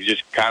right. He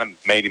just kind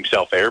of made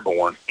himself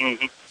airborne.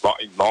 Mm-hmm.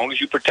 As long as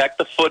you protect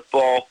the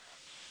football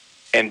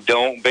and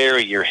don't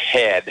bury your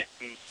head,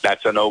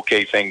 that's an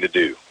okay thing to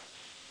do.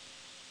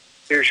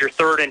 Here's your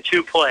 3rd and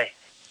 2 play.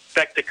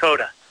 Beck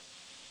Dakota.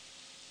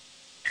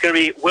 It's going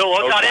to be Will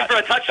Otot in for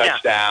a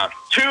touchdown.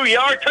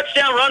 2-yard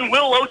touchdown run,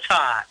 Will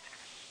Otot.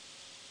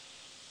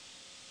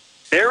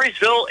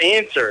 Marysville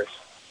answers.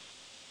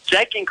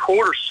 2nd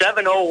quarter,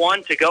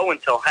 7:01 to go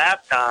until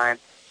halftime.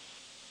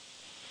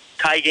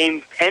 Tie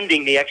game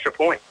pending the extra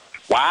point.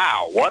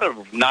 Wow, what a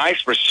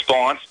nice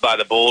response by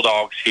the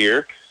Bulldogs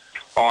here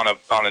on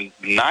a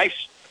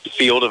nice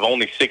field of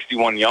only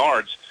 61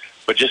 yards,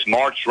 but just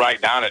marched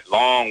right down it.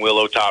 Long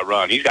Will Otot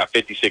run. He's got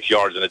 56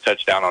 yards and a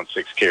touchdown on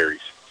 6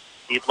 carries.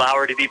 Need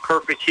Lauer to be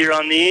perfect here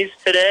on these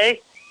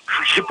today.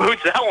 She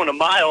boots that one a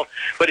mile,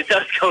 but it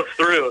does go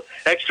through.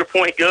 Extra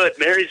point good.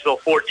 Marysville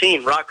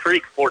 14, Rock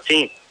Creek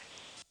 14.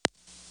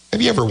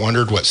 Have you ever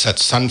wondered what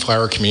sets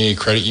Sunflower Community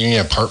Credit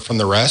Union apart from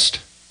the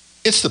rest?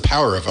 It's the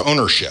power of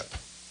ownership.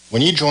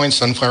 When you join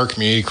Sunflower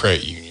Community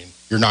Credit Union,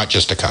 you're not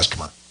just a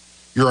customer.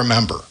 You're a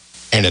member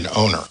and an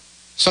owner.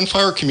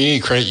 Sunflower Community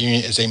Credit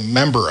Union is a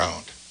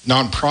member-owned,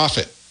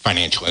 nonprofit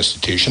financial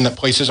institution that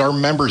places our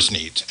members'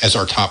 needs as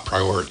our top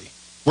priority.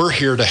 We're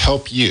here to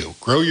help you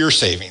grow your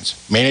savings,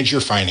 manage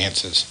your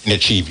finances, and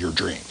achieve your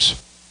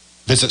dreams.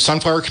 Visit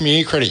Sunflower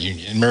Community Credit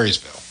Union in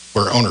Marysville,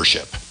 where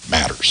ownership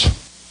matters.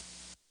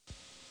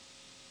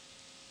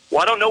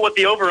 Well, I don't know what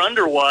the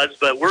over-under was,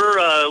 but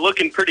we're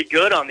looking pretty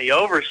good on the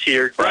overs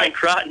here. Brian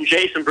Crott and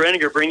Jason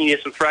Brenninger bringing you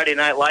some Friday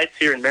Night Lights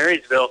here in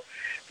Marysville.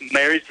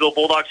 Marysville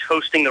Bulldogs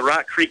hosting the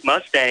Rock Creek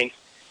Mustangs.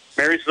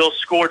 Marysville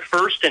scored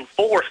 1st and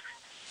 4th.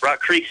 Rock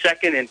Creek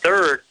 2nd and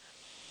 3rd,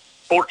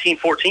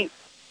 14-14.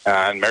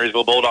 And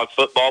Marysville Bulldog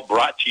football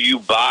brought to you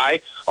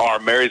by our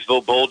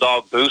Marysville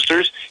Bulldog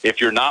boosters.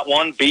 If you're not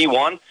one, be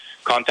one.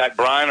 Contact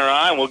Brian or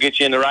I, and we'll get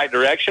you in the right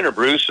direction, or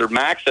Bruce or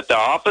Max at the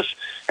office,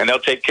 and they'll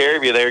take care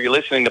of you there. You're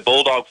listening to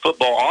Bulldog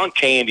Football on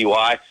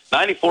KNDY,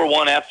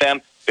 94.1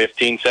 FM,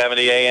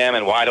 1570 AM,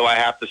 and why do I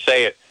have to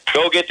say it?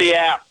 Go get the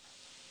app.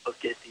 Go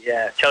get the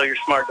app. Tell your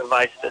smart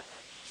device to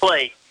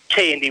play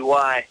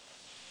KNDY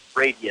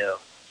radio.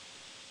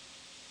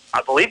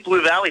 I believe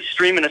Blue Valley's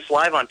streaming us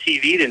live on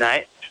TV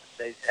tonight.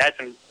 They had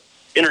some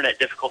internet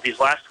difficulties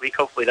last week.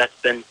 Hopefully that's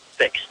been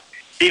fixed.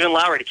 Stephen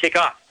Lowry to kick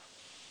off.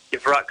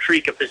 Give Rock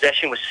Creek a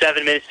possession with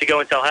 7 minutes to go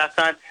until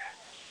halftime.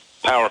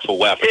 Powerful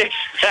weapon.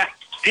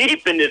 Exactly.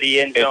 Deep into the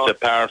end zone. It's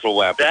a powerful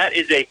weapon. That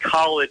is a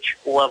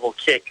college-level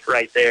kick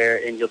right there,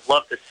 and you'd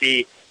love to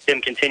see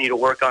him continue to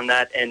work on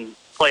that and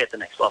play at the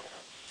next level.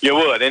 You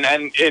would.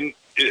 And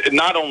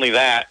not only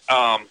that,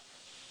 I'm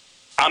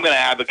going to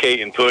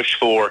advocate and push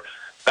for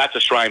that's a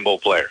Shrine Bowl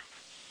player.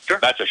 Sure.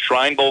 That's a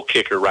Shrine Bowl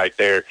kicker right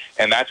there,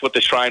 and that's what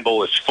the Shrine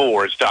Bowl is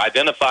for, is to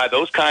identify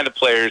those kind of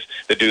players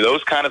that do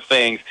those kind of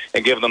things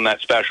and give them that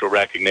special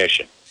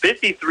recognition.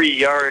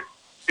 53-yard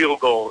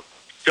field goal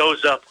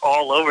shows up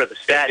all over the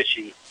stat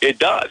sheet. It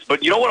does.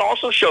 But you know what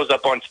also shows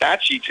up on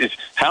stat sheets is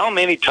how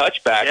many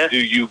touchbacks do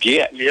you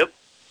get? Yep.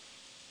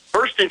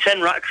 1st and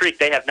 10, Rock Creek.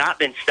 They have not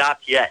been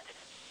stopped yet.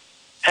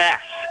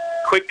 Pass.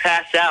 Quick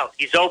pass out.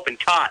 He's open.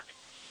 Caught.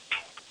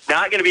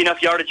 Not going to be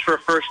enough yardage for a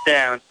first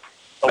down.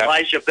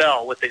 Elijah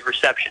Bell with the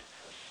reception.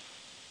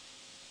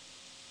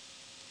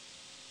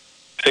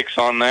 6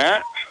 on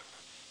that.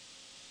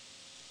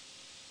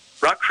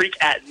 Rock Creek,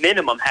 at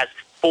minimum, has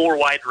 4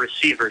 wide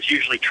receivers,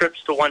 usually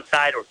trips to one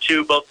side or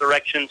 2 both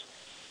directions.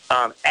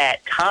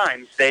 At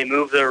times, they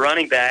move their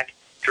running back,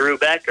 Drew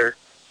Becker,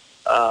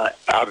 out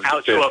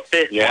to a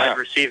 5th wide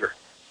receiver.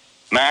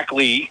 Mac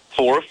Lee,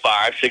 4 of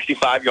 5,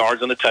 65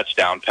 yards on the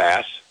touchdown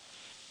pass.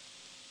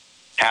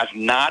 Has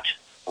not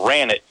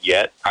ran it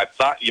yet. I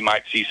thought you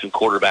might see some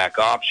quarterback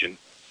option,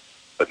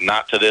 but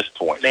not to this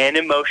point. Man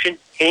in motion,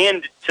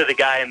 hand to the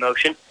guy in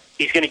motion.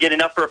 He's going to get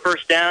enough for a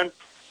first down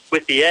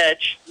with the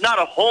edge. Not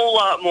a whole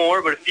lot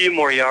more, but a few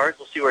more yards.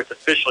 We'll see where it's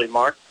officially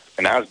marked.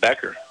 And how's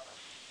Becker?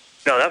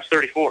 No, that was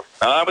 34.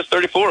 That was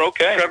 34,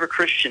 okay. Trevor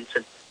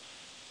Christensen.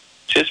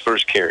 It's his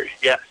first carry.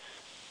 Yeah.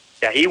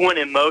 Yeah, he went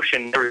in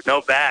motion. There was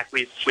no back.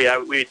 We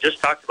just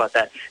talked about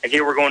that. And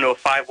here we're going to a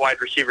 5 wide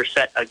receiver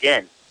set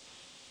again.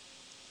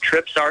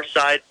 Trips our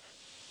side,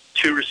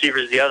 2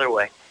 receivers the other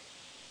way.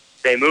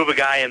 They move a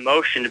guy in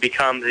motion to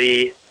become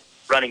the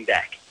running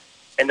back.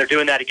 And they're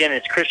doing that again, and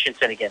it's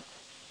Christensen again.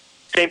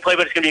 Same play,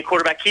 but it's going to be a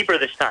quarterback keeper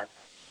this time.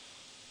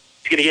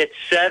 He's going to get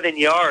 7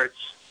 yards,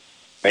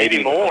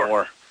 maybe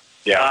more.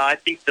 Yeah. I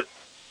think the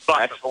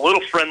spot was a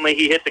little friendly.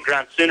 He hit the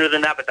ground sooner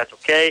than that, but that's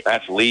okay.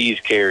 That's Lee's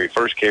carry,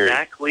 first carry.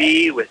 Zach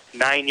Lee with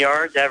 9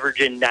 yards,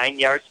 averaging 9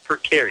 yards per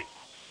carry.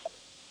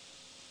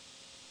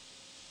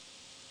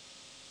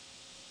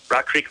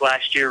 Rock Creek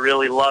last year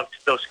really loved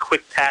those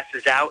quick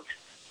passes out.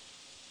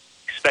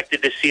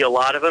 Expected to see a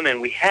lot of them, and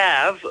we've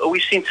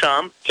seen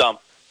some.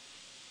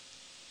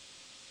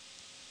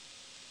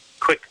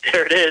 Quick,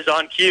 there it is,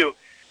 on cue.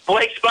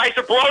 Blake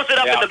Spicer blows it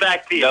up in the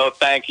backfield. No,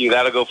 thank you.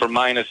 That'll go for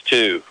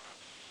 -2.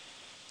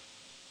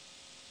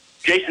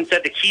 Jason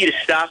said the key to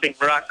stopping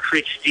Rock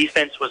Creek's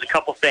defense was a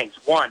couple things.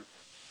 1,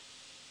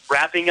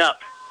 wrapping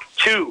up.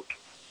 2,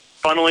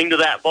 funneling to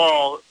that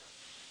ball,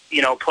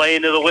 play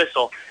into the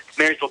whistle.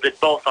 Marysville did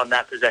both on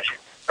that possession,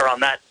 or on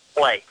that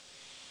play.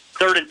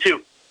 3rd and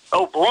 2.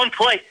 Oh, blown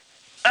play.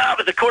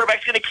 But the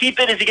quarterback's going to keep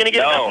it. Is he going to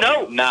get enough?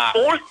 No. Nah.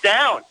 4th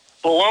down.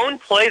 Blown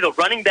play. The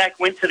running back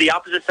went to the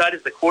opposite side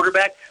as the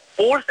quarterback.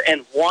 4th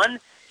and 1.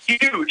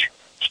 Huge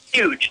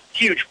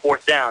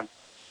 4th down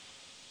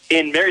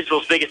in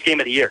Marysville's biggest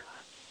game of the year.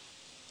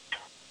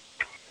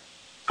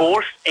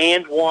 4th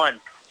and 1.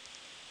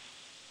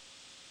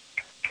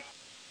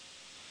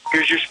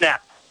 Here's your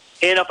snap.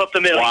 Hand up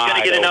the middle. He's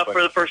going to get enough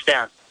for the first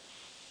down.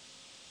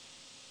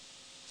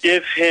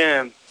 Give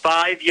him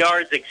 5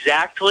 yards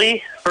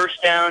exactly.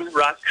 First down,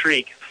 Rock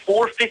Creek.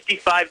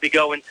 4:55 to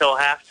go until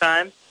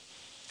halftime.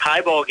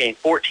 Tie ball game,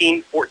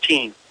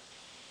 14-14.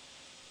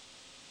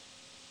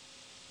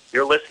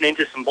 You're listening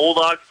to some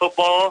Bulldog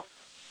football.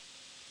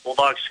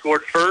 Bulldogs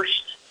scored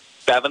first.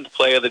 7th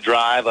play of the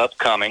drive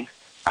upcoming.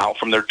 Out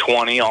from their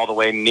 20 all the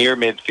way near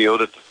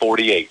midfield at the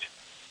 48.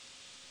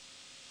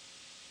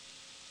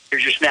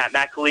 Here's your snap.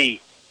 Mac Lee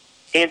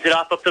hands it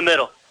off up the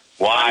middle.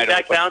 Wide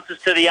back open.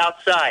 bounces to the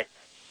outside.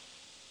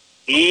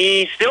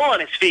 He's still on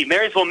his feet.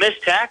 Marysville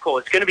missed tackle.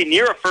 It's going to be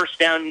near a first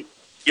down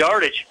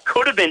yardage.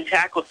 Could have been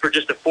tackled for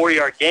just a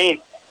 4-yard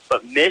gain,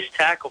 but missed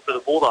tackle for the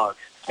Bulldogs.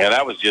 Yeah,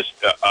 that was just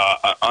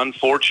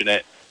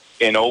unfortunate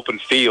in open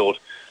field,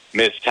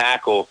 missed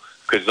tackle,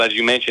 because as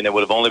you mentioned, it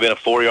would have only been a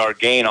 4-yard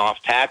gain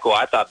off tackle.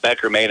 I thought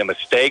Becker made a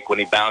mistake when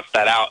he bounced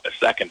that out a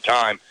second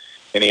time,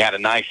 and he had a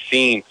nice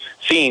seam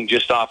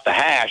just off the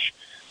hash,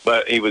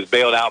 but he was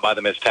bailed out by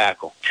the missed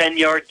tackle.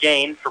 10-yard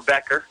gain for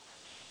Becker.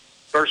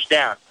 First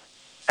down.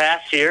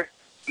 Pass here.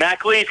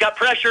 Mac Lee's got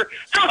pressure.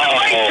 Throws it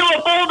right to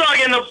a Bulldog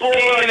in the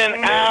ball. In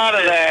and out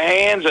of the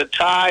hands of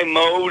Ty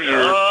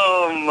Mosier,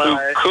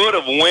 who could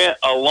have went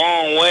a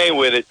long way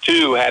with it,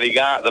 too, had he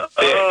got the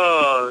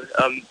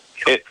pick.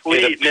 It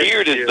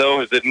appeared as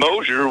though that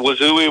Mosier was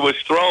who he was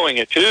throwing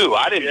it to.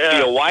 I didn't see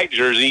a white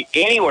jersey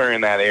anywhere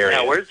in that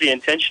area. Yeah, where's the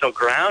intentional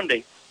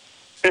grounding?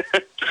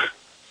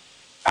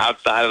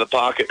 Outside of the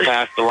pocket,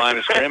 past the line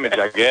of scrimmage,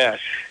 I guess.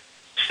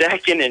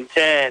 2nd and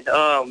 10.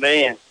 Oh,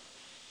 man.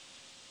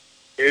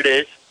 Here it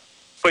is.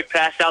 Quick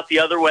pass out the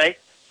other way.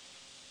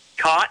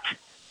 Caught.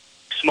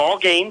 Small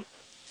gain.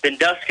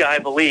 Denduska, I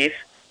believe.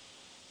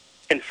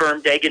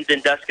 Confirmed Dagan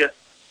Denduska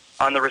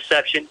on the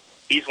reception.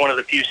 He's one of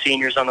the few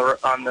seniors on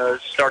the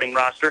starting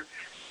roster.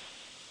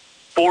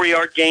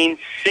 4-yard gain,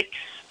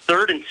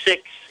 3rd and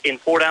 6 in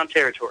 4-down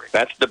territory.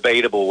 That's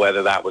debatable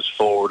whether that was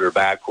forward or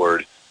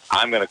backward.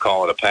 I'm going to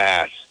call it a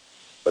pass,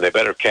 but they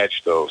better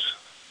catch those.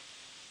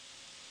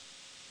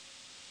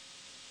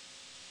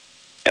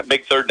 That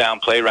big 3rd down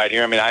play right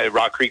here. I mean,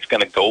 Rock Creek's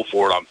going to go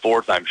for it on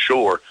 4th, I'm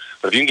sure.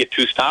 But if you can get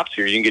 2 stops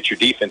here, you can get your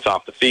defense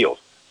off the field.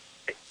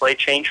 Play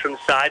change from the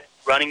side.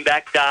 Running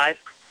back dive.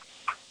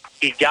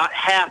 He got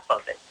half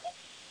of it.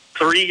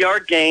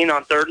 3-yard gain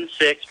on 3rd and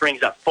 6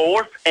 brings up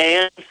 4th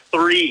and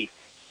 3.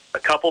 A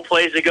couple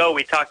plays ago,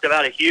 we talked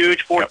about a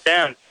huge 4th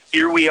down.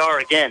 Here we are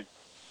again.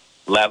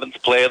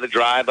 11th play of the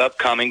drive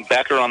upcoming.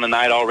 Becker on the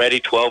night already,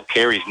 12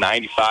 carries,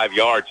 95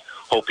 yards.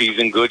 Hope he's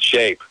in good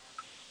shape.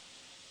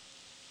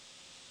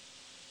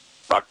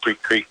 Rock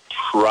Creek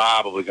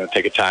probably going to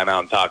take a timeout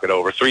and talk it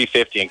over.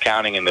 3:50 and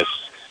counting in this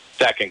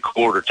second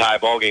quarter. Tie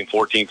ball game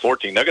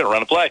 14-14. They're going to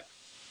run a play.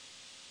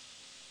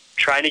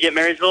 Trying to get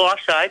Marysville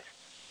offside.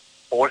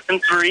 4th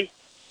and 3.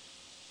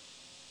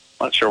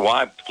 Not sure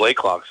why the play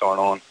clocks aren't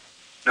on.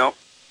 Nope.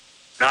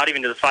 Not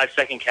even to the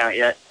 5-second count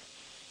yet.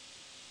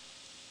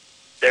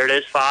 There it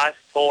is, 5,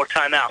 4,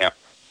 timeout. Yep.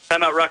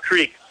 Timeout, Rock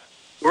Creek.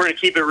 We're going to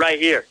keep it right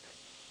here.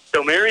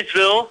 So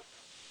Marysville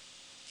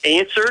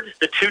answered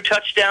the 2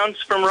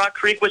 touchdowns from Rock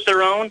Creek with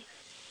their own.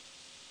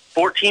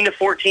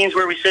 14-14 is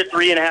where we sit,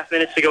 3.5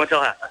 minutes to go until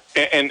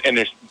halftime. And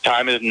this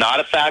time is not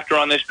a factor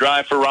on this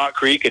drive for Rock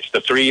Creek. It's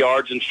the 3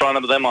 yards in front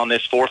of them on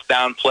this 4th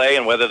down play,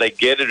 and whether they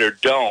get it or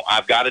don't,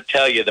 I've got to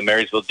tell you the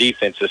Marysville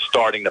defense is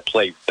starting to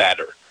play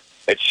better.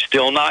 It's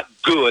still not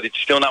good. It's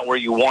still not where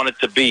you want it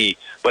to be,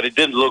 but it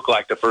didn't look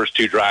like the first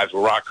two drives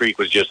where Rock Creek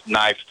was just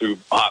knifed through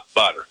hot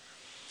butter.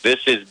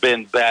 This has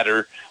been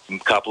better. A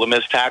couple of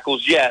missed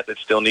tackles yet that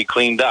still need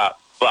cleaned up,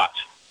 but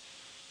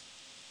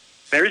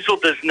Marysville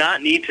does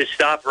not need to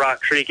stop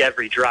Rock Creek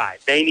every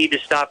drive. They need to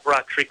stop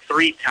Rock Creek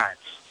 3 times.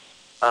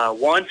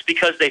 Once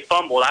because they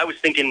fumbled. I was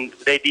thinking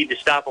they need to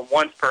stop them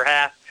once per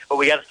half, but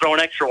we got to throw an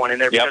extra one in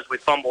there because we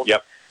fumbled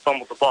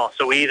the ball.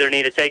 So we either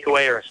need a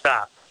takeaway or a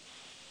stop.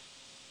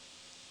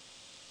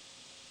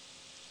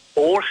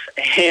 4th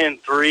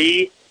and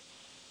 3.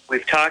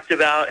 We've talked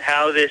about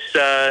how this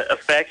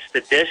affects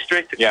the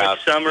district. A quick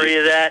summary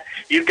of that.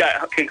 You've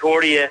got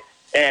Concordia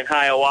and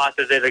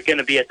Hiawatha that are going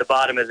to be at the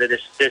bottom of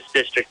this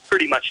district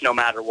pretty much no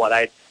matter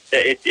what.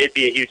 It'd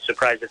be a huge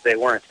surprise if they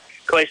weren't.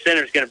 Clay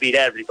Center is going to beat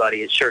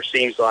everybody, it sure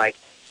seems like.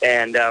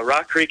 And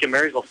Rock Creek and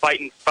Marysville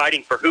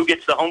fighting for who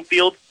gets the home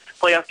field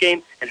playoff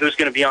game and who's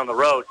going to be on the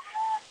road.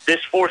 This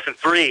 4th and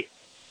 3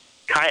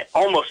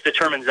 almost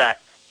determines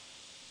that.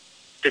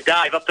 To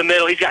dive up the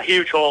middle, he's got a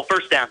huge hole.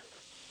 First down.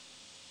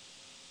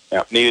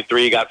 Yeah, needed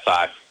 3, got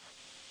 5.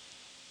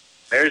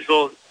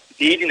 Marysville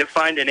needing to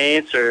find an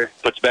answer.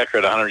 Puts Becker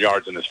at 100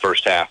 yards in his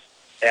first half.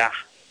 Yeah.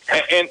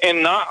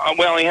 And not,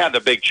 well, he had the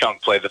big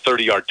chunk play, the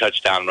 30-yard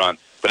touchdown run,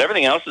 but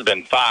everything else has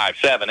been 5,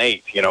 7,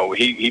 8. You know,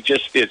 he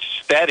just is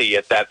steady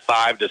at that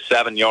 5 to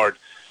 7 yard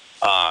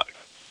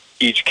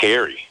each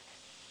carry.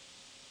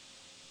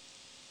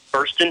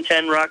 1st and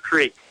 10, Rock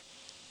Creek.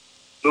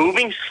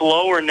 Moving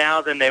slower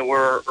now than they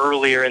were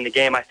earlier in the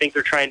game. I think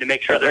they're trying to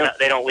make sure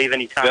they don't leave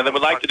any time. Yeah, they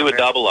would like to do a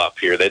double up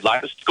here. They'd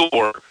like to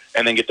score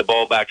and then get the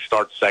ball back to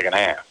start the second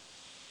half.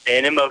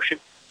 And in motion.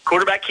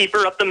 Quarterback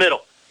keeper up the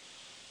middle.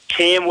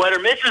 Cam Wetter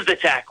misses the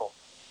tackle.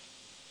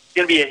 It's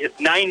going to be a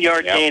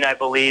 9-yard gain, I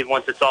believe,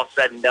 once it's all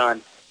said and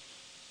done.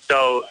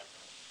 So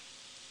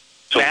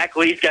Mac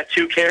Lee's got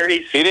 2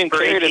 carries for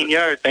 18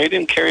 yards. He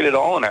didn't carry it at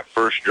all in that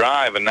first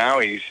drive, and now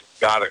he's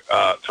got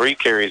 3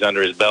 carries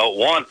under his belt.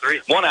 One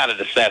out of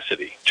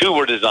necessity. 2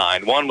 were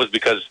designed. 1 was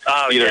because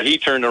either he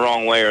turned the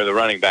wrong way or the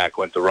running back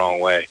went the wrong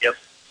way. Yep.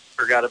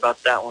 Forgot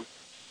about that one.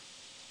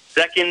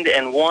 2nd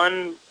and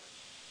 1.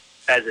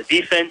 As a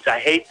defense, I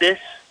hate this.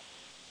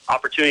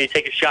 Opportunity to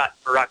take a shot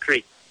for Rock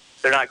Creek.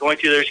 They're not going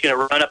to. They're just going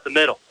to run up the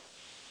middle.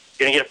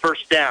 Going to get a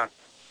first down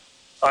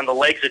on the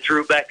legs of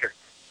Drew Becker.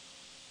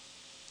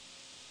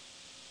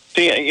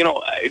 See, you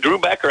know, Drew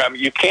Becker, I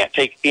mean, you can't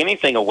take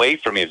anything away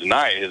from him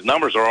tonight. His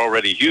numbers are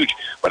already huge,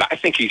 but I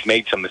think he's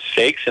made some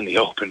mistakes in the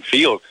open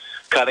field,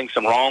 cutting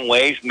some wrong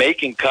ways,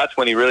 making cuts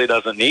when he really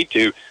doesn't need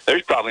to.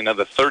 There's probably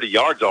another 30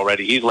 yards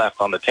already he's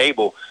left on the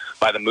table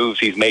by the moves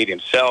he's made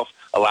himself,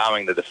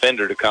 allowing the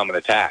defender to come and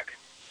attack.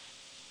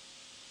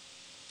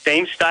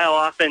 Same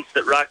style offense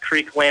that Rock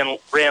Creek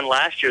ran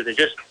last year. They're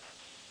just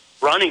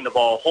running the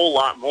ball a whole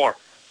lot more.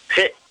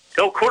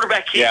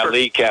 Quarterback keeper. Yeah,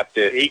 Lee kept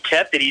it. He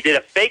kept it. He did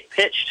a fake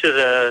pitch to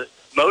the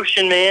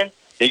motion man.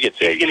 He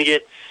gets 8. He's going to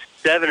get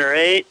 7 or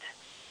 8.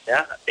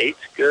 Yeah, 8's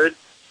good.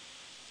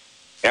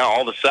 Yeah,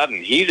 all of a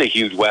sudden, he's a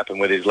huge weapon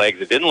with his legs.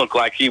 It didn't look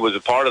like he was a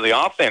part of the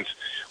offense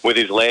with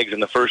his legs in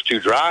the first 2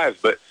 drives,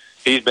 but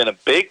he's been a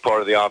big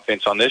part of the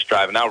offense on this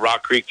drive. And now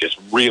Rock Creek just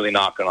really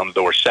knocking on the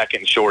door. 2nd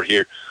and short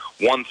here,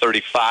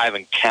 1:35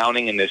 and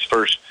counting in this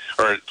first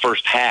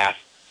half.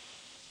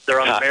 They're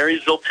on the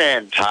Marysville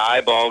 10.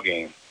 Tie ball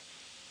game.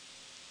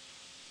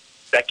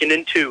 2nd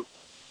and 2.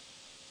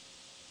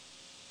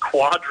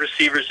 Quad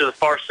receivers to the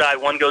far side.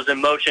 One goes in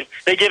motion.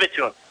 They give it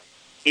to him.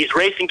 He's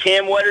racing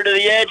Cam Wetter to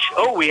the edge.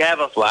 Oh, we have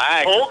a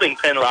flag. Holding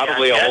penalty.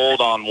 Probably a hold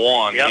on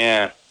one,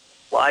 yeah.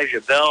 Elijah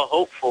Bell,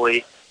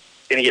 hopefully,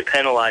 going to get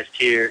penalized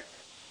here.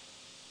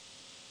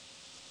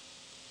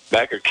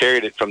 Becker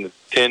carried it from the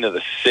 10 to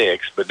the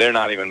 6, but they're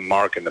not even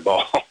marking the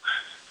ball.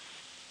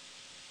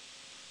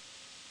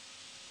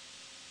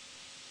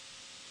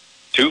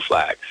 Two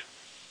flags.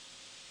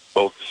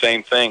 Both the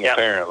same thing,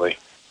 apparently.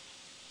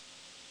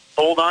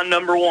 Hold on,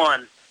 number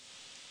 1.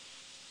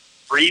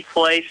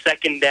 Replay,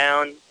 2nd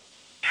down.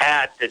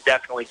 Had to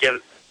definitely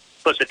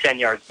put the 10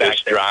 yards back.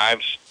 This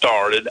drive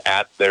started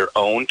at their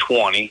own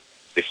 20.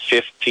 The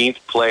 15th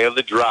play of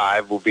the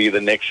drive will be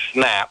the next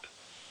snap.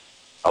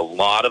 A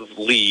lot of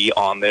Lee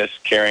on this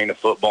carrying the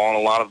football and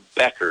a lot of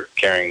Becker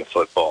carrying the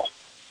football.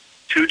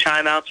 2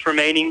 timeouts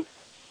remaining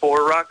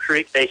for Rock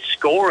Creek. They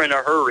score in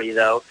a hurry,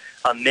 though.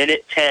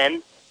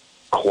 1:10.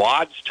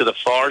 Quads to the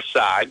far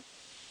side.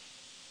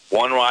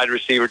 1 wide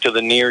receiver to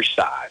the near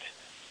side.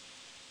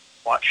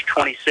 Watch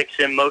 26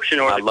 in motion.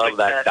 I love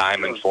that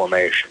diamond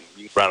formation.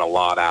 You run a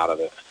lot out of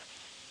it.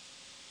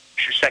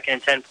 It's your 2nd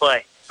and 10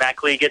 play.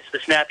 Mac Lee gets the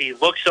snap. He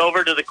looks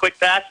over to the quick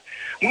pass.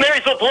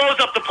 Marysville blows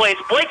up the place.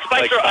 Blake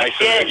Spicer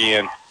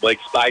again. Blake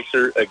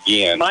Spicer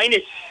again.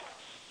 -6.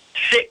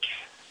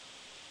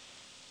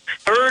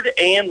 3rd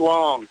and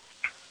long.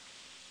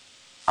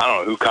 I don't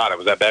know who caught it.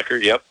 Was that Becker?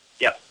 Yep.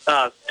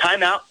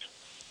 Timeout.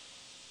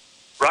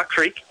 Rock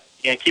Creek.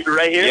 You going to keep it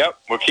right here? Yep,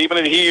 we're keeping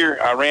it here.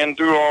 I ran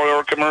through all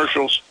our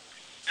commercials.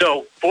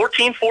 So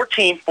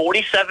 14-14,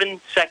 47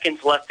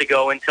 seconds left to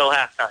go until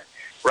halftime.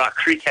 Rock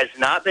Creek has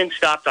not been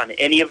stopped on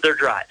any of their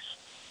drives.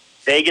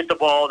 They get the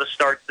ball to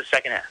start the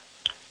second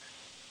half.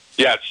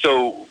 Yeah,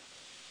 so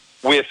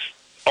with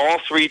all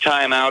 3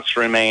 timeouts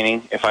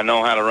remaining, if I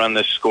know how to run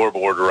this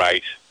scoreboard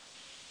right,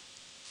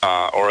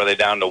 or are they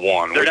down to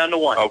 1? They're down to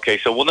 1. Okay,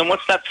 so then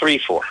what's that 3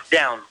 for?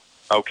 Down.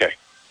 Okay,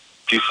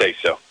 if you say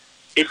so.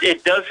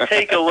 It does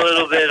take a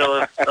little bit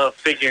of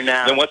figuring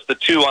out. Then what's the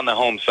 2 on the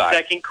home side?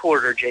 Second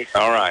quarter, Jason.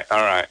 All right.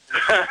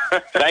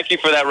 Thank you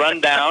for that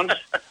rundown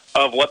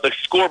of what the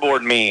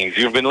scoreboard means.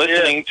 You've been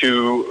listening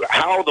to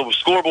How the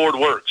Scoreboard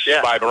Works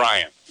by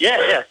Brian.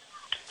 Yeah.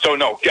 So,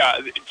 no,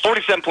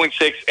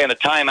 47.6 and a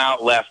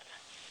timeout left.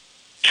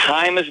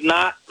 Time is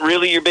not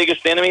really your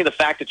biggest enemy. The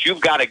fact that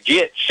you've got to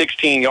get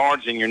 16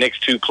 yards in your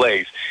next 2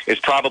 plays is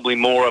probably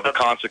more of a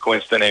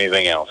consequence than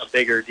anything else. A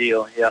bigger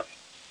deal, yep.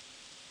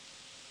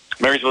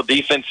 Marysville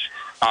defense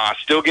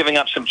still giving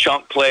up some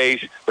chunk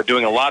plays, but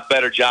doing a lot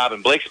better job,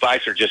 and Blake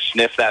Spicer just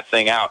sniffed that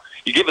thing out.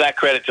 You give that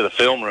credit to the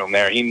film room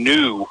there. He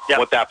knew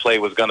what that play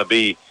was going to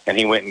be, and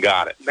he went and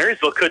got it.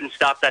 Marysville couldn't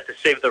stop that to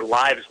save their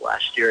lives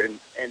last year,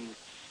 and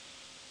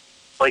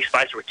Blake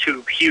Spicer with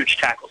 2 huge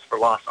tackles for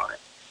loss on it.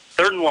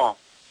 3rd and long.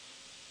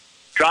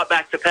 Drop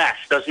back to pass.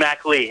 Does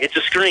Mac Lee. It's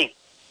a screen.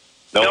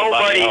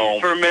 Nobody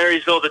for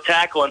Marysville to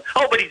tackle him.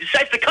 Oh, but he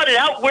decides to cut it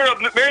out where a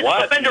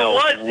Marysville defender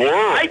was.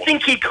 I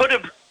think he could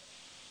have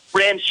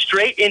ran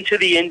straight into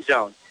the end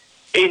zone.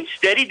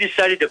 Instead, he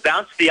decided to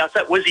bounce to the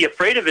outside. Was he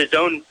afraid of his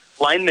own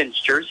linemen's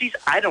jerseys?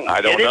 I don't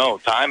know.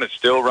 Time is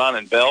still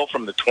running. Bell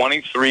from the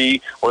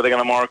 23. Where are they going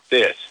to mark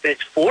this?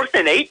 It's 4th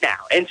and 8 now.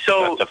 And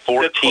so that's a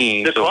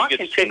 14. The clock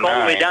can tick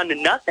all the way down to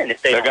nothing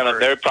if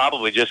they're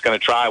probably just going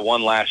to try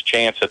one last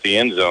chance at the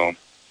end zone.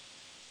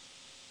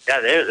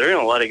 Yeah, they're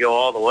going to let it go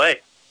all the way.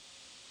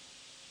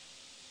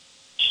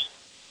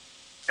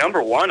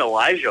 Number 1,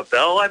 Elijah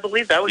Bell, I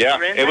believe that was.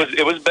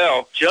 It was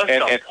Bell. Just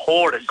a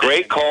poor decision.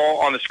 Great call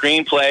on the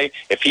screenplay.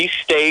 If he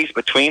stays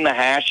between the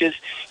hashes,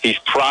 he's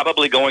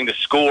probably going to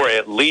score,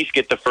 at least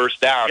get the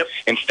first down. Yep.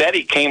 Instead,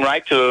 he came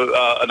right to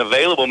an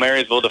available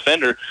Marysville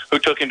defender who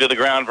took him to the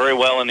ground very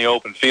well in the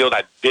open field.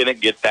 I didn't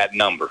get that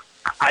number.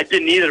 I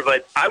didn't either,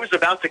 but I was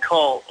about to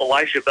call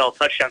Elijah Bell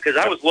touchdown because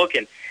I was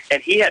looking,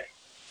 and he had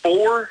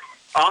 4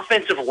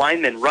 offensive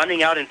linemen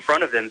running out in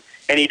front of him,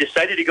 and he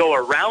decided to go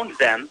around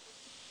them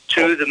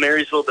to the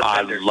Marysville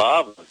defenders. I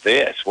love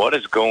this. What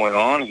is going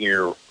on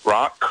here?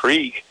 Rock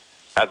Creek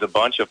has a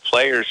bunch of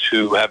players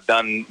who have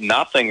done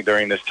nothing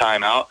during this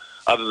timeout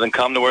other than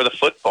come to where the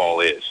football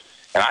is.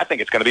 And I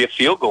think it's going to be a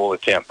field goal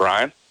attempt,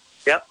 Brian.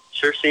 Yep,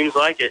 sure seems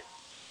like it.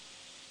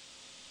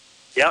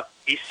 Yep,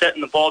 he's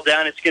setting the ball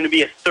down. It's going to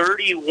be a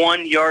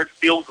 31-yard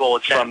field goal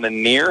attempt. From the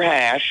near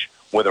hash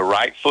with a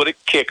right-footed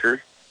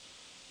kicker.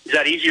 Is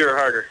that easier or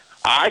harder?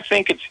 I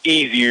think it's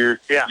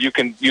easier. Yeah. You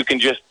can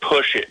just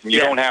push it, and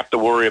you don't have to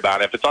worry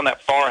about it. If it's on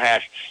that far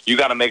hash, you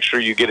got to make sure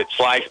you get it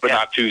sliced, but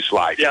not too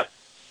sliced. Yep.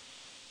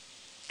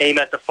 Aim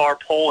at the far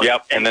pole.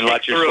 And then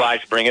let your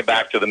slice bring it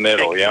back to the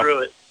middle. Kick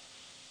through it.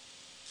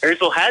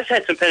 Marysville has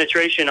had some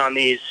penetration on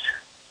these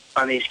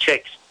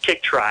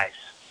kick tries.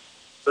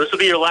 So this will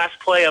be your last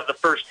play of the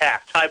first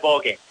half. Tie ball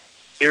game.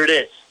 Here it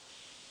is.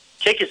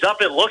 Kick is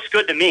up. It looks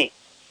good to me.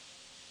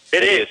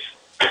 It is.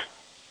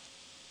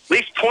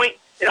 Leaves point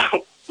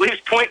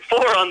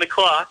 0.4 on the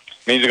clock.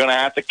 Means you're going to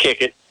have to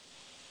kick it.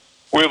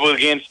 We will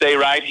again stay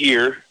right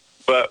here,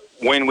 but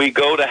when we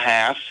go to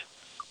half,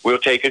 we'll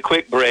take a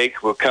quick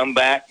break. We'll come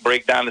back,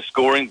 break down the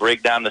scoring,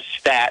 break down the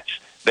stats.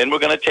 Then we're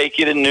going to take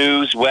you to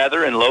news,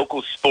 weather, and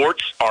local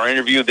sports. Our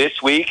interview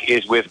this week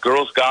is with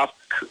girls golf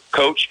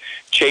coach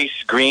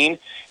Chase Green.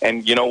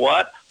 And you know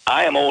what?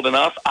 I am old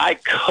enough. I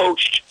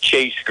coached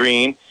Chase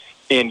Green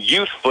in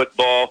youth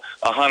football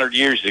 100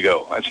 years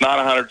ago. It's not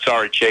 100,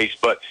 sorry, Chase,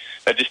 but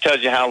that just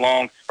tells you how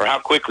long or how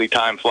quickly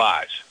time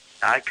flies.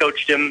 I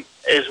coached him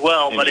as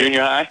well, in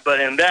junior high?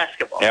 But in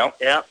basketball.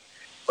 Yep.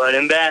 But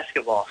in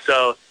basketball.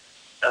 So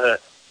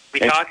we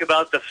talk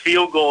about the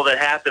field goal that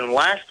happened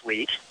last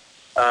week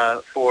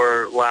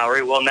for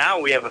Lowry. Well, now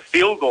we have a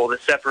field goal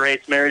that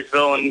separates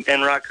Marysville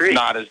and Rock Creek.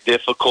 Not as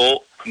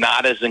difficult,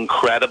 not as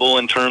incredible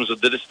in terms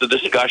of the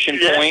discussion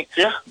point,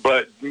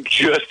 but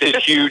just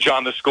as huge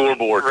on the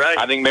scoreboard. Right.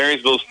 I think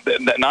Marysville's,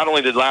 not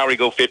only did Lowry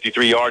go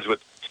 53 yards,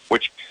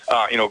 which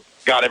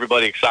got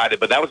everybody excited,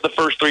 but that was the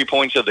first 3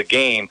 points of the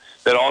game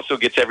that also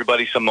gets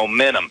everybody some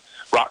momentum.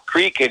 Rock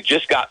Creek had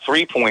just got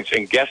 3 points,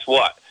 and guess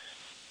what?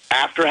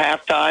 After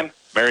halftime,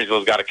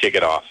 Marysville's got to kick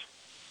it off.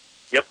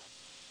 Yep.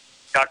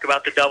 Talk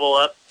about the double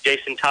up.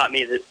 Jason taught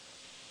me that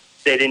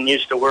they didn't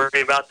used to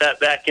worry about that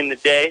back in the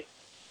day.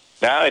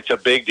 Now it's a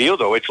big deal,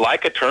 though. It's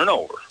like a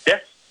turnover.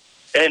 Yes.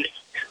 And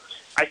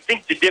I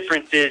think the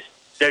difference is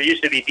there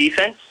used to be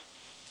defense,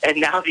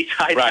 and now these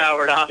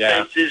high-powered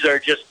offenses are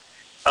just,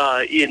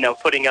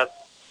 putting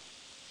up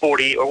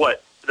 40 or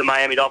what? The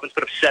Miami Dolphins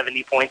put up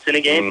 70 points in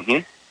a game.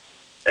 Mm-hmm.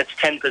 That's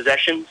 10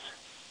 possessions.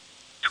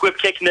 Squib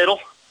kick middle.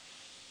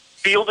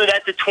 Fielded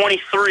at the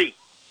 23.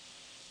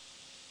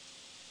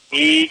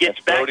 He gets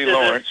back to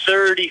the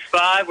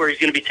 35 where he's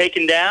going to be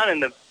taken down,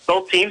 and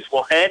both teams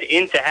will head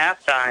into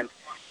halftime.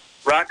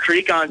 Rock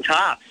Creek on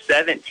top,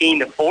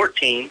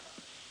 17-14.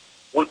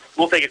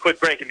 We'll take a quick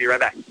break and be right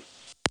back.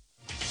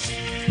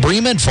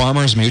 Bremen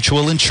Farmers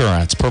Mutual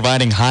Insurance,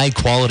 providing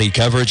high-quality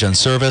coverage and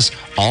service,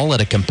 all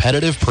at a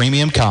competitive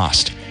premium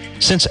cost.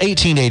 Since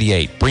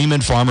 1888,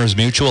 Bremen Farmers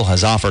Mutual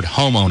has offered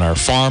homeowner,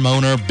 farm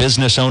owner,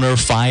 business owner,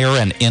 fire,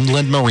 and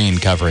inland marine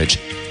coverage.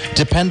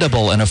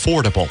 Dependable and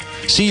affordable.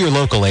 See your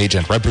local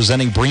agent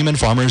representing Bremen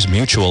Farmers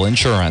Mutual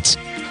Insurance.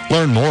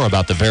 Learn more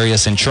about the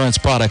various insurance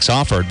products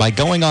offered by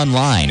going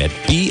online at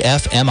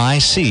bfmic.com.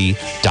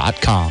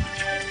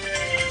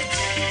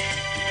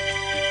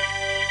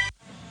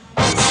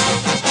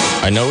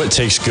 I know it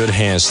takes good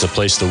hands to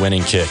place the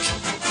winning kick.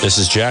 This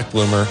is Jack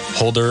Bloomer,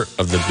 holder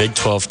of the Big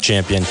 12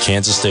 champion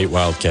Kansas State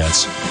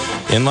Wildcats.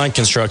 Inline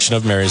Construction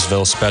of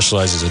Marysville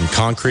specializes in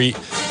concrete,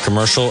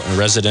 commercial, and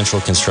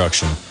residential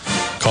construction.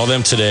 Call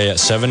them today at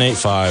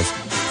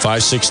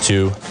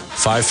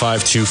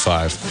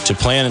 785-562-5525 to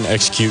plan and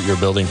execute your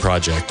building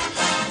project.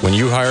 When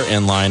you hire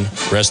Inline,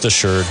 rest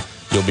assured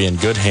you'll be in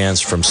good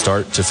hands from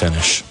start to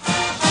finish.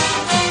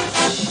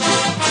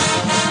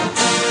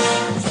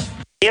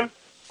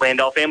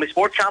 Landau Family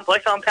Sports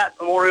Complex on Pat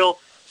Memorial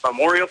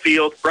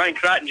Field. Brian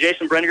Crott and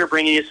Jason Brenninger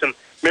bringing you some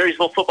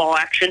Marysville football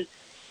action.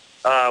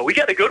 We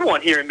got a good one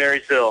here in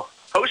Marysville.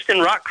 Hosting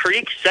Rock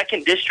Creek,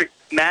 second district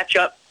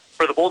matchup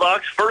for the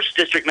Bulldogs, first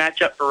district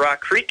matchup for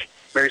Rock Creek.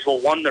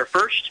 Marysville won their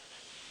first.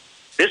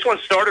 This one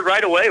started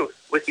right away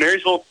with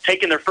Marysville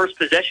taking their first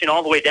possession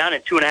all the way down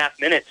in 2.5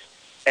 minutes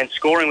and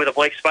scoring with a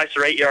Blake Spicer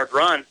 8-yard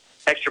run.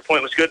 Extra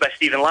point was good by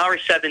Stephen Lowry,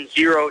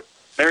 7-0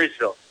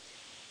 Marysville.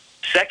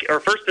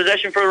 First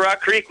possession for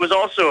Rock Creek was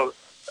also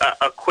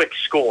a quick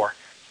score.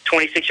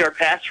 26-yard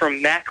pass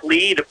from Mac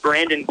Lee to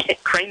Brandon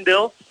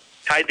Craneville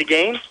tied the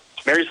game.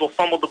 Marysville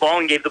fumbled the ball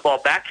and gave the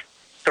ball back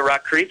to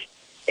Rock Creek.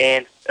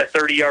 And a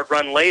 30-yard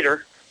run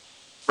later,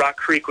 Rock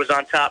Creek was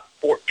on top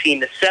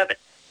 14-7.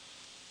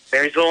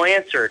 Marysville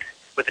answered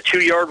with a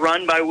 2-yard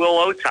run by Will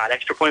Otot.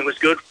 Extra point was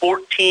good.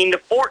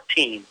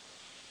 14-14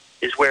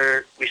 is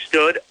where we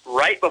stood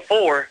right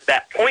before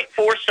that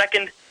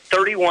 0.4-second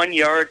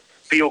 31-yard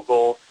field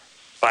goal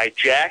by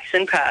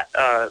Jackson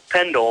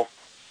Pendle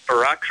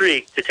for Rock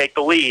Creek to take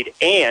the lead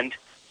and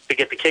to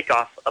get the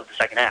kickoff of the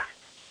second half.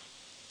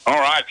 All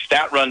right,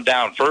 stat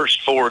rundown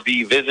first for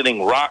the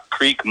visiting Rock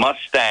Creek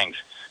Mustangs.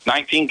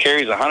 19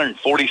 carries,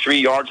 143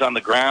 yards on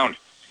the ground,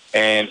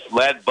 and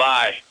led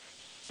by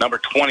number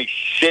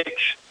 26,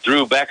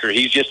 Drew Becker.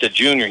 He's just a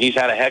junior. He's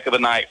had a heck of a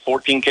night.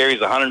 14 carries,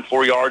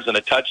 104 yards, and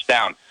a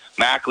touchdown.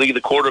 Mac Lee,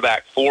 the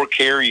quarterback, 4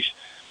 carries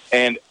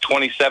and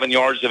 27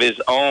 yards of his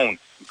own.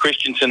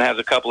 Christensen has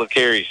a couple of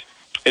carries.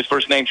 His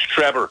first name's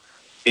Trevor.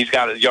 He's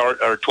got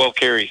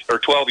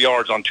 12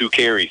 yards on 2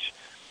 carries.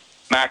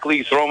 Mac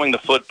Lee throwing the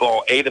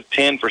football, 8 of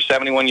 10 for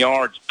 71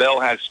 yards. Bell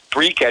has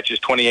 3 catches,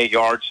 28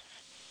 yards.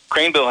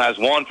 Craneville has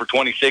 1 for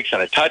 26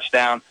 and a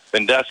touchdown.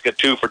 Vanduska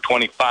 2 for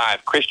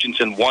 25.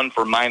 Christensen 1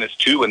 for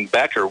 -2, and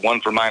Becker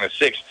 1 for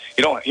 -6.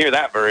 You don't hear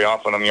that very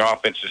often on your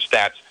offensive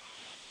stats.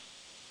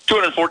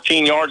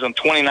 214 yards on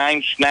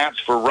 29 snaps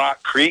for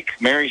Rock Creek.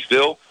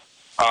 Marysville,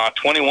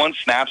 21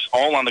 snaps,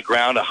 all on the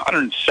ground,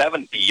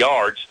 170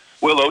 yards.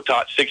 Will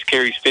Otot, 6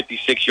 carries,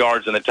 56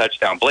 yards, and a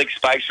touchdown. Blake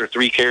Spicer,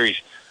 3 carries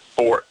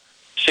for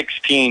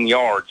 16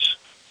 yards.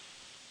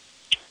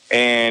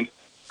 And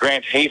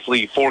Grant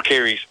Hafley, 4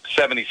 carries,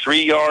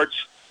 73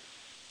 yards.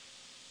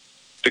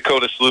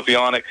 Dakota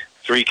Slupionic,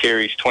 3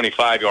 carries,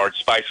 25 yards.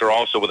 Spicer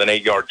also with an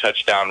 8-yard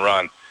touchdown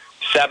run.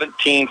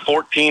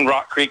 17-14,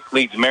 Rock Creek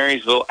leads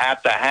Marysville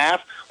at the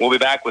half. We'll be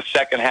back with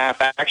second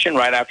half action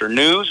right after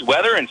news,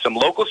 weather, and some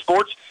local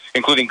sports,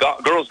 including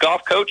girls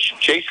golf coach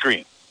Chase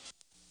Green.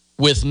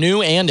 With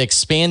new and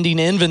expanding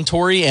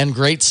inventory and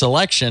great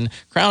selection,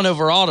 Crown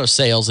Over Auto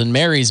Sales in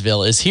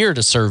Marysville is here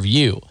to serve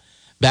you.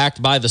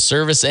 Backed by the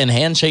service and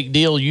handshake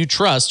deal you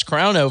trust,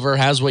 Crown Over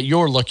has what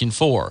you're looking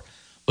for.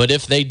 But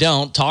if they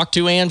don't, talk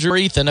to Andrew or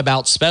Ethan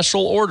about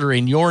special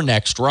ordering your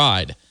next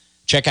ride.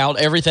 Check out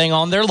everything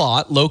on their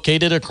lot,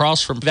 located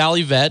across from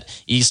Valley Vet,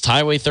 East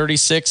Highway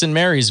 36 in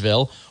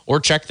Marysville, or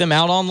check them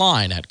out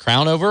online at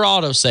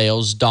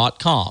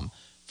crownoverautosales.com.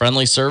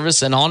 Friendly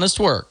service and honest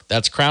work.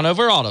 That's Crown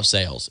Over Auto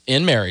Sales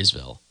in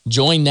Marysville.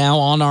 Joined now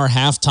on our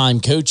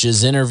halftime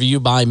coaches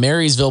interview by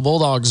Marysville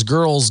Bulldogs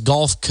girls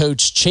golf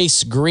coach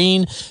Chase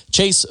Green.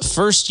 Chase,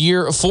 first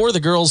year for the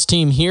girls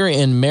team here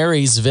in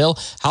Marysville.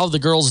 How have the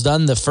girls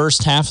done the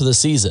first half of the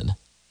season?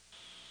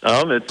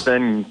 It's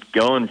been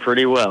going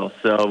pretty well.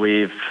 So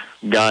we've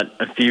got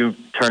a few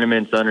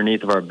tournaments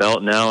underneath of our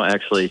belt now,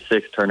 actually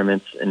 6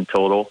 tournaments in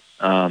total.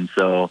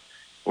 So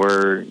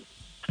we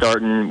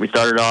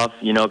started off,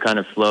 kind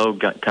of slow,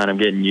 kind of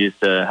getting used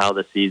to how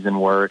the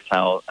season works,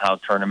 how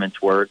tournaments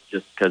work,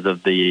 just because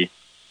of the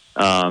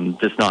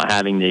just not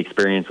having the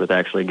experience with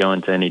actually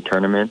going to any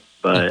tournaments.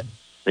 But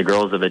the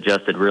girls have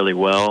adjusted really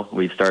well.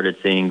 We've started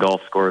seeing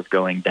golf scores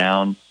going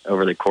down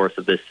over the course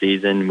of this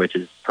season, which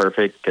is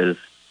perfect because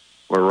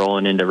we're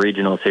rolling into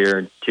regionals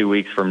here 2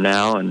 weeks from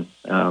now, and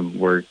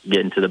we're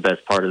getting to the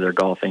best part of their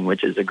golfing,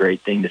 which is a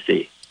great thing to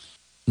see.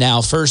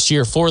 Now, first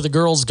year for the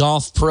girls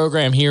golf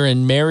program here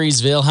in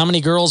Marysville. How many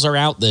girls are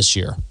out this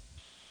year?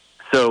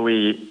 So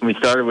we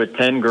started with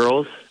 10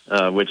 girls,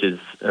 which is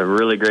a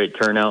really great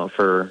turnout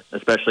for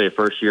especially a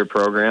first-year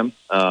program.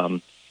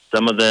 Some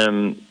of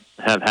them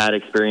have had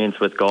experience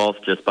with golf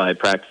just by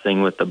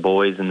practicing with the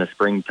boys in the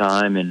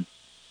springtime and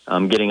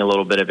getting a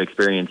little bit of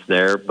experience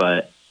there.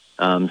 But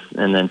and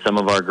then some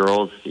of our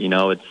girls,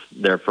 it's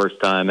their first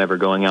time ever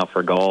going out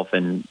for golf,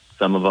 and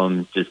some of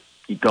them just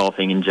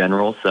golfing in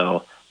general.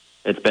 So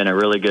it's been a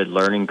really good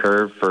learning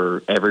curve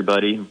for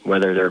everybody,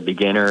 whether they're a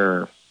beginner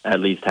or at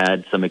least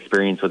had some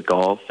experience with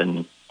golf.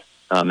 And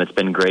it's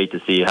been great to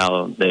see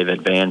how they've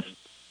advanced.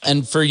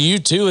 And for you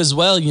too, as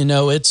well,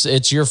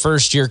 it's your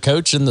first year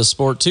coaching the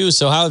sport too.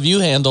 So how have you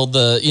handled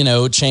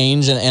the,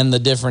 change and the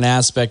different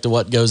aspect of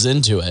what goes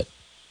into it?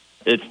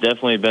 It's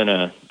definitely been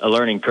a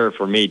learning curve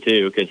for me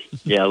too. Cause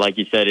like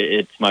you said,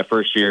 it's my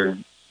first year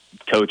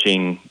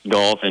coaching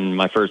golf and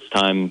my first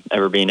time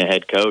ever being a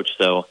head coach.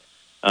 So,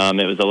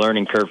 it was a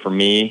learning curve for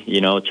me,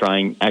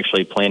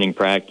 actually planning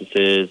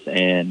practices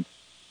and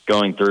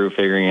going through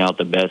figuring out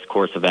the best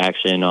course of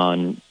action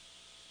on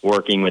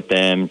working with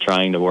them,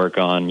 trying to work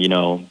on,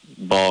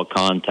 ball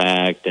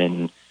contact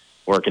and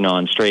working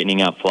on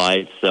straightening out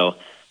flights. So,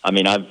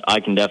 I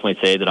can definitely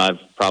say that I've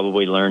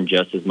probably learned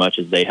just as much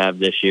as they have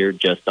this year,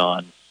 just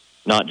on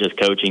not just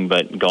coaching,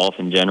 but golf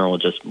in general,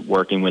 just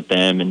working with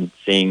them and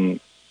seeing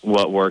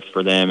what works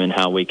for them and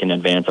how we can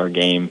advance our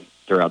game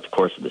throughout the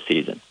course of the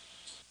season.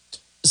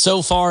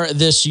 So far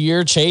this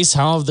year, Chase,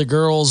 how have the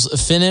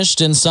girls finished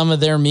in some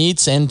of their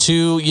meets, and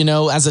two,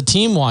 as a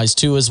team-wise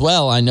too as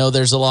well? I know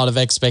there's a lot of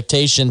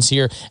expectations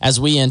here as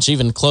we inch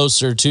even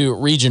closer to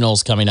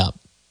regionals coming up.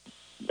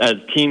 As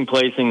team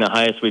placing, the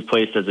highest we've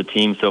placed as a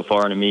team so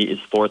far in a meet is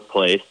 4th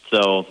place.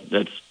 So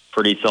that's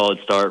pretty solid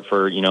start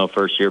for,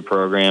 first-year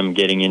program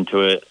getting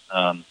into it.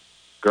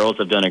 Girls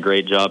have done a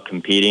great job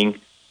competing.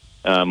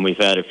 We've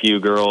had a few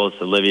girls,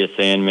 Olivia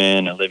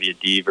Sandman, Olivia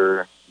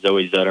Deaver,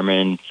 Zoe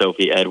Zetterman,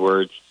 Sophie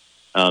Edwards.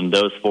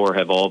 Those 4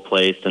 have all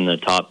placed in the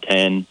top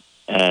 10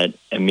 at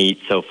a meet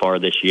so far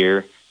this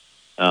year.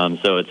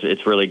 So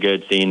it's really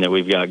good seeing that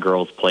we've got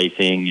girls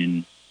placing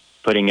and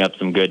putting up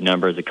some good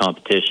numbers of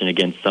competition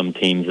against some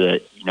teams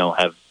that,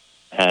 have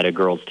had a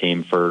girls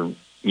team for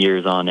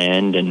years on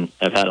end and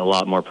have had a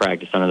lot more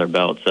practice under their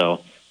belt.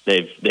 So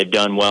they've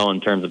done well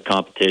in terms of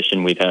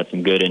competition. We've had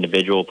some good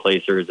individual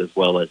placers as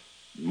well as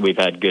we've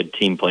had good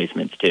team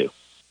placements too.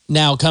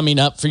 Now coming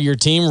up for your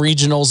team,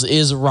 regionals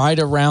is right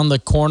around the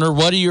corner.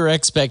 What are your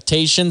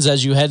expectations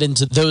as you head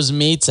into those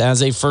meets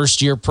as a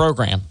first-year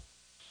program?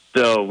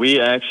 So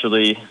we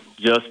actually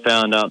just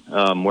found out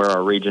where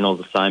our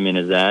regionals assignment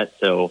is at.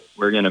 So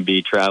we're going to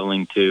be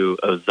traveling to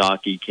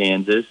Ozaukee,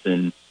 Kansas,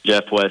 and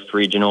Jeff West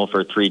Regional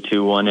for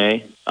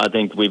 3-2-1A. I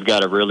think we've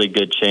got a really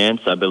good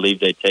chance. I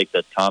believe they take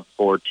the top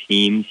 4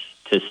 teams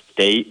to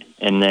state,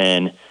 and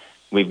then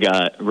we've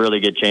got really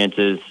good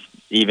chances,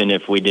 even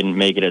if we didn't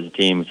make it as a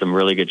team, some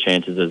really good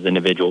chances as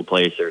individual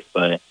placers.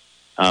 But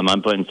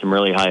I'm putting some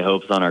really high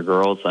hopes on our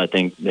girls. I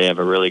think they have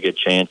a really good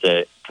chance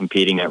at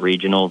competing at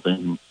regionals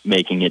and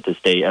making it to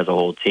state as a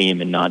whole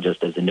team and not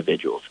just as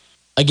individuals.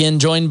 Again,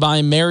 joined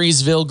by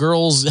Marysville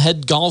girls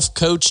head golf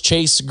coach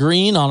Chase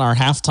Green on our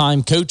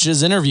halftime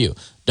coaches interview.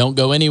 Don't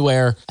go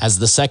anywhere as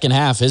the second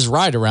half is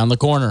right around the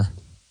corner.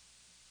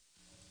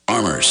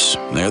 Farmers,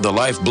 they're the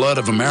lifeblood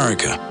of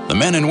America. The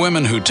men and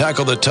women who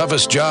tackle the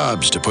toughest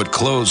jobs to put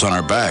clothes on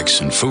our backs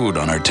and food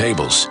on our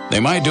tables. They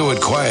might do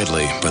it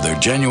quietly, but their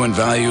genuine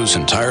values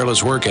and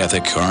tireless work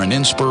ethic are an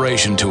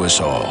inspiration to us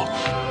all.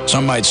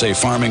 Some might say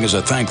farming is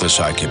a thankless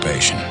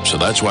occupation, so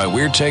that's why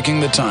we're taking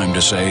the time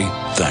to say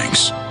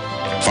thanks.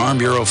 Farm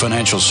Bureau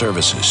Financial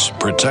Services,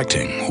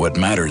 protecting what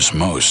matters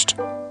most.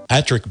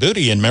 Patrick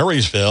Booty in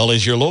Marysville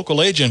is your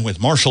local agent with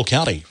Marshall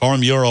County,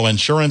 Farm Bureau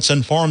Insurance,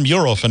 and Farm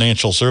Bureau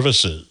Financial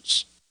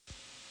Services.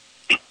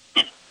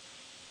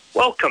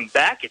 Welcome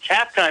back. It's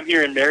halftime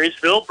here in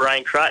Marysville.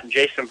 Brian Trott and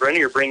Jason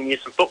Brenner are bringing you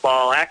some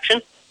football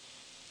action.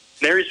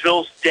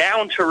 Marysville's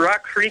down to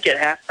Rock Creek at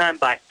halftime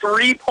by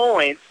 3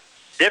 points,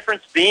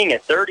 difference being a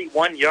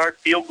 31-yard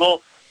field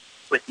goal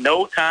with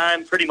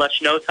pretty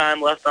much no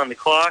time left on the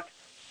clock.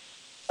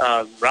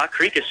 Rock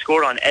Creek has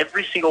scored on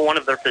every single one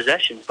of their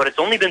possessions, but it's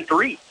only been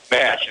 3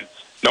 possessions.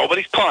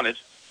 Nobody's punted.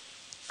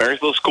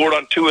 Marysville scored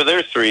on 2 of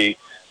their 3,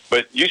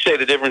 but you say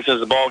the difference in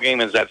the ball game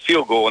is that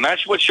field goal, and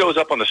that's what shows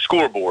up on the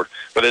scoreboard.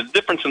 But the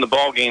difference in the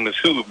ball game is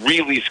who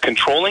really is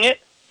controlling it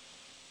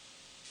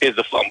is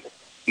the fumble.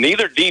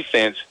 Neither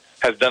defense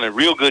has done a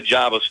real good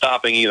job of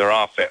stopping either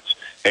offense,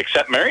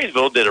 except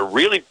Marysville did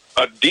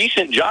a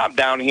decent job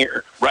down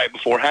here right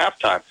before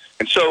halftime.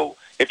 And so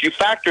if you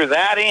factor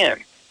that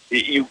in,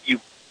 you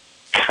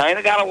kind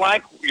of got to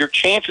like your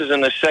chances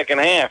in the second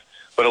half,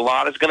 but a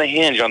lot is going to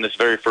hinge on this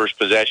very first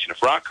possession.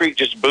 If Rock Creek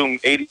just boom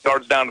 80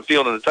 yards down the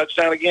field and a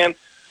touchdown again,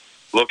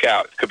 look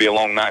out. It could be a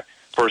long night.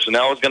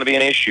 Personnel is going to be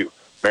an issue.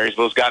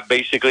 Marysville's got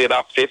basically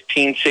about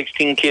 15,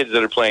 16 kids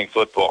that are playing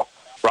football.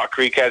 Rock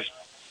Creek has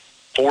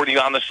 40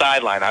 on the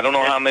sideline. I don't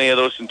know how many of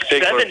those in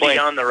particular are playing. 70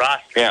 on the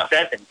roster. Yeah.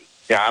 70.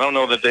 Yeah, I don't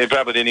know that they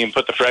probably didn't even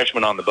put the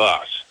freshmen on the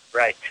bus.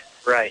 Right.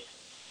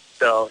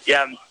 So,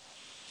 yeah,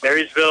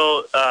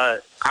 Marysville,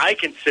 I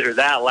consider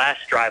that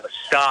last drive a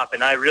stop,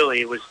 and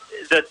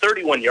the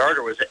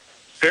 31-yarder was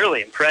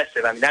fairly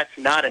impressive. I mean, that's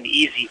not an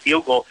easy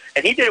field goal,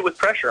 and he did it with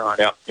pressure on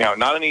it. Yeah,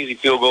 not an easy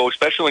field goal,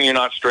 especially when you're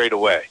not straight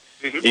away.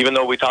 Mm-hmm. Even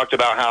though we talked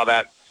about how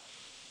that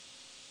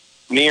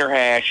near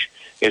hash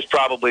is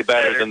probably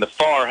better than the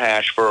far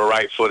hash for a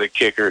right-footed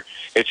kicker,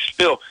 it's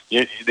still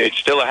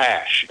a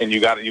hash, and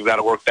you've got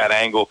to work that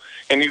angle,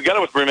 and you've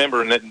got to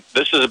remember that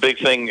this is a big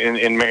thing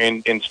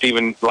in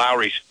Stephen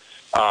Lowry's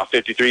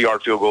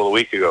 53-yard field goal a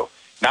week ago.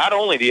 Not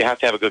only do you have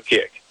to have a good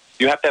kick,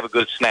 you have to have a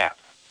good snap,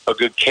 a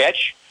good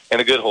catch, and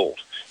a good hold.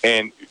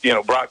 And,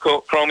 Brock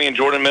Cromie and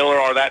Jordan Miller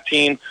are that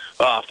team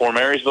for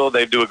Marysville.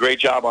 They do a great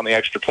job on the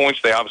extra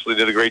points. They obviously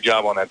did a great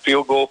job on that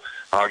field goal.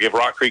 I'll give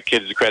Rock Creek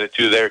kids the credit,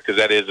 too, there, because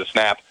that is a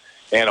snap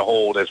and a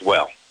hold as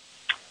well.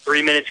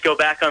 3 minutes go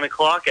back on the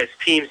clock. As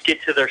teams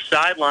get to their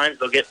sidelines,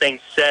 they'll get things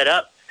set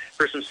up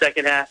for some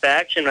second-half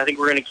action. I think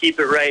we're going to keep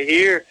it right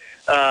here.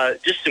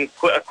 Just a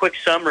quick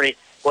summary.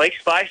 Blake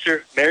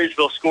Spicer,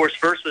 Marysville scores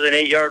first with an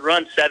 8-yard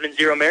run,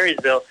 7-0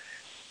 Marysville.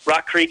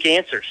 Rock Creek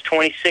answers,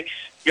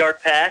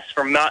 26-yard pass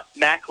from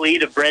Mac Lee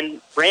to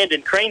Brandon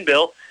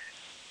Craneville,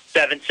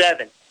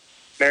 7-7.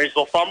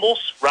 Marysville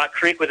fumbles, Rock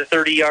Creek with a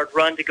 30-yard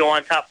run to go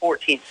on top,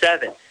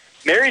 14-7.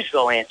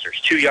 Marysville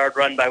answers, 2-yard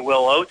run by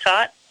Will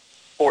Otot,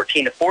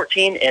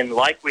 14-14, and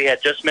like we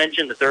had just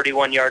mentioned, the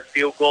 31-yard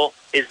field goal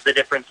is the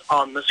difference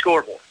on the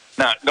scoreboard.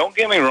 Now, don't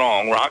get me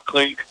wrong, Rock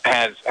Creek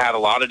has had a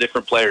lot of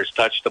different players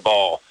touch the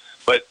ball,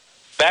 but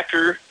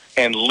Becker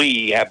and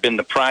Lee have been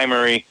the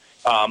primary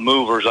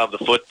movers of the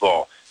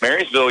football.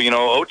 Marysville,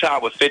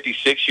 Otot with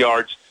 56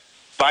 yards.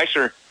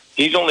 Spicer,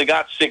 he's only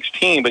got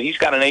 16, but he's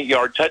got an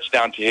 8-yard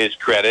touchdown to his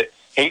credit.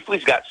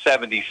 Hafley's got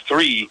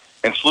 73,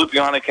 and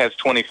Slupionic has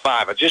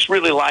 25. I just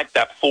really like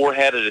that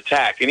four-headed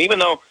attack. And even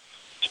though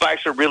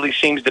Spicer really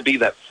seems to be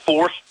that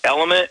fourth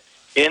element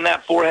in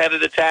that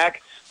four-headed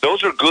attack,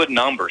 those are good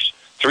numbers.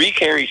 3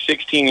 carries,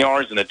 16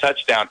 yards, and a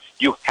touchdown.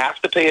 You have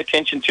to pay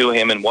attention to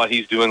him and what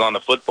he's doing on the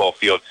football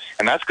field,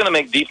 and that's going to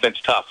make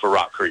defense tough for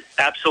Rock Creek.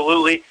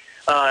 Absolutely.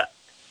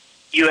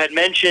 You had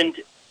mentioned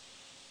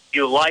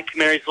you like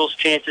Marysville's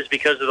chances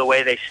because of the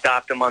way they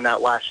stopped them on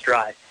that last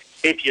drive.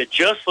 If you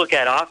just look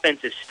at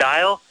offensive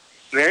style,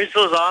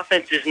 Marysville's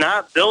offense is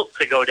not built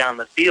to go down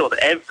the field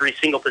every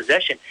single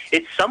possession.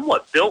 It's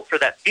somewhat built for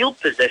that field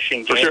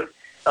possession game. For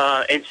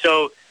sure. And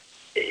so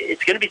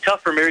it's going to be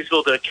tough for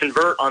Marysville to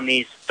convert on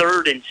these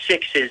 3rd and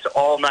 6s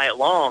all night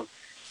long.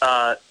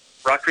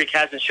 Rock Creek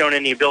hasn't shown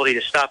any ability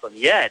to stop them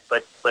yet,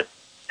 but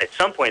at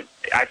some point,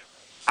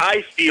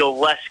 I feel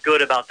less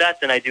good about that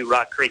than I do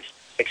Rock Creek's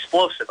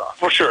explosive offense.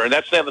 For sure, and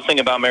that's the other thing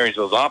about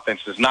Marysville's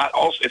offense is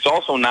it's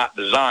also not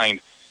designed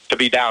to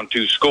be down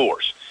 2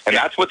 scores. And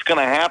that's what's going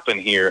to happen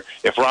here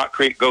if Rock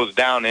Creek goes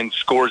down and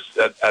scores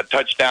a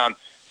touchdown,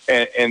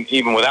 and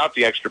even without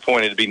the extra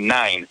point, it'd be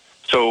 9.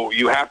 So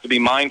you have to be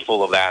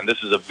mindful of that. And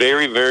this is a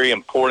very, very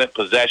important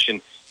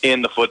possession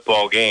in the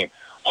football game.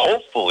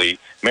 Hopefully,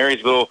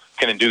 Marysville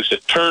can induce a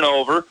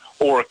turnover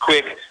or a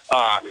quick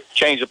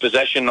change of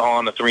possession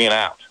on the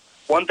 3-and-out.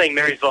 One thing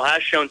Marysville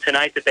has shown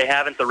tonight that they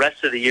haven't the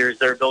rest of the year is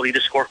their ability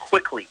to score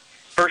quickly.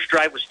 First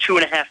drive was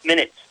 2.5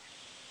 minutes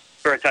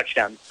for a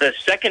touchdown. The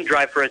second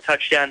drive for a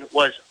touchdown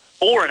was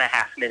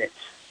 4.5 minutes.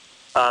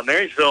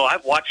 Marysville,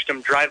 I've watched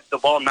them drive the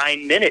ball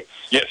 9 minutes.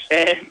 Yes.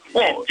 And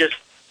just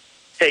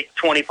take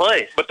 20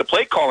 plays. But the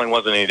play calling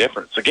wasn't any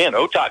different. Again,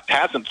 Otot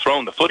hasn't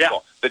thrown the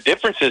football. Yeah. The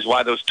difference is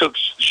why those took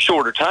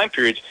shorter time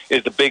periods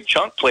is the big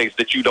chunk plays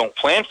that you don't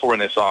plan for in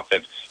this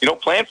offense. You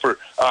don't plan for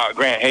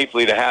Grant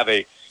Hafley to have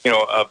a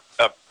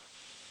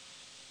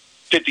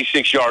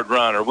 56-yard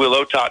run or Will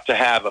Otot to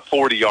have a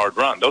 40-yard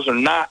run. Those are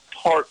not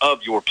part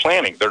of your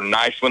planning. They're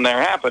nice when they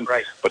happen,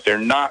 right, but they're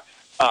not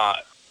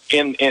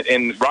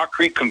in Rock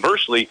Creek.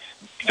 Conversely,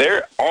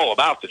 they're all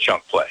about the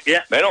chunk play.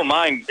 Yeah. They don't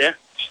mind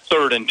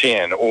 3rd and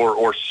 10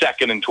 or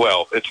 2nd and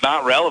 12. It's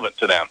not relevant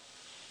to them.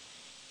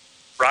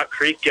 Rock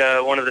Creek,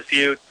 one of the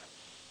few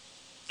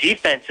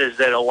defenses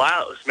that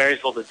allows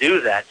Marysville to do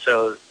that.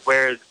 So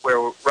where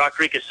Rock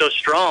Creek is so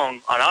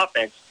strong on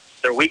offense,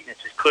 their weakness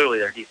is clearly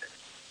their defense.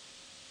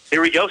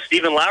 Here we go,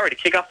 Stephen Lowry to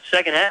kick off the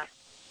second half.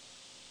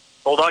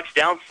 Bulldogs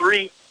down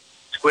 3,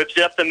 squibs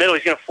it up the middle.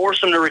 He's going to force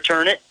them to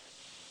return it.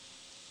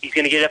 He's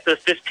going to get up to the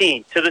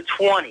 15, to the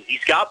 20.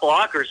 He's got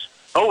blockers.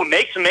 Oh,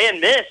 makes a man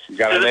miss to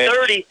the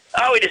 30.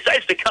 Oh, he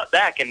decides to cut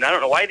back, and I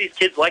don't know why these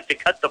kids like to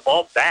cut the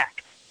ball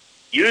back.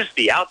 Use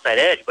the outside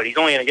edge, but he's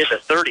only going to get to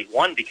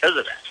 31 because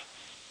of that.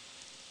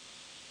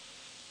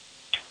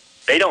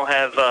 They don't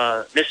have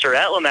Mr.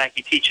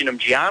 Etlamaki teaching them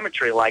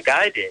geometry like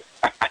I did.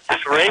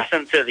 Just race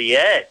them to the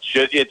edge.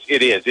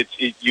 It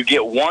is. You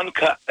get one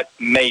cut,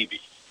 maybe.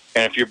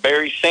 And if you're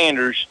Barry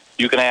Sanders,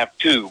 you can have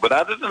 2. But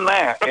other than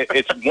that,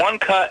 it's one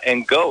cut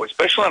and go,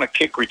 especially on a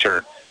kick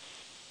return.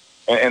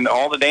 And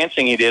all the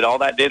dancing he did, all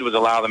that did was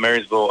allow the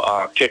Marysville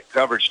kick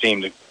coverage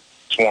team to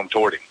swarm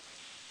toward him.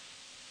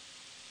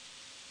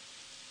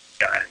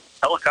 Got a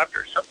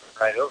helicopter or something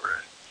right over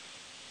it.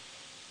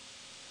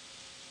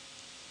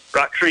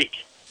 Rock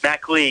Creek,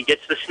 Mac Lee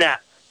gets the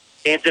snap,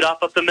 hands it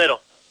off up the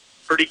middle.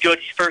 Pretty good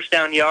first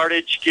down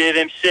yardage. Give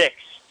him 6.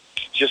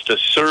 Just a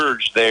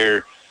surge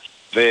there,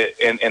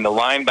 and the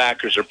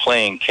linebackers are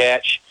playing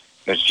catch.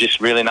 There's just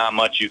really not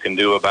much you can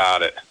do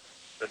about it.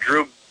 So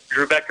Drew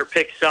Becker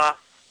picks up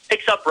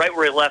right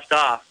where he left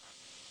off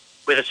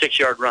with a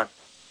 6-yard run.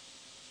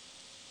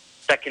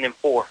 2nd and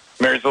 4.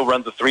 Marysville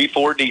runs a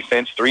 3-4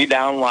 defense, 3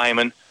 down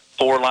linemen,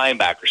 4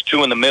 linebackers,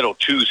 2 in the middle,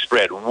 2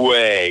 spread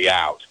way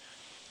out.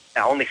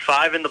 Now only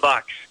 5 in the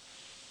box.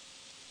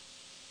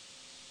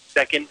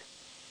 Second,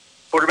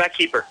 quarterback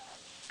keeper.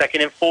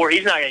 2nd and 4.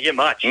 He's not going to get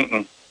much.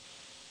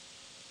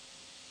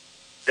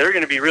 They're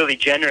going to be really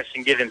generous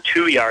and give him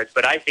 2 yards,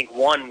 but I think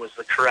 1 was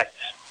the correct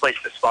place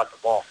to spot the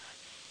ball.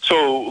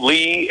 So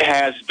Lee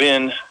has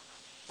been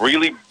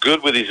really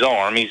good with his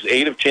arm. He's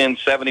 8 of 10,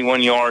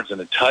 71 yards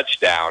and a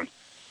touchdown.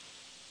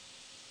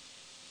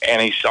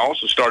 And he's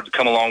also started to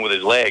come along with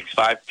his legs,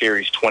 5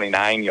 carries,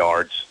 29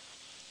 yards.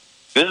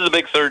 This is a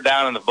big 3rd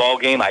down in the ball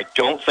game. I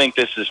don't think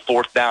this is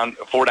 4 down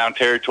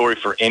territory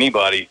for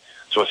anybody.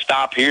 So a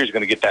stop here is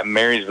going to get that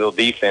Marysville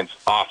defense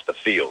off the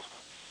field.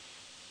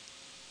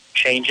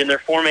 Change in their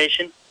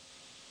formation.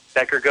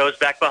 Becker goes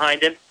back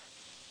behind him.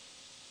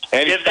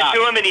 And gives it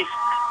to him, and he's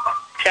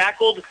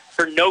tackled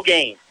for no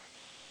gain.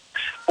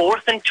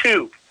 4th and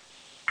 2.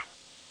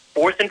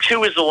 4th and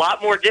 2 is a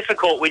lot more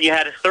difficult when you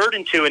had a 3rd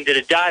and 2 and did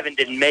a dive and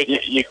didn't make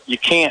it. You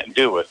can't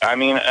do it. I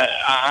mean,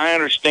 I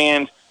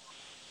understand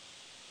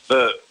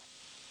the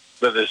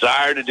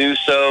desire to do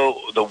so,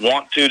 the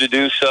want to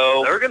do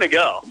so. They're going to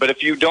go. But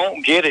if you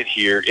don't get it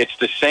here, it's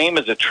the same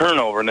as a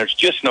turnover, and there's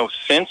just no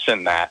sense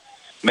in that.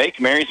 Make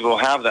Marysville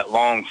have that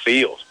long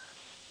field.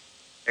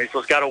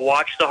 Marysville's got to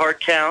watch the hard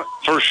count.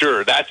 For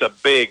sure. That's a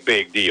big,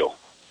 big deal.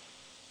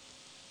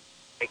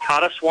 They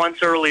caught us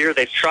once earlier.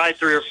 They've tried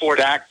 3 or 4.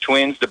 Stacked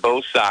twins to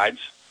both sides.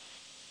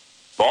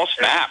 Ball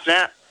snaps.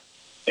 Snap.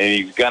 And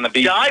he's going to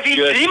be dive.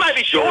 He might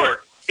be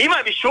short. He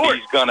might be short.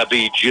 He's going to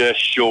be just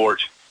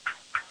short.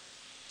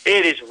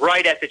 It is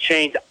right at the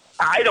chains.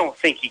 I don't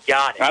think he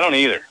got it. I don't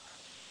either.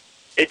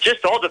 It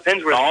just all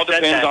depends where. It all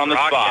depends on the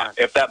spot. Down.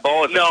 If that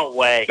ball is no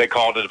way, they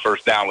called it a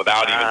first down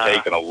without even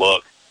taking a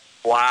look.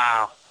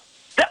 Wow,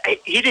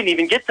 he didn't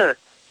even get the.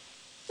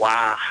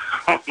 Wow,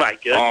 oh my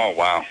goodness. Oh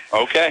wow.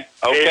 Okay.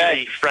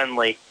 Very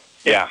friendly.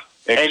 Yeah,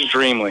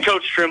 extremely. And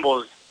Coach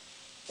Trimble is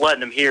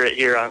letting him hear it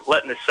here,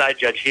 letting the side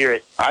judge hear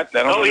it.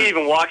 He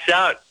even walks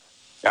out.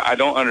 I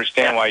don't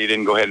understand why you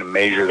didn't go ahead and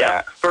measure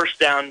that. First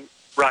down,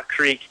 Rock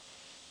Creek.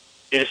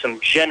 Due to some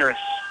generous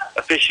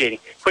officiating.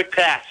 Quick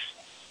pass.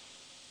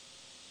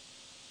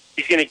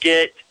 He's going to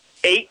get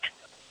 8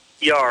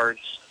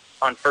 yards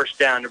on first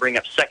down to bring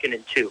up 2nd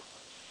and 2.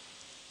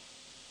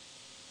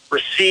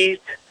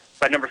 Received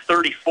by number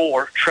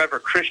 34, Trevor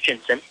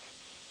Christensen.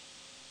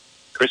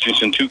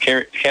 Christensen, 2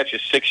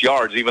 catches, 6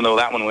 yards, even though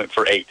that one went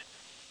for 8.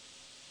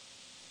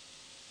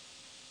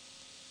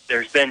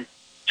 There's been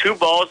 2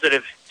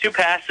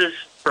 passes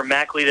for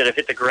Mackley that have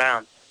hit the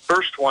ground.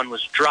 First one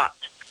was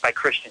dropped by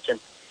Christensen.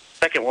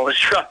 Second one was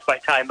dropped by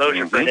Ty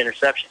Mosier for an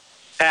interception.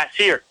 Pass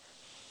here.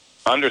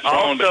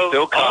 Underthrown, but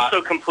still caught.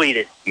 Also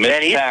completed.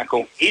 Missed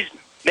tackle. He's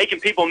making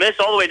people miss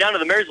all the way down to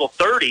the Marysville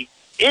 30,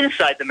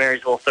 inside the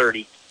Marysville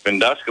 30.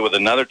 Venduska with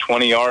another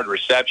 20-yard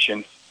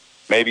reception,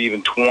 maybe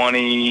even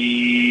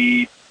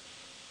 22.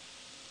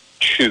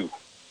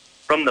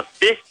 From the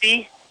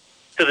 50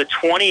 to the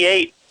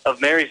 28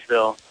 of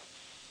Marysville.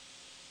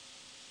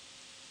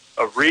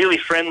 A really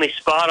friendly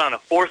spot on a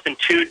 4th and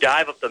 2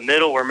 dive up the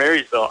middle where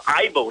Marysville,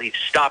 I believe,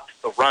 stopped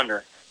the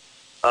runner.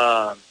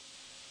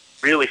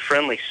 Really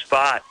friendly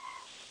spot.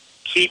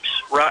 Keeps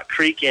Rock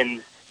Creek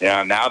in.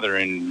 Yeah, now they're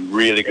in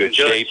really good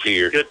shape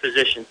here. Good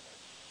position.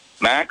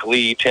 Mac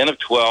Lee, 10 of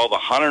 12,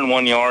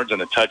 101 yards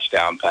and a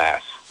touchdown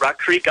pass. Rock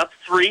Creek up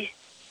 3,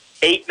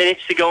 8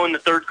 minutes to go in the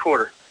 3rd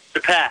quarter. The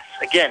pass,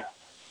 again.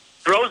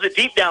 Throws it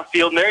deep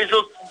downfield.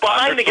 Marysville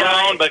behind the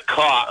guy. But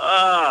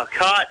caught.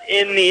 Caught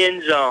in the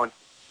end zone.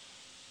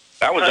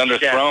 That was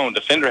underthrown.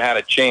 Defender had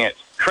a chance.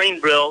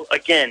 Cranebill,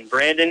 again,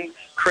 Brandon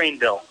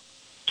Cranebill.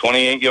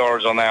 28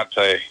 yards on that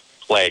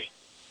play.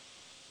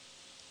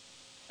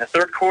 The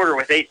 3rd quarter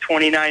with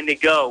 8:29 to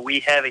go.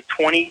 We have a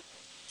 2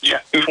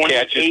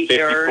 catches,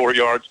 54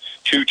 yards,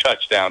 2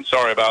 touchdowns.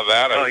 Sorry about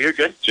that. You're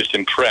good. Just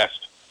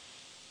impressed.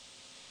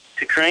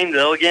 To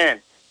Cranebill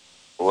again.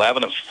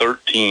 11 of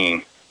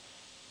 13.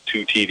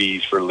 2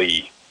 TDs for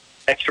Lee.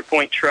 Extra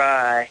point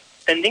try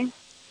pending.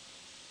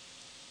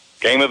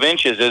 Game of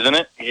inches, isn't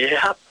it?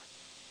 Yep.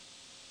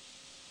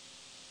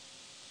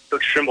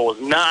 Coach Trimble was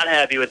not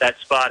happy with that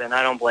spot, and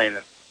I don't blame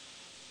him.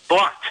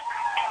 Blocked.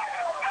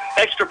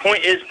 Extra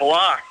point is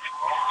blocked.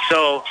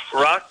 So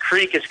Rock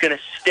Creek is going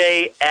to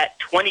stay at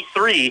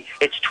 23.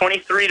 It's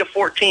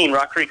 23-14.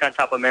 Rock Creek on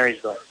top of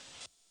Marysville.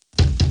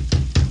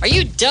 Are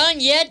you done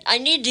yet? I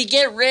need to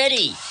get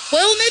ready.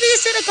 Well, maybe you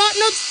should have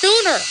gotten up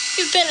sooner.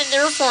 You've been in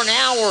there for an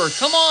hour.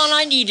 Come on,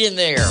 I need in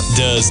there.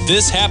 Does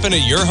this happen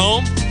at your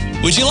home?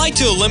 Would you like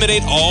to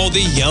eliminate all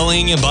the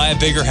yelling and buy a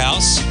bigger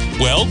house?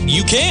 Well,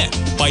 you can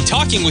by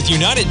talking with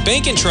United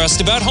Bank and Trust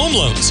about home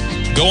loans.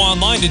 Go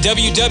online to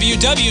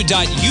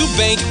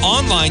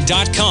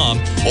www.ubankonline.com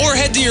or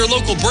head to your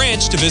local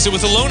branch to visit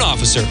with a loan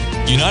officer.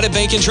 United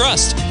Bank and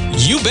Trust.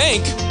 You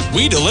bank,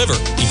 we deliver.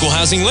 Equal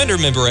housing lender,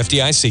 member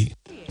FDIC.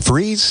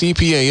 Freeze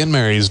CPA in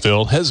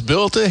Marysville has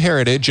built a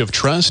heritage of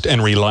trust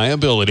and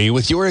reliability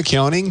with your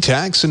accounting,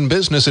 tax, and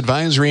business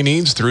advisory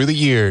needs through the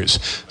years.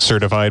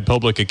 Certified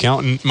public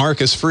accountant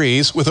Marcus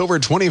Freeze, with over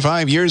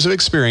 25 years of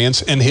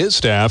experience, and his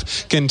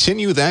staff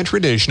continue that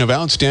tradition of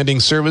outstanding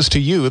service to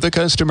you, the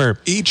customer,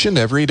 each and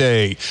every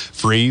day.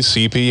 Freeze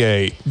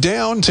CPA,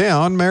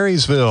 downtown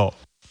Marysville.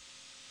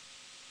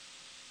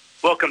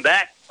 Welcome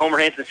back. Homer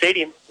Hanson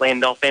Stadium,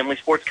 Landau Family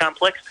Sports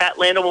Complex, Pat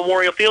Landau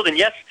Memorial Field, and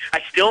yes,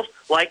 I still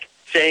like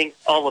saying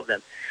all of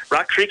them.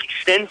 Rock Creek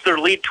extends their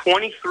lead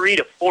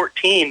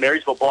 23-14.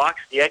 Marysville blocks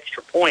the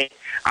extra point.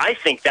 I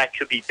think that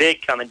could be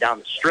big coming down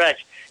the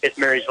stretch if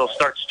Marysville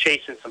starts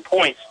chasing some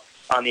points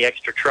on the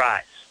extra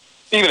tries.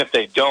 Even if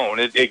they don't,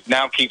 it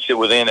now keeps it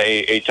within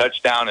a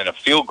touchdown, and a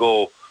field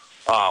goal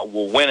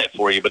will win it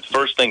for you. But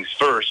first things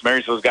first,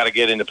 Marysville's got to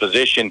get into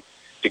position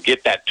to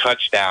get that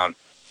touchdown,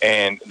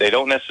 and they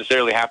don't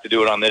necessarily have to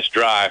do it on this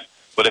drive,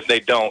 but if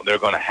they don't, they're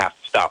going to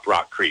have to stop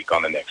Rock Creek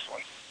on the next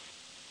one.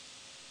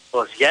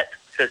 Well, it's yet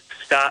to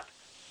stop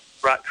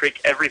Rock Creek.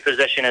 Every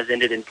possession has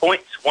ended in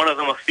points, one of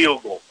them a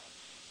field goal.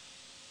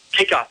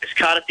 Kickoff is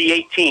caught at the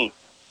 18.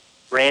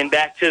 Ran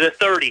back to the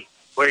 30,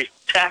 where he's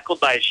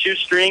tackled by his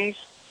shoestrings.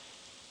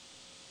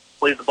 I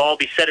believe the ball will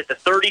be set at the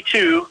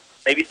 32,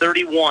 maybe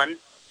 31.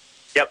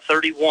 Yep,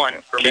 31.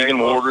 Keegan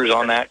Waters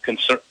on that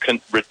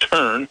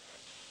return.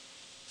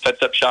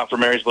 Sets up shot for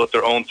Marysville at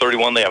their own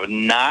 31. They have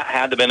not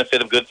had the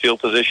benefit of good field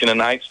position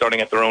tonight, starting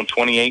at their own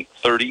 28,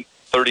 30,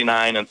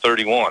 39, and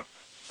 31.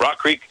 Rock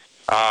Creek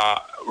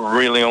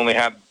really only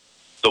had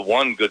the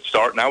one good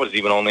start, and that was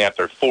even only at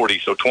their 40.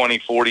 So 20,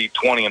 40,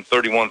 20, and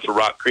 31 for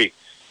Rock Creek.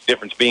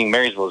 Difference being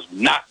Marysville has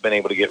not been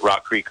able to get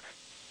Rock Creek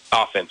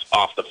offense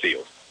off the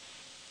field.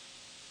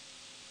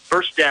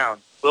 First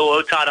down,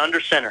 Will Otot under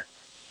center.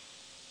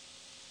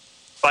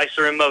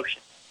 Spicer in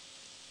motion.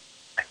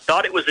 I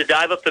thought it was a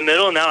dive up the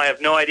middle, and now I have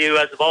no idea who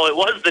has the ball. It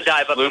was the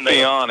dive up the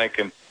middle. Lupionic.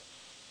 And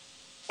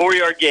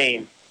 4-yard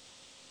gain.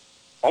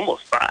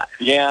 Almost 5.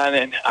 Yeah,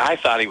 and I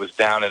thought he was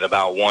down at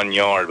about 1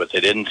 yard, but they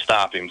didn't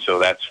stop him, so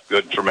that's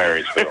good for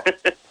Marysville.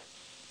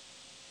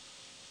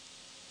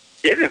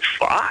 Given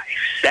 5.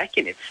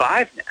 Second and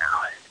 5 now.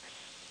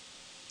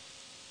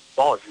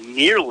 Ball is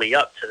nearly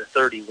up to the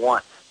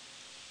 31.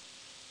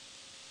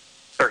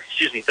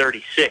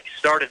 36.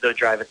 Started the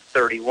drive at the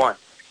 31.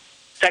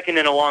 Second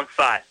and a long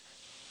 5.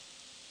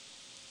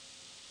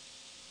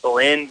 Go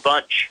in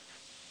bunch.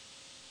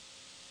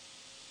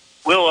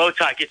 Will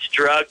Otot gets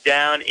drugged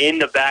down in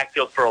the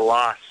backfield for a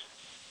loss.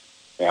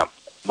 Yeah,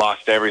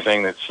 lost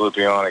everything that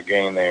Slupionic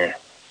gained there.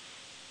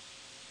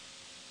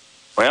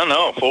 Well,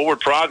 no, forward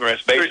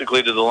progress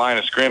basically to the line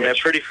of scrimmage.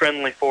 Yeah, pretty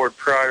friendly forward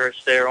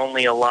progress there,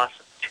 only a loss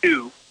of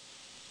 2.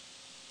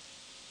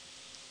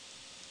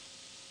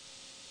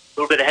 A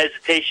little bit of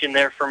hesitation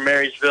there for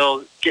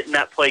Marysville, getting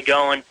that play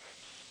going.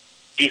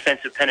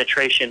 Defensive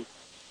penetration.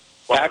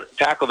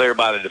 Tackle there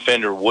by the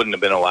defender wouldn't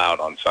have been allowed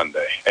on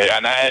Sunday.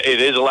 And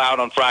it is allowed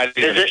on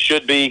Friday, and it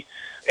should be.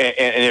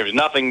 And there's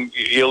nothing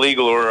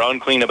illegal or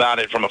unclean about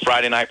it from a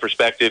Friday night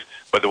perspective.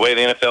 But the way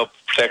the NFL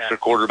protects their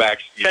quarterbacks,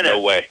 no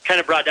way. Kind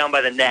of brought down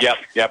by the neck.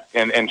 Yep.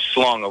 And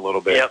slung a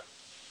little bit. Yep.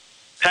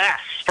 Pass.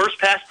 First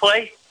pass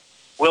play.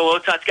 Will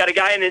Otot's got a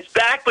guy in his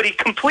back, but he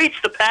completes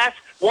the pass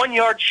 1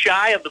 yard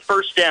shy of the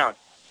first down.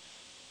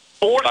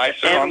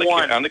 4th and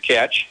 1. On the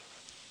catch.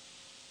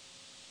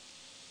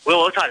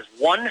 Will Otot is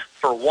 1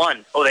 for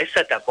 1. Oh, they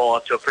set that ball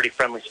up to a pretty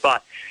friendly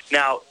spot.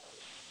 Now,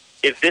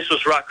 if this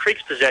was Rock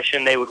Creek's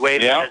possession, they would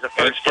wave it as a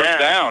first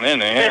down,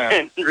 isn't it?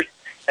 Yeah.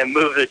 and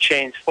move the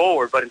chains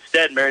forward. But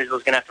instead,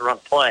 Marysville's going to have to run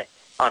a play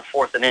on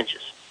 4th and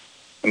inches.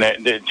 And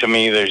that, to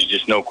me, there's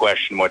just no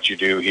question what you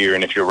do here.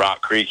 And if you're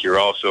Rock Creek, you're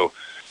also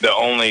the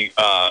only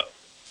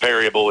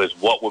variable is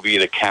what will be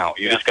the count.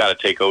 You just got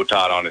to take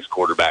Otot on his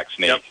quarterback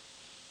sneak. Yep.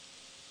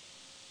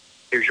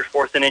 Here's your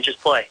 4th and inches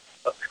play.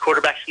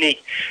 Quarterback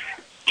sneak.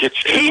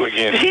 Gets 2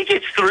 again. He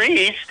gets 3.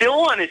 He's still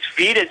on his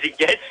feet as he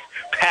gets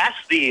past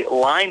the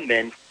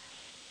lineman.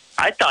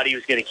 I thought he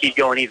was going to keep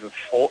going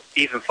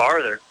even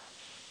farther.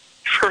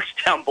 First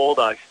down,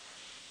 Bulldogs.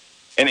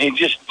 And he's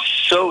just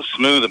so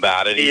smooth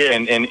about it.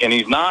 And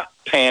he's not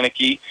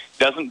panicky,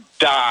 doesn't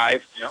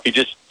dive. Yep. He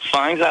just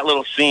finds that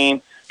little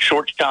seam,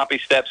 short, choppy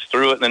steps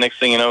through it, and the next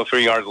thing you know,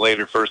 3 yards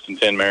later, 1st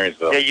and 10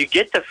 Marysville. Yeah, you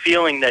get the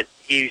feeling that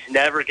he's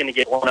never going to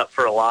get one up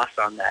for a loss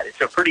on that.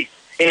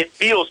 It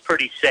feels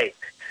pretty safe.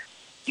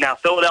 Now,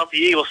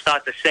 Philadelphia Eagles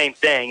thought the same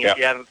thing. If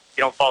you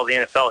don't follow the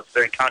NFL, it's a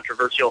very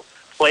controversial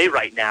play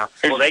right now.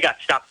 Well, they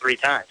got stopped 3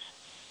 times.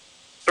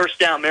 First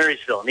down,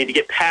 Marysville. Need to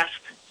get past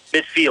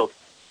midfield.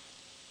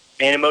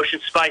 Man in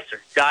motion,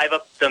 Spicer. Dive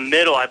up the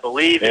middle, I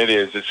believe. It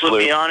is. It's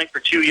Slupionic for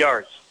 2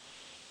 yards.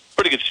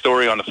 Pretty good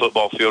story on the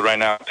football field right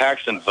now.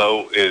 Paxton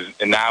Vogt is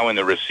now in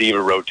the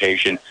receiver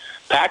rotation.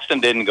 Paxton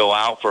didn't go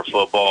out for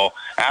football.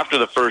 After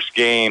the first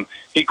game,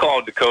 he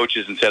called the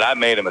coaches and said, I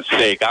made a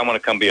mistake. I want to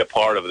come be a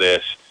part of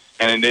this.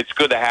 And it's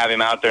good to have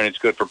him out there, and it's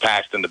good for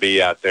Paxton to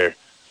be out there.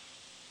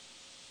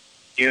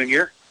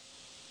 Junior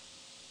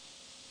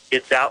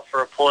gets out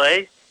for a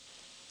play.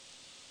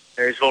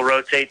 Marysville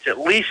rotates at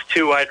least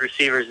 2 wide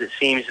receivers, it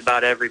seems,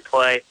 about every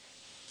play.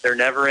 They're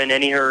never in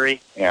any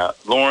hurry. Yeah,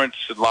 Lawrence,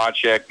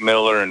 Lachek,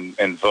 Miller,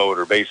 and Vogt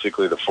are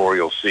basically the 4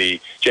 you'll see.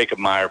 Jacob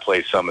Meyer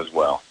plays some as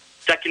well.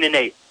 2nd and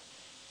 8.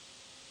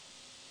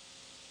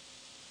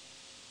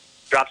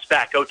 Drops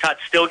back. Otot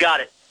still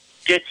got it.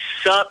 Gets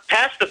up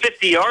past the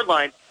 50-yard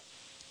line.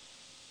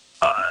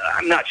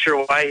 I'm not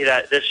sure why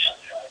this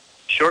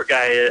short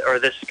guy or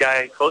this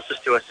guy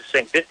closest to us is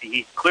saying 50.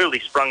 He clearly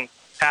sprung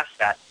past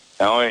that.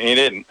 No, he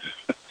didn't.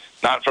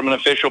 Not from an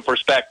official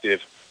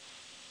perspective.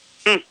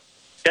 Okay.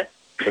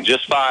 So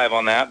just 5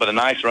 on that, but a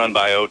nice run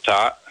by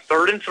Otot.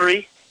 3rd and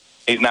 3.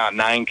 He's now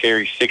 9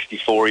 carries,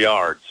 64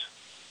 yards.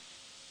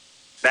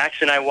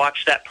 Max and I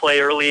watched that play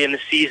early in the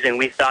season.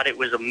 We thought it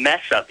was a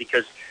mess-up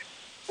because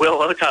Will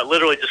Otot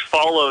literally just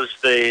follows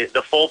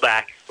the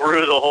fullback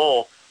through the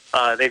hole.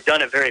 They've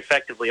done it very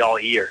effectively all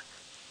year.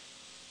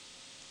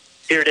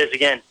 Here it is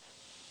again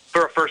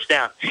for a first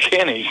down.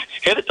 Again, he's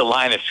hit at the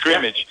line of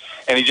scrimmage,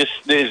 and he just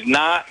is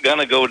not going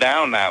to go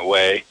down that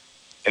way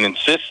and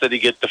insists that he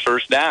get the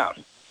first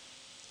down.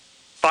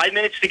 5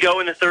 minutes to go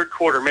in the third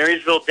quarter.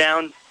 Marysville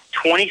down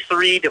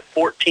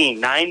 23-14,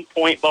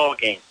 9-point ball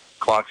game.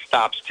 Clock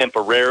stops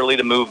temporarily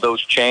to move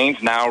those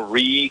chains. Now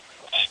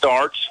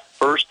restarts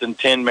 1st and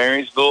 10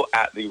 Marysville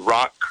at the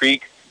Rock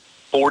Creek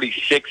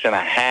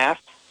 46.5.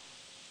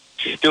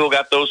 Still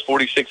got those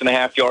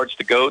 46.5 yards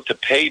to go to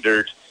pay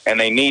dirt, and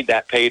they need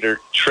that pay dirt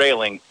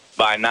trailing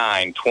by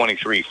 9,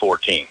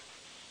 23-14.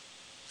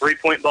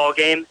 3-point ball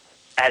game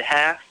at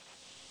half.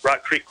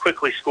 Rock Creek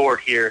quickly scored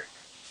here,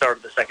 start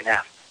of the second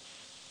half.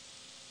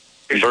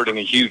 Converting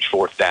a huge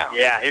 4th down.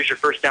 Yeah, here's your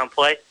first down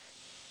play.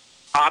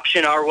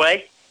 Option our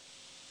way.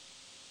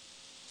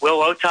 Will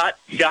Otot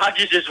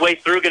dodges his way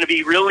through, going to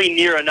be really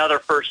near another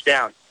first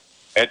down.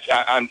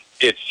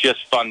 It's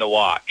just fun to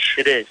watch.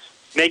 It is.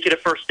 Make it a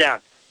first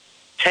down.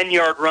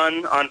 10-yard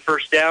run on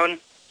first down,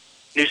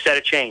 new set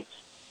of chains.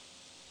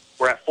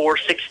 We're at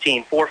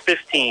 4:16,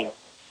 4:15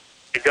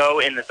 to go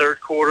in the third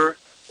quarter.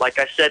 Like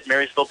I said,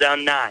 Marysville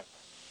down 9.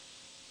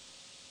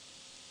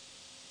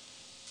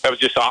 That was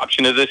just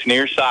option to this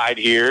near side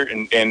here,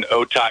 and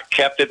Otot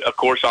kept it, of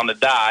course, on the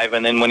dive,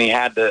 and then when he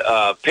had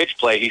the pitch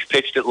play, he's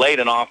pitched it late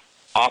an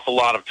awful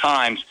lot of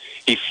times.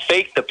 He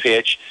faked the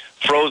pitch,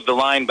 froze the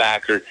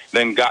linebacker,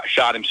 then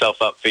shot himself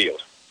upfield.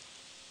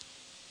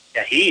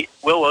 Yeah,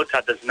 Will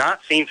Otot does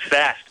not seem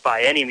fast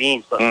by any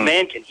means, but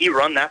man, can he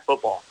run that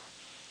football.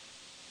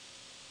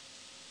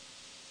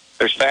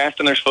 There's fast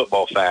and there's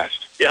football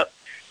fast. Yep.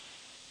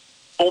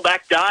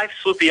 Fullback dive,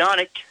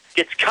 Slupionic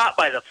gets caught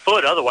by the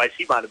foot. Otherwise,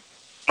 he might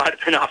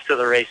have been off to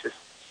the races.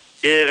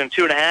 Give him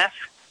 2.5.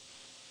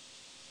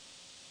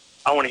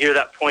 I want to hear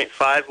that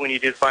 0.5 when you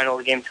do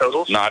final game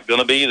totals. Not going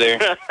to be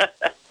there.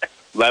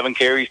 11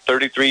 carries,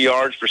 33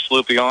 yards for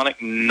Slupionic.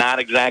 Not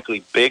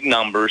exactly big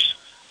numbers,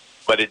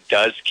 but it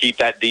does keep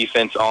that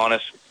defense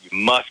honest. You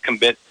must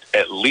commit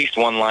at least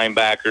one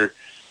linebacker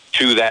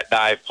to that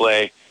dive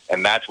play,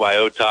 and that's why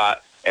Otot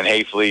and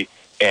Hafley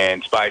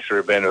and Spicer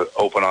have been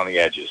open on the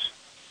edges.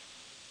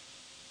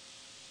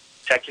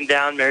 Checking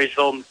down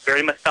Marysville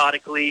very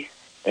methodically.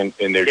 And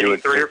they're getting doing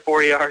 3 or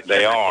 4 yards.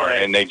 They are,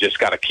 and they just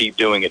got to keep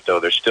doing it, though.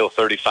 There's still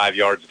 35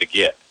 yards to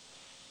get.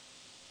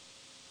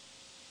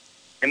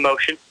 In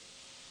motion.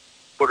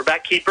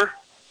 Quarterback keeper.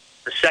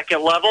 The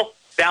second level.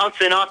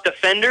 Bouncing off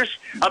defenders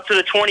up to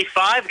the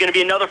 25. Going to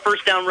be another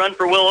first down run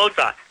for Will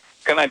Otot.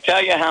 Can I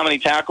tell you how many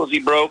tackles he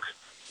broke?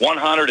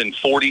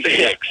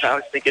 146. I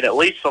was thinking at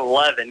least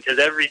 11 because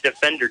every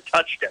defender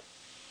touched him.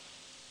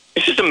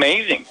 It's just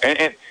amazing.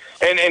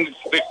 And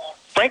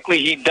frankly,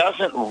 he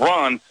doesn't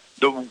run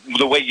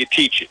the way you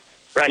teach it.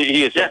 Right.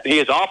 He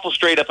is awful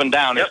straight up and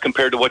down as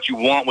compared to what you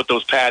want with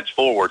those pads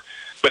forward.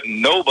 But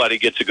nobody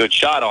gets a good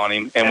shot on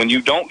him, and when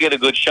you don't get a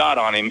good shot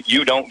on him,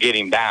 you don't get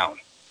him down.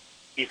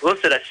 He's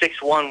listed at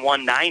 6'1",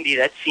 190.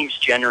 That seems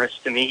generous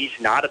to me. He's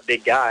not a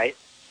big guy.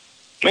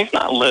 I mean, he's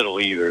not little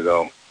either,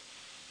 though.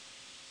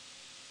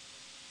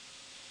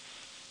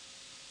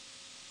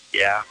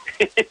 Yeah.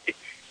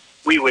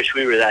 We wish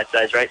we were that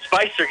size, right?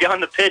 Spicer got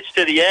on the pitch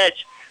to the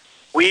edge.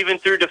 Weaving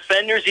through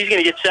defenders, he's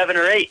going to get 7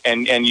 or 8.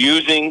 And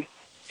using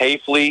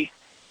Hafley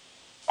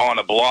on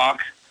a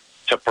block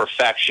to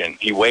perfection.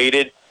 He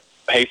waited.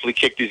 Hafley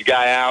kicked his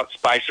guy out.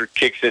 Spicer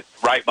kicks it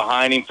right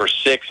behind him for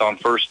 6 on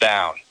first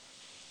down.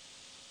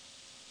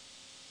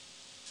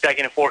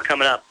 2nd and 4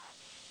 coming up.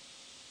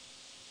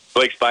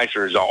 Blake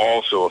Spicer is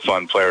also a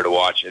fun player to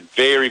watch and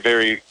very,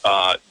 very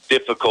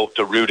difficult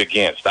to root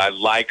against. I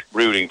like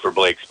rooting for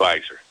Blake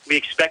Spicer. We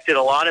expected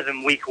a lot of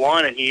him week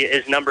 1, and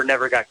his number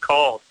never got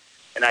called.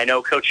 And I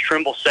know Coach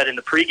Trimble said in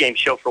the pregame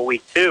show for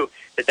week 2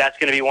 that that's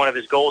going to be one of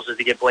his goals is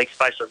to get Blake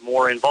Spicer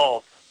more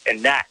involved,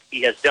 and that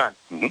he has done.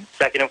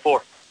 2nd and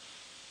 4.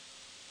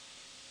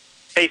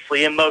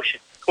 Hafley in motion.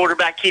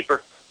 Quarterback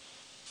keeper.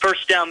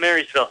 First down,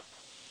 Marysville.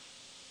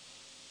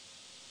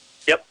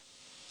 Yep,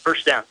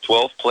 first down.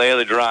 12th play of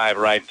the drive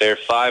right there.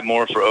 5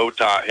 more for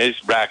Otah.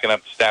 He's racking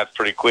up the stats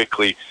pretty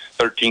quickly.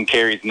 13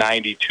 carries,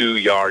 92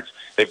 yards.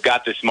 They've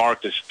got this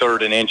marked as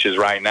 3rd and inches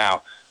right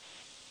now.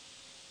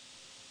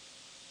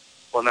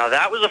 Well, now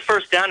that was a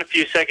first down a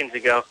few seconds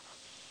ago.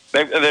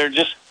 They're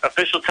just...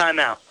 Official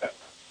timeout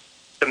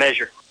to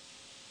measure.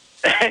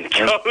 And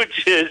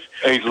Coach is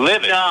he's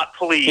livid. Not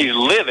pleased. He's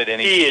livid,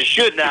 and he is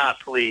should not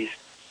pleased.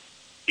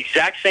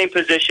 Exact same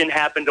position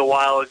happened a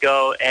while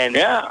ago, and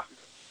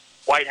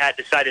White Hat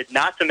decided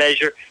not to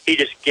measure. He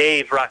just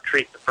gave Rock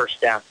Creek the first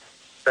down.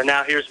 So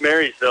now here's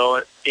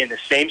Marysville in the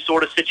same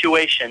sort of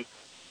situation.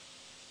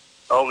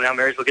 Oh, now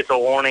Marysville gets a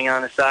warning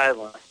on the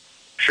sideline.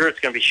 Sure, it's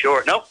going to be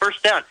short. Nope,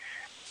 first down.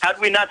 How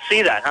did we not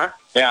see that, huh?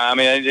 Yeah, I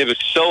mean, it was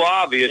so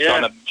obvious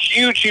on a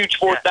huge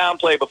fourth down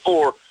play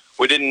before.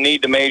 We didn't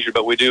need to measure,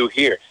 but we do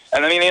here.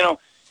 And, I mean, you know,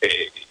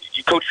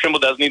 Coach Trimble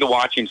does need to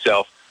watch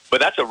himself,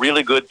 but that's a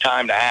really good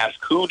time to ask,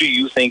 who do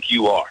you think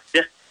you are?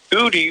 Yeah.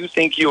 Who do you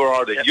think you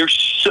are that you're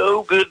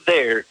so good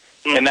there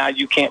and now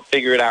you can't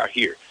figure it out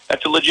here?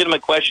 That's a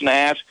legitimate question to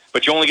ask,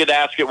 but you only get to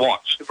ask it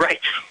once.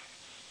 Right.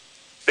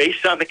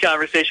 Based on the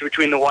conversation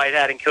between the White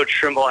Hat and Coach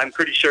Trimble, I'm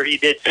pretty sure he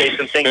did say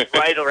some things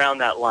right around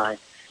that line.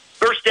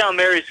 First down,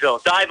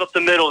 Marysville. Dive up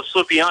the middle of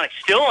Slupianic.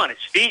 Still on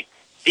his feet,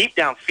 deep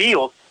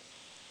downfield.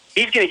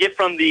 He's going to get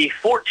from the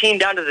 14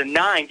 down to the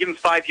 9. Give him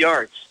 5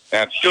 yards.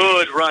 That's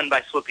good run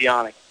by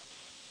Slupianic.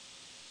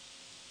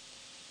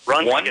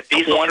 Runs like a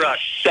diesel truck.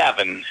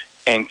 1:27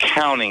 and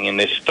counting in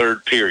this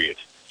third period.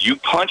 You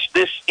punch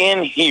this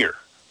in here.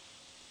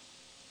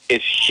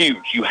 It's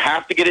huge. You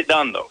have to get it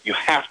done, though. You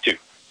have to.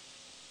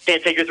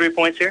 Can't take your 3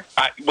 points here?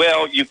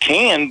 Well, you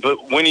can,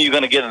 but when are you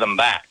going to get them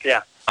back?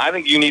 Yeah. I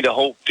think you need to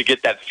hope to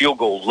get that field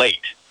goal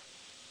late.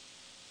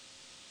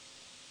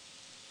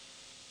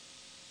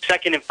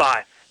 2nd and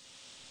 5.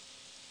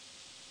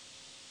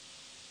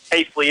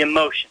 Hastily in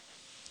motion.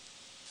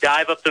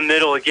 Dive up the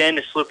middle again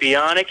to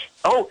Slupianic.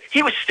 Oh,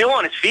 he was still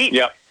on his feet.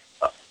 Yep.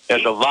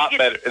 That's a lot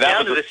better.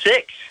 Down to the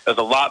 6. That's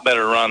a lot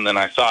better run than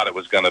I thought it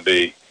was going to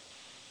be.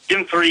 Give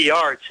him 3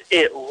 yards.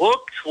 It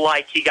looked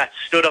like he got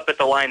stood up at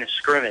the line of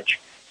scrimmage.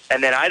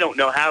 And then I don't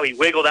know how he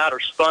wiggled out or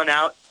spun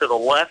out to the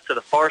left, to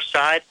the far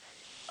side.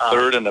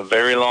 Third and a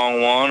very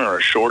long one or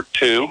a short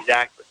 2.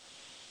 Exactly.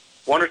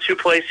 1 or 2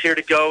 plays here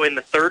to go in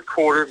the third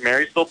quarter.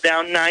 Marysville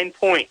down 9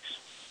 points.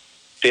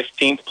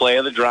 15th play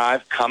of the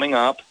drive coming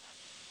up.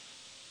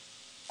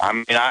 I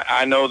mean,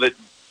 I know that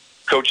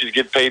coaches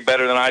get paid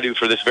better than I do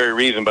for this very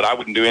reason, but I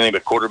wouldn't do anything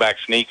but quarterback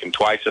sneak and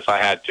twice if I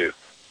had to.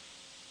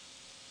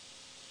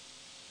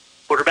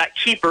 Quarterback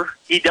keeper,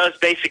 he does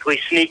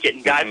basically sneak it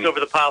and dives over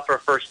the pile for a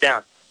first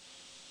down.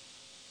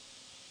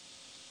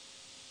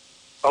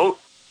 Oh,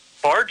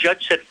 our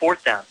judge said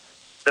 4th down.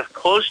 The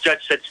closed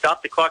judge said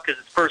stop the clock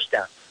because it's first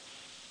down.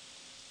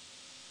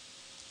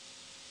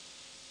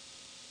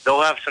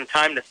 They'll have some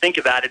time to think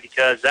about it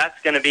because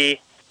that's going to be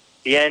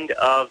the end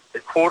of the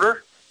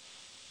quarter.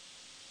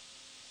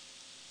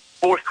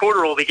 Fourth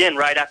quarter will begin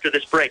right after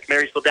this break.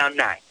 Marysville down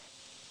 9.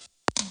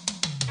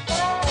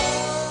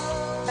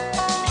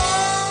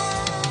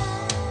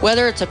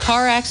 Whether it's a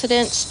car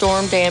accident,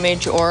 storm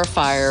damage, or a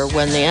fire,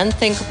 when the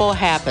unthinkable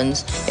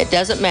happens, it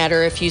doesn't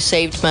matter if you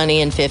saved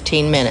money in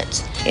 15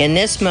 minutes. In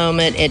this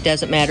moment, it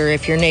doesn't matter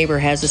if your neighbor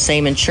has the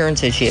same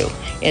insurance as you.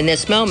 In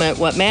this moment,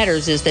 what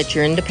matters is that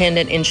your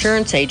independent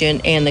insurance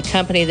agent and the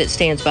company that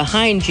stands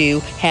behind you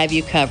have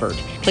you covered.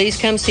 Please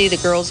come see the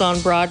girls on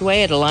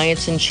Broadway at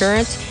Alliance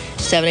Insurance,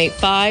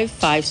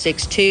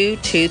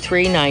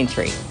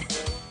 785-562-2393.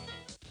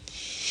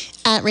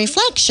 At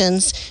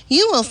Reflections,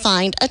 you will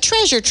find a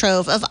treasure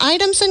trove of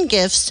items and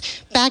gifts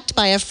backed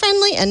by a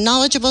friendly and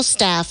knowledgeable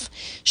staff.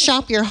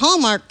 Shop your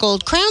Hallmark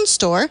Gold Crown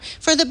store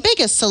for the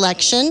biggest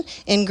selection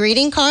in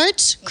greeting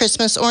cards,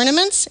 Christmas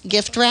ornaments,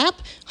 gift wrap,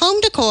 home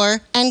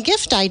decor, and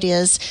gift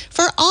ideas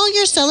for all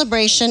your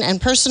celebration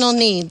and personal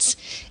needs.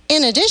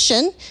 In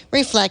addition,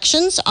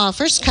 Reflections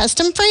offers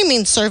custom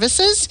framing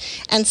services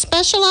and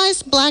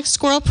specialized Black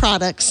Squirrel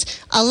products,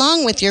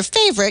 along with your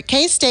favorite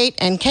K-State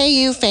and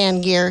KU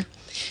fan gear.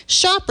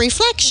 Shop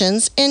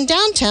Reflections in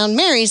downtown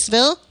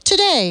Marysville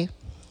today.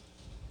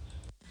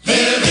 There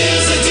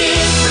is a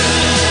difference.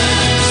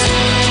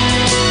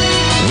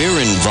 We're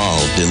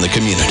involved in the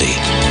community.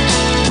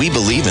 We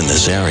believe in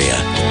this area,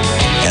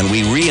 and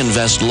we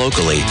reinvest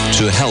locally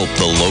to help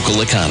the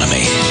local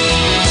economy.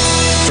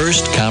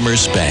 First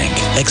Commerce Bank.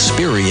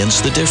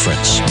 Experience the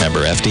difference.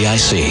 Member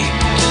FDIC.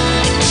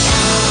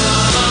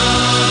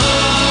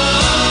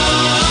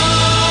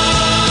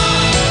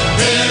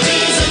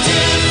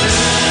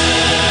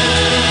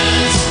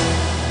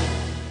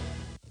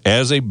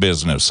 As a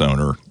business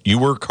owner, you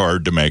work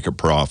hard to make a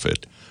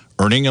profit.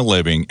 Earning a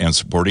living and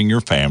supporting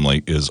your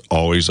family is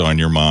always on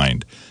your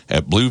mind.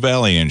 At Blue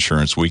Valley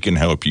Insurance, we can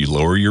help you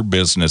lower your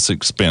business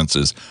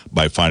expenses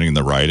by finding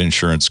the right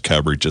insurance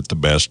coverage at the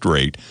best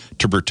rate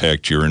to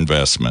protect your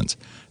investments.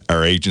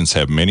 Our agents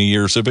have many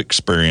years of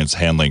experience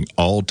handling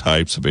all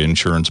types of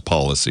insurance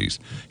policies,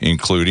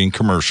 including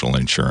commercial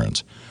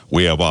insurance.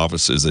 We have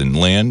offices in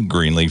Lynn,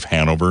 Greenleaf,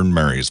 Hanover, and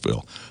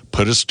Marysville.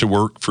 Put us to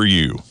work for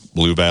you.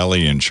 Blue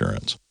Valley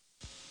Insurance.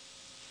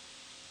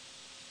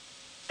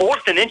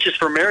 4th and inches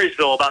for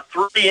Marysville, about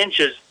 3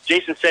 inches.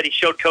 Jason said he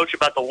showed Coach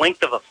about the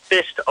length of a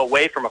fist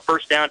away from a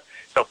first down.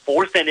 So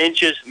 4th and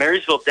inches,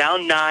 Marysville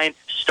down 9,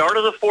 start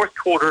of the 4th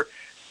quarter,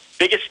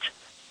 biggest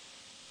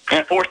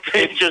 4th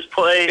inches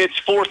play. It's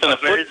 4th in a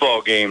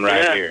football game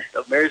here.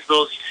 Of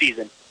Marysville's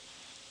season.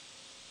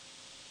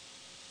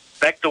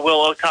 Back to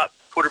Will Otop,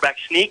 quarterback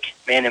sneak,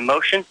 man in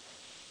motion,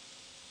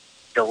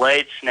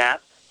 delayed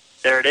snap.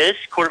 There it is,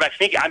 quarterback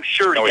sneak. I'm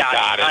sure he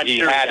got it. He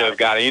had to have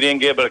got it. He didn't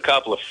give it a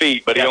couple of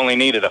feet, but he only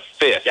needed a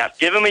fist. Yeah,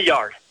 give him a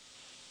yard.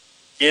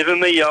 Give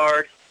him a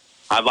yard.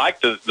 I like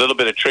the little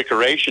bit of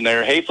trickeration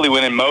there. Hafley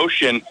went in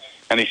motion,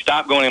 and he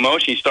stopped going in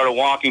motion. He started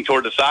walking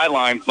toward the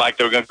sideline like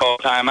they were going to call a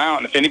timeout.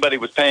 And if anybody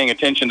was paying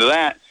attention to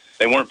that,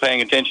 they weren't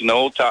paying attention to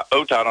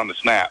Otot on the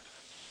snap.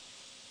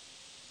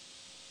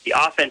 The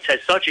offense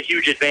has such a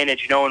huge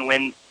advantage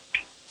knowing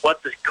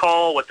what the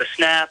call, what the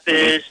snap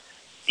is,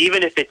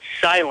 even if it's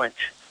silent.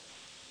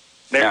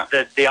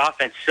 The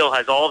offense still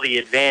has all the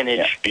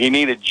advantage. Yeah. He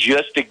needed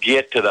just to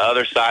get to the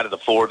other side of the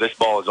floor. This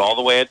ball is all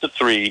the way at the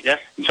 3,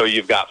 and so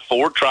you've got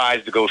 4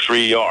 tries to go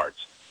 3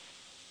 yards.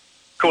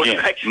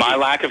 Again, my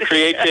lack of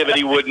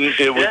creativity would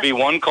be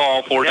one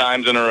call 4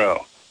 times in a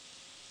row.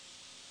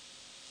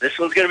 This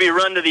one's going to be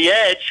run to the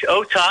edge.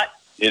 Otot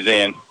is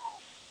in.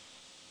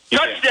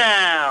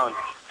 Touchdown!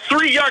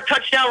 3-yard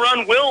touchdown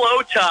run, Will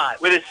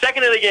Otot with his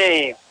 2nd of the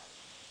game.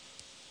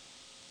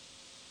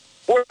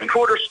 4th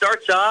quarter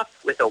starts off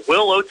with a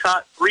Will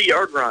Otot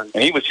 3-yard run.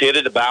 And he was hit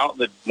at about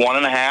the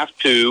 1.5,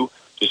 2,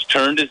 just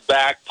turned his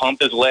back,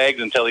 pumped his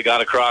legs until he got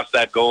across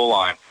that goal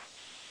line.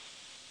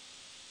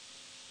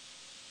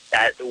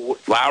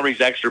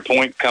 Lowry's extra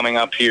point coming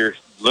up here,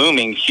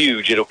 looming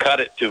huge. It'll cut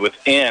it to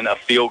within a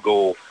field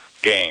goal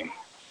game.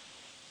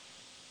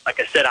 Like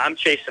I said, I'm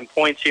chasing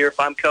points here if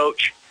I'm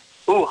coach.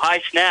 Ooh,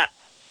 high snap.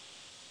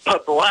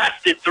 But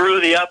blasted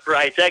through the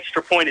uprights.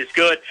 Extra point is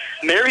good.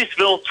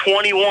 Marysville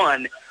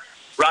 21.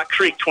 Rock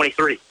Creek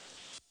 23.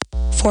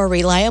 For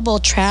reliable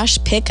trash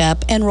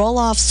pickup and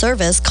roll-off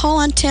service, call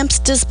on Temps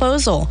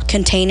Disposal.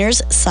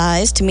 Containers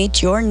sized to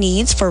meet your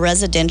needs for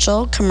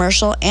residential,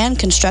 commercial, and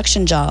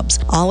construction jobs.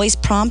 Always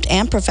prompt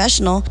and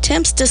professional,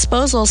 Temps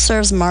Disposal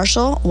serves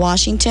Marshall,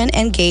 Washington,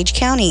 and Gage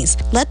counties.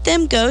 Let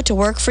them go to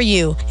work for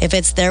you. If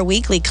it's their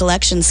weekly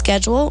collection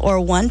schedule or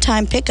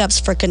one-time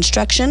pickups for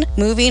construction,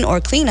 moving, or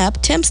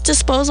cleanup, Temps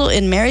Disposal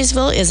in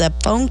Marysville is a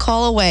phone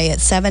call away at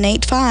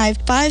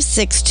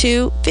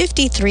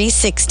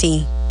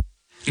 785-562-5360.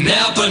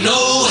 Napa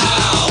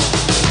know-how.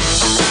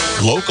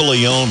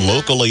 Locally owned,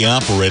 locally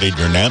operated,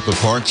 your Napa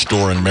Parts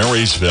store in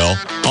Marysville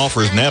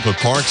offers Napa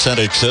Parts and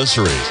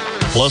accessories,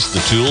 plus the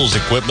tools,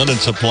 equipment, and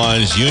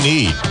supplies you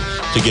need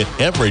to get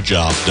every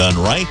job done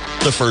right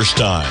the first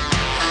time.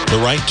 The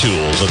right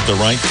tools at the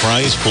right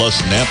price, plus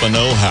Napa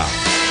know-how.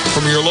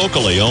 From your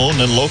locally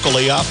owned and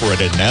locally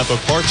operated Napa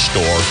Parts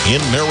store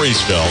in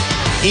Marysville,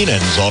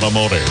 Enan's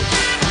Automotive.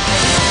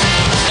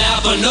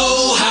 Napa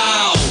know-how.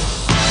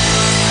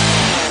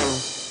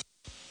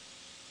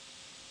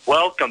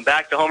 Welcome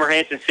back to Homer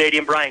Hanson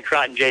Stadium. Brian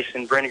Crotton,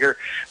 Jason Brenniger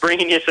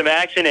bringing you some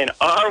action. And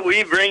are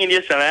we bringing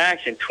you some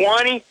action?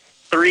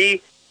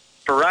 23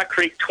 for Rock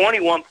Creek,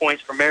 21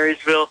 points for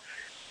Marysville.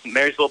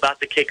 Marysville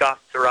about to kick off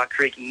to Rock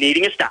Creek,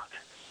 needing a stop.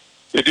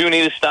 They do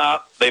need a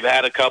stop. They've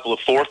had a couple of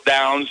 4th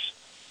downs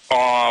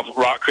of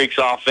Rock Creek's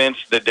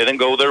offense that didn't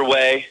go their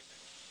way.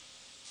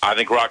 I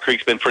think Rock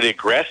Creek's been pretty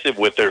aggressive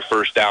with their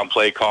first down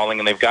play calling,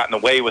 and they've gotten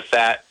away with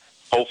that.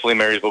 Hopefully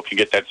Marysville can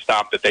get that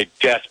stop that they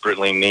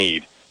desperately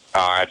need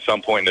at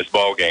some point in this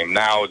ball game.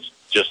 Now it's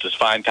just as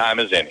fine time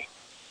as any.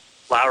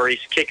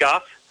 Lowry's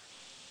kickoff.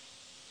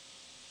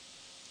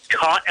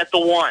 Caught at the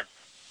 1.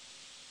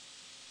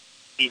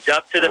 He's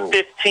up to the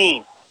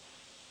 15.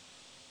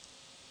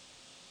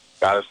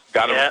 Got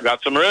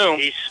some room.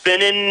 He's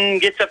spinning,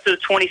 gets up to the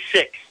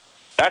 26.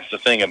 That's the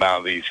thing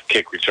about these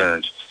kick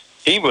returns.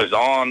 He was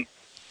on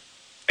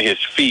his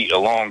feet a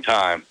long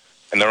time,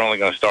 and they're only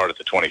going to start at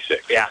the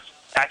 26. Yeah.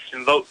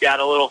 Paxton Vogt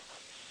got a little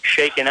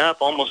shaken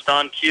up, almost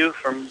on cue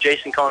from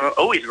Jason calling.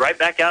 Oh, he's right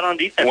back out on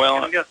defense.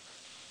 Well,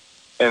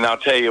 and I'll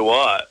tell you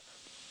what,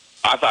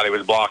 I thought he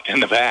was blocked in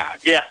the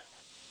back. Yeah.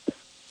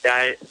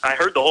 I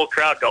heard the whole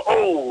crowd go,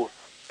 oh,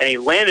 and he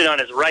landed on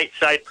his right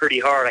side pretty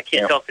hard. I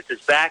can't tell if it's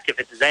his back, if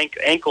it's his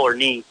ankle or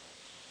knee.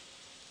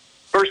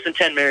 1st and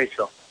 10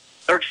 Marysville.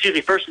 Or, excuse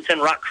me, 1st and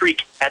 10 Rock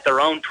Creek at their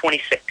own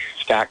 26.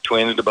 Stacked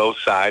twins to both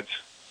sides.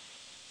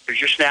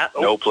 Here's your snap.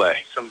 No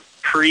play. Some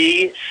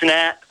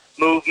pre-snap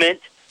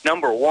movement.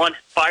 Number 1,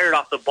 fired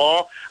off the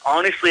ball.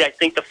 Honestly, I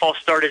think the false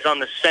start is on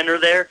the center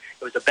there.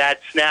 It was a bad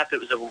snap. It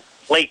was a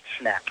late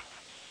snap.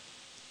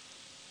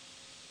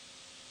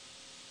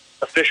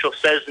 Official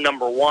says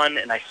number 1,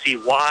 and I see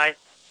why.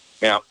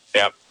 Yeah.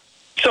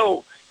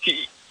 So,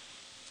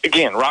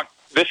 again, Rock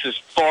this is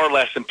far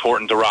less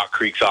important to Rock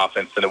Creek's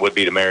offense than it would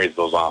be to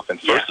Marysville's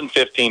offense. First and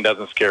 15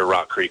 doesn't scare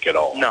Rock Creek at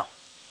all. No.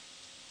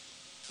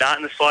 Not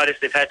in the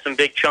slightest. They've had some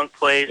big chunk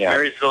plays. Yeah.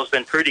 Marysville's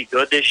been pretty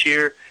good this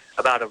year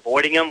about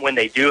avoiding them. When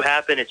they do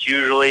happen, it's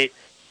usually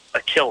a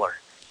killer.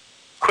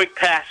 Quick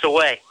pass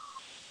away.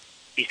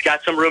 He's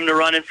got some room to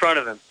run in front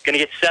of him. Going to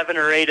get 7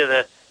 or 8 of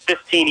the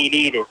 15 he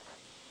needed.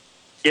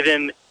 Give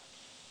him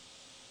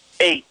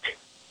 8.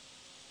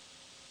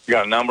 You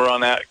got a number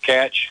on that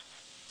catch?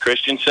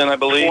 Christensen, I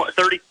believe?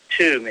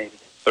 32, maybe.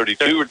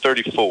 32 or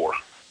 34?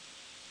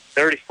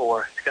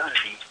 34. It's got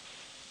to be.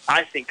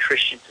 I think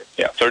Christensen.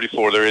 Yeah,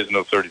 34. There is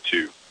no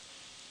 32.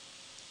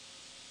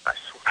 I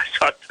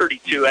saw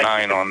 32.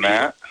 9 on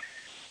that.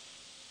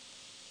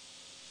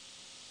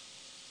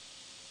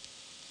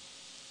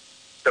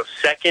 So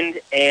 2nd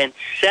and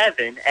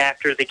 7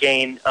 after the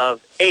gain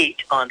of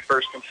 8 on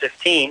 1st and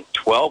 15.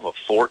 12 of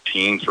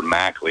 14 for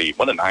Mac Lee.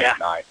 What a nice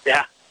night.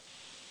 Yeah.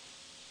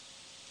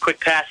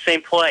 Quick pass,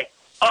 same play.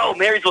 Oh,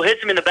 Marysville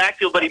hits him in the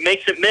backfield, but he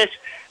makes it miss.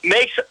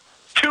 Makes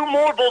 2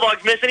 more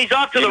Bulldogs miss, and he's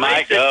off to the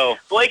races. Go.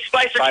 Blake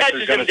Spicer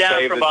catches him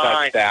down from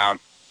behind. Touchdown.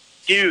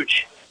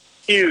 Huge.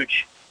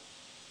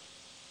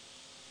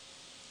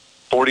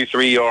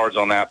 43 yards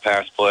on that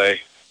pass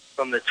play.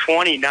 From the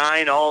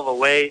 29 all the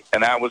way.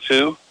 And that was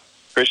who?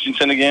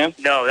 Christensen again?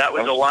 No, that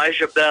was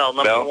Elijah Bell,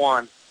 number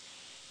 1.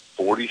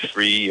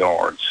 43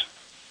 yards.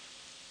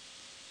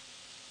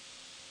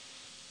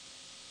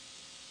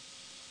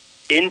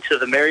 Into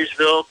the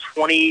Marysville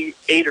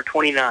 28 or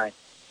 29.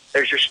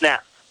 There's your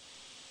snap.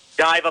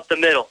 Dive up the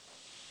middle.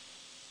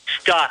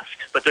 Stuffed,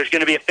 but there's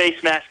going to be a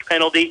face mask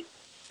penalty.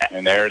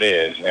 And there it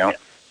is. Yeah.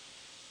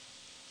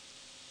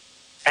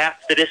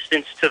 Half the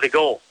distance to the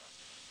goal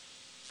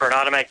for an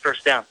automatic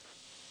first down.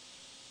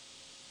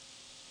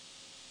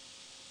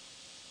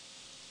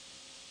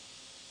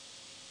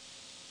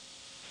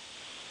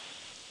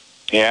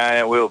 Yeah,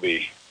 it will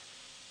be.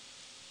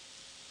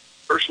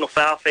 Personal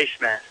foul, face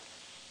mask.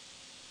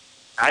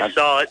 I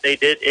saw it. They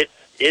did it.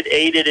 It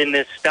aided in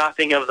the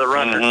stopping of the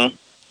runner. Mm-hmm.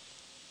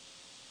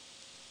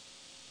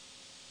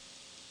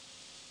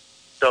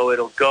 So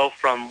it'll go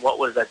from, what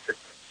was that, the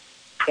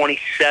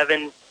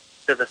 27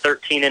 to the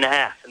 13 and a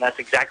half, and that's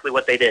exactly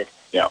what they did.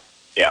 Yeah.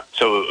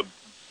 So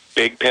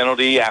big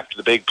penalty after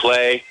the big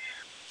play.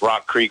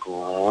 Rock Creek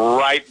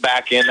right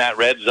back in that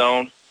red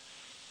zone.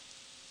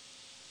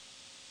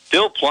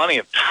 Still plenty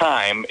of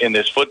time in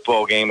this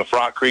football game if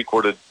Rock Creek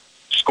were to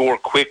score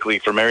quickly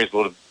for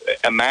Marysville to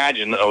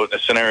imagine a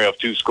scenario of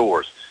 2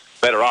 scores.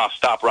 Better off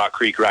stop Rock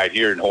Creek right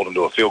here and hold them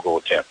to a field goal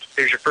attempt.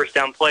 Here's your first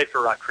down play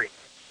for Rock Creek.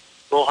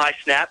 Little high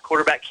snap,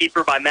 quarterback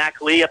keeper by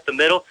Mac Lee up the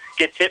middle.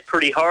 Gets hit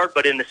pretty hard,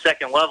 but in the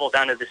second level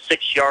down to the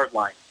 6-yard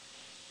line.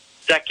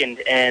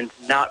 Second and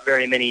not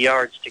very many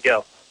yards to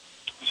go.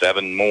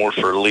 7 more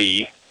for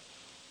Lee,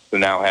 who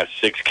now has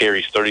 6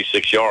 carries,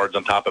 36 yards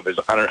on top of his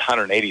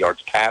 180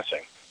 yards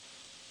passing.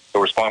 So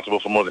responsible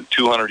for more than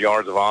 200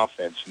 yards of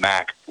offense,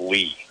 Mac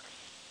Lee.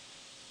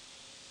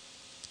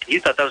 You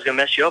thought that was going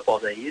to mess you up all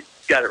day. You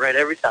got it right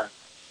every time.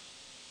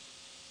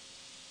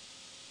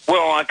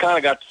 Well, I kind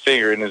of got to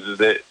figuring is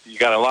that you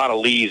got a lot of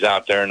Lees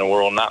out there in the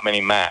world, not many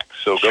Macs,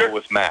 so go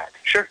with Mac.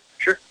 Sure.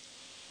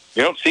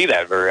 You don't see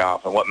that very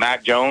often. What,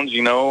 Mac Jones,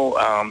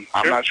 I'm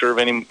not sure of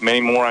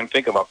many more I can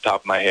think of off the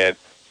top of my head.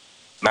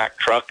 Mac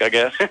Truck, I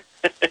guess.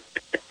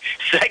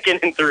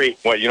 2nd and 3.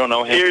 What, you don't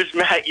know him? Here's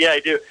Mac. Yeah,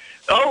 I do.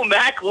 Oh,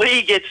 Mac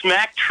Lee gets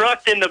Mac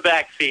trucked in the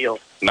backfield.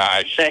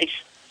 Nice. Thanks.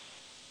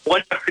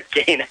 1 yard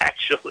gain,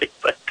 actually,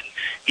 but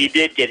he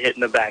did get hit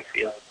in the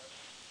backfield.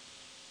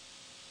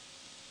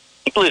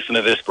 Listen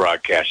to this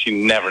broadcast. You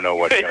never know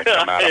what's going to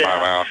come out of my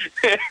mouth.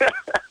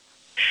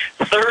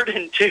 3rd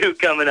and 2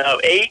 coming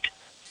up.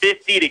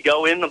 8:50 to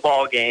go in the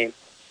ball game.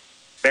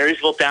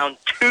 Marysville down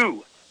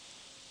 2.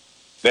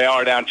 They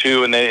are down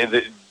 2, and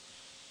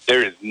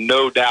there is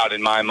no doubt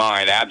in my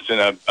mind,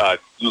 absent a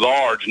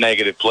large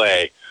negative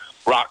play,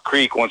 Rock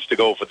Creek wants to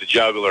go for the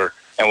jugular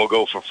and will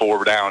go for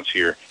 4 downs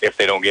here if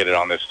they don't get it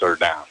on this 3rd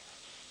down.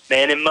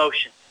 Man in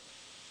motion.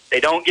 They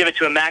don't give it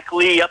to a Mac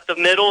Lee up the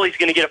middle. He's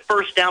going to get a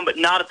first down, but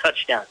not a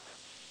touchdown.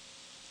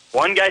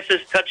 One guy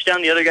says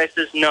touchdown, the other guy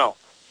says no.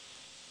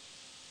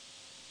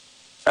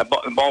 The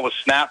ball was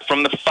snapped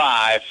from the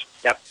 5.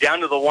 Yep, down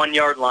to the 1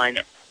 yard line.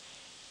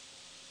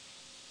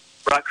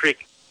 Rock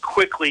Creek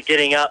quickly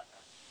getting up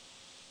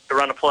to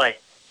run a play.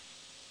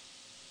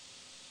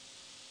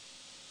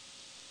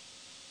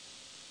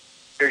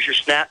 Here's your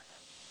snap.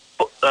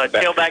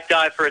 Tailback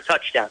dive for a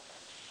touchdown.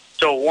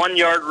 So a 1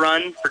 yard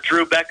run for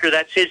Drew Becker.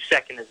 That's his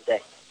 2nd of the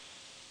day.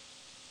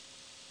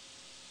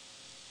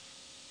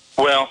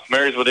 Well,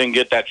 Marysville didn't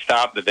get that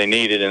stop that they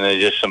needed, and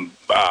just some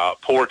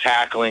poor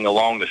tackling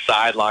along the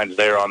sidelines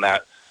there on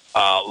that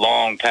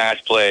long pass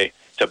play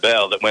to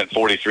Bell that went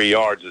 43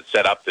 yards that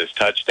set up this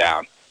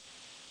touchdown.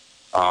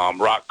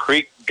 Rock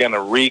Creek going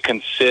to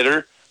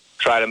reconsider,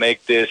 try to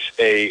make this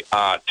a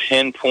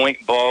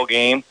 10-point ball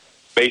game.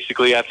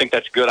 Basically, I think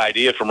that's a good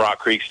idea from Rock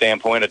Creek's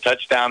standpoint. A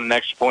touchdown, an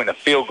extra point, and a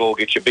field goal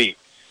gets you beat,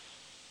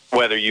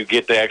 whether you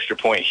get the extra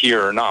point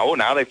here or not. Oh,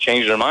 now they've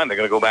changed their mind. They're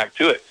going to go back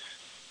to it.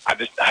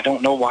 I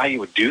don't know why you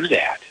would do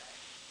that.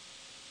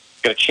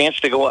 Got a chance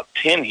to go up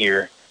 10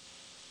 here.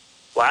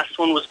 Last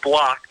one was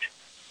blocked.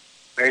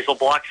 Marysville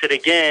blocks it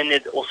again.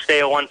 It will stay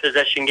a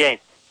one-possession game.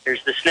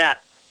 Here's the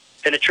snap.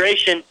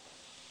 Penetration.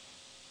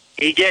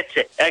 He gets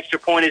it. Extra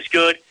point is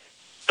good.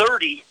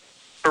 30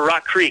 for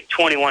Rock Creek,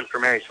 21 for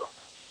Marysville.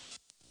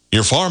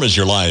 Your farm is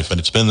your life, and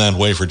it's been that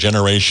way for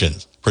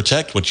generations.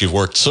 Protect what you've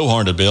worked so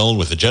hard to build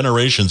with the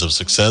generations of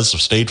success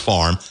of State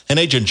Farm and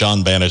Agent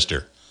John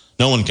Bannister.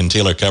 No one can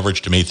tailor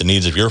coverage to meet the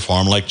needs of your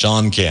farm like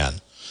John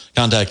can.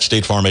 Contact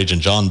State Farm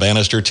Agent John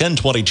Bannister,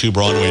 1022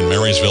 Broadway in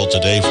Marysville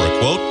today for a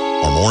quote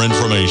or more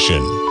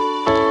information.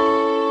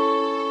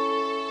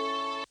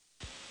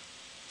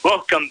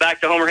 Welcome back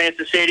to Homer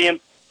Hanson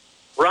Stadium.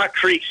 Rock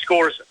Creek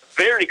scores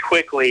very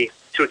quickly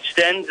to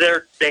extend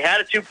they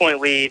had a 2-point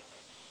lead.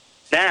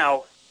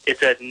 Now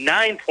it's a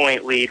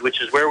 9-point lead,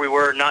 which is where we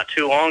were not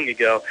too long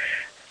ago.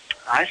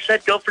 I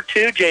said go for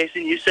 2,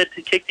 Jason. You said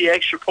to kick the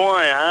extra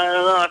point. I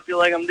don't know. I feel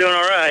like I'm doing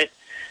all right.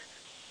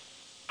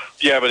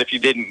 Yeah, but if you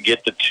didn't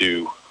get the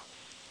 2,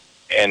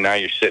 and now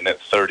you're sitting at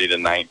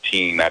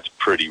 30-19, that's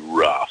pretty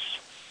rough.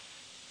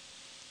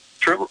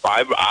 True.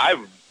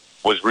 I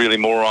was really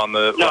more on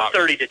the... No,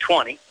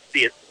 30-20.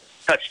 Be a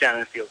touchdown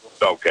and a field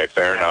goal. Okay,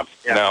 fair enough.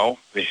 Yeah. No.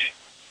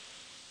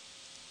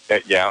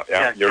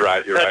 Yeah, you're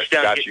right.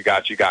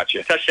 Got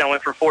you. Touchdown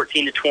went from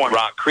 14-20.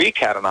 Rock Creek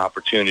had an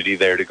opportunity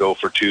there to go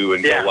for 2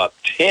 and go up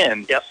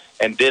 10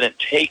 and didn't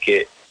take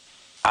it.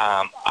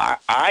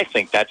 I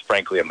think that's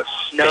frankly a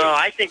mistake. No,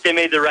 I think they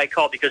made the right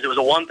call because it was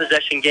a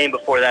one-possession game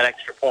before that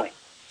extra point.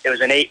 It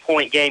was an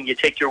 8-point game. You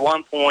take your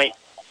 1 point,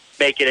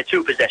 make it a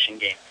 2-possession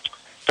game.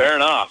 Fair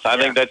enough. I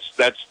think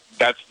that's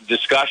the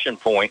discussion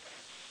point.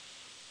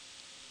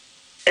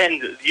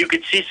 And you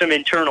could see some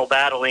internal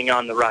battling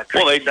on the Rock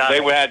Creek side. Well,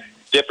 they had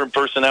different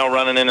personnel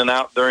running in and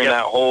out during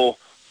that whole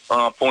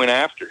point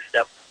after.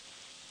 Yep.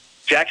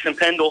 Jackson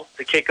Pendle,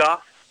 the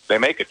kickoff. They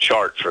make a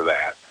chart for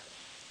that.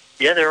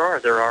 Yeah, there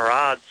are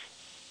odds.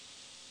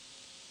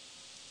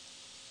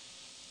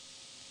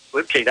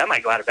 Whip kick, that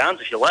might go out of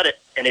bounds if you let it.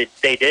 And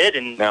they did.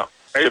 And no,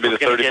 should be the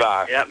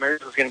 35.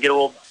 Marysville's going to get a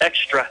little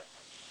extra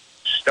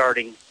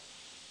starting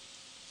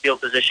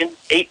field position.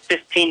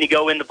 8:15 to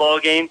go in the ball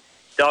game.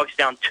 Dogs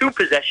down 2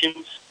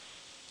 possessions.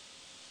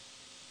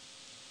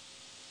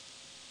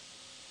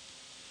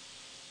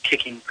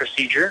 Kicking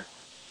procedure.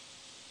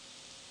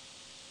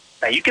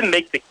 Now you can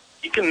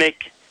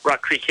make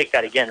Rock Creek kick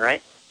that again,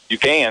 right? You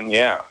can,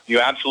 yeah.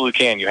 You absolutely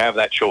can. You have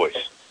that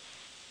choice.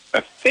 I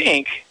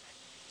think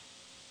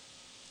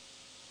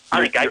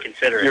I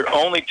consider it. Your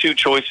only 2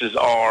 choices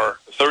are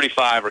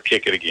 35 or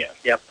kick it again.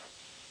 Yep.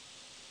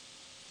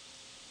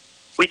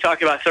 We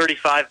talk about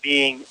 35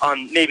 being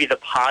on maybe the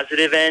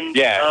positive end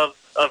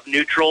of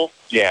neutral.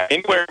 Yeah.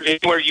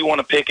 Anywhere you want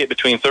to pick it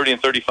between 30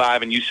 and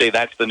 35 and you say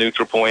that's the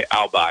neutral point,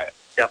 I'll buy it.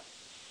 Yep.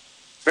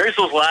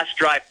 Marysville's last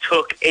drive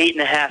took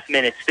 8.5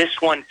 minutes.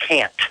 This one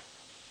can't.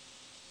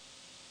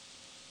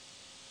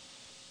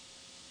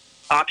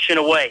 Option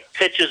away.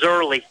 Pitches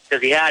early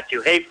because he had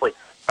to. Hafley.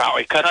 Oh,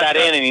 he cut that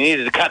in and he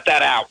needed to cut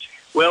that out.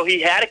 Well,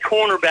 he had a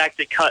cornerback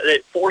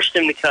that forced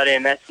him to cut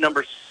in. That's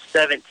number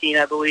 17,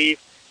 I believe,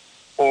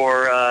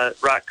 for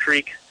Rock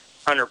Creek,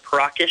 Hunter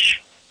Procish.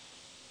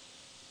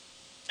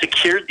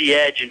 Secured the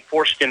edge and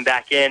forced him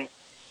back in.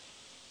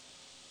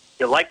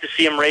 You'd like to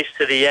see him race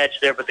to the edge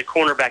there, but the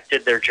cornerback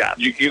did their job.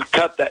 You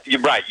cut that.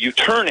 You're right. You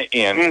turn it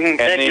in, and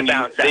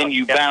then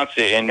you bounce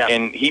it,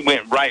 and he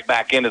went right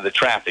back into the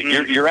traffic.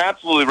 You're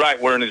absolutely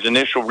right. We're in his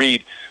initial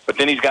read, but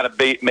then he's got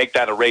to make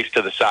that a race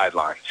to the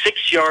sideline.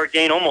 6-yard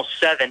gain, almost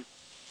 7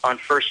 on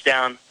first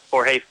down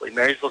for Hafley.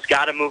 Marysville's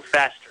got to move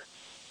faster.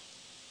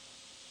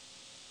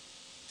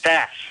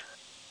 Pass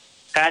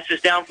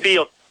is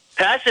downfield.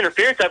 Pass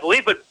interference, I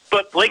believe,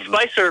 but Blake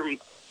Spicer.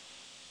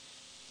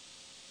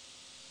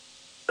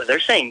 They're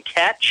saying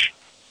catch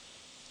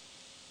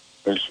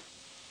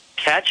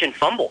and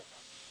fumble.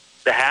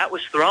 The hat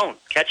was thrown.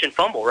 Catch and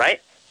fumble,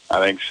 right? I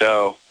think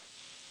so.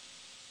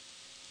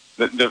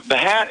 The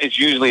hat is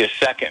usually a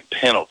second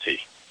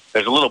penalty.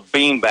 There's a little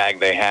beanbag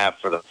they have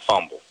for the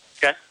fumble.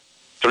 Okay.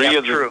 Three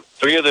of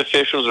the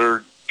officials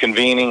are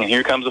convening, and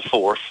here comes a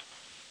 4th.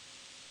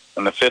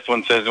 And the 5th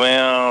one says,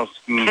 well,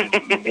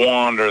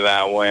 wander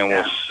that way and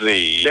we'll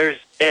see. There's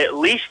at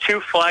least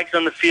 2 flags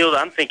on the field.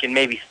 I'm thinking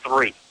maybe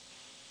 3.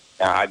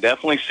 Now, I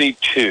definitely see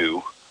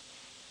 2.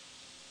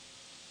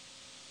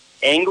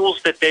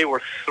 Angles that they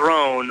were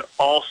thrown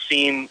all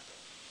seem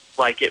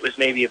like it was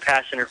maybe a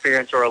pass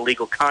interference or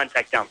illegal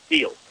contact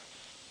downfield.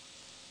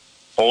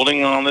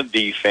 Holding on the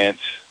defense,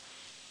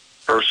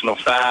 personal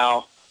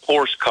foul,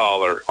 horse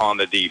collar on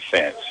the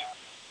defense.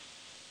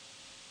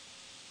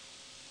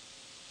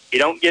 You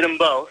don't get them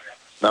both.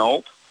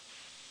 No.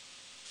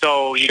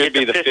 So you should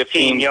get be the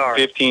 15-yard.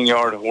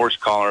 15-yard horse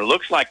collar.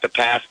 Looks like the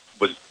pass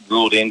was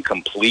ruled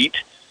incomplete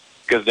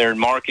because they're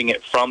marking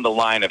it from the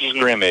line of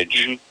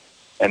scrimmage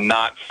and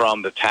not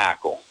from the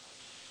tackle.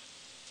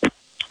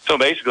 So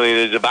basically,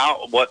 it is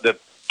about what the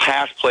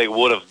pass play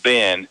would have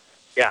been.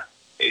 Yeah.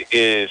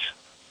 Is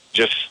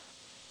just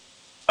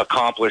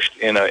accomplished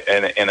in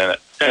a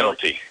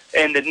penalty.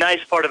 And the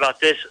nice part about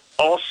this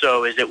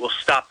also is it will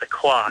stop the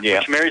clock, Yeah.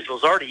 which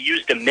Marysville's already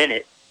used a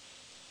minute.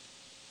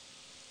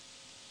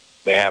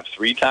 They have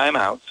 3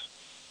 timeouts.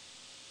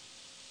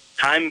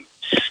 Time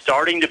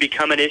starting to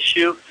become an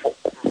issue.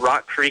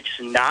 Rock Creek's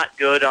not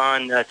good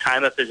on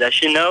time of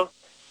possession, though.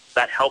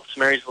 That helps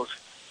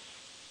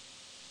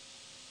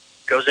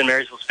goes in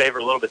Marysville's favor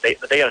a little bit,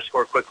 but they got to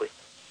score quickly.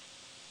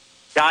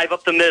 Dive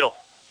up the middle.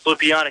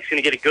 Slupianik's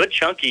going to get a good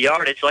chunk of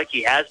yardage like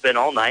he has been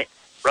all night.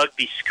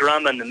 Rugby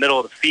scrum in the middle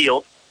of the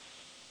field.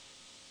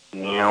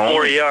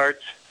 4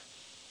 yards.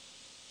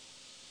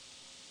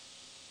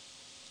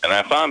 And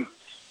if I'm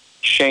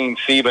Shane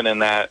Sieben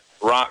and that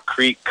Rock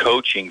Creek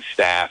coaching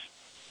staff,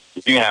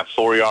 you can have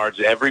 4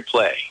 yards every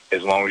play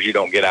as long as you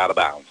don't get out of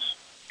bounds.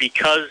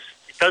 Because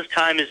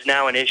time is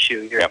now an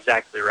issue, you're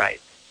exactly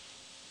right.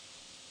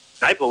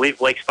 I believe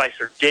Blake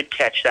Spicer did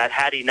catch that.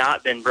 Had he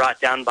not been brought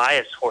down by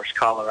his horse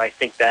collar, I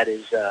think that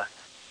is a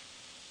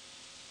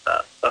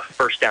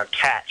first down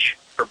catch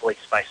for Blake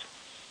Spicer.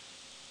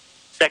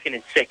 2nd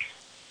and 6.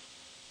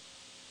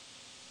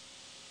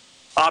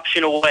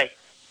 Option away.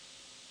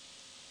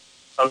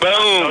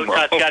 Boom!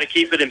 Otot's got to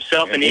keep it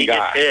himself, and he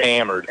got gets hit.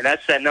 Hammered. And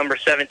that's that number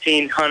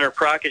 17, Hunter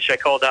Prakash, I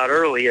called out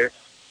earlier.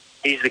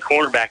 He's the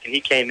cornerback, and he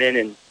came in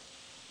and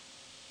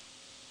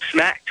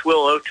smacked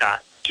Will Otot.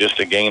 Just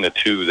a gain of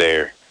 2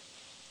 there.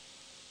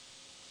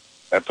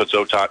 That puts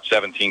Otot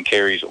 17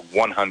 carries,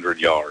 100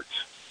 yards.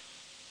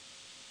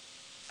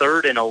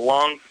 3rd and a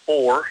long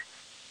 4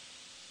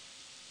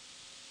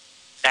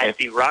 at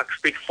the Rock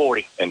Creek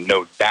 40. And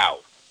no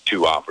doubt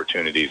 2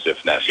 opportunities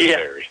if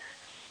necessary.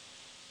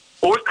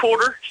 Yeah. 4th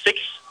quarter, 6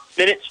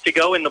 minutes to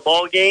go in the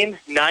ball game,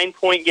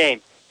 9-point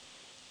game.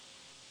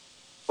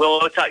 Will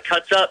Otot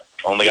cuts up.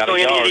 Only got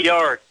a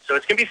yard. So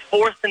it's going to be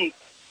 4th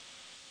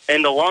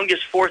and the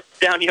longest 4th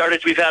down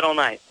yardage we've had all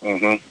night.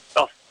 Mm-hmm.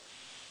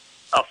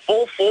 A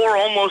full 4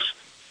 almost,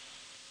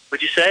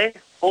 would you say?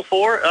 Full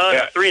 4?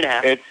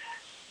 3.5.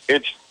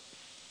 It's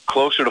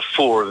closer to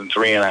 4 than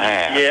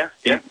 3.5.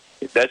 Yeah.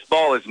 That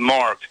ball is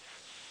marked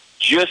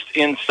just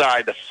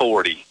inside the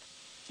 40.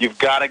 You've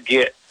got to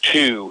get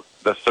to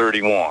the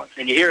 31.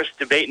 And you hear us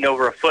debating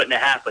over a 1.5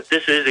 feet, but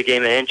this is a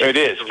game of inches. It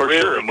is, for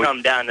really sure. It's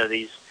come down to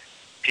these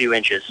few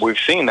inches. We've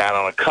seen that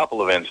on a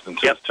couple of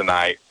instances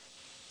tonight.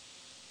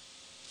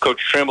 Coach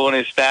Trimble and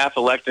his staff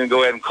elected to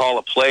go ahead and call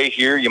a play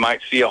here. You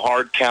might see a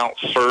hard count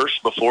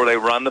first before they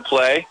run the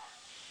play.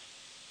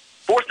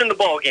 4th in the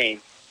ball game.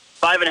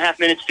 5.5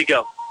 minutes to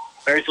go.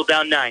 Marysville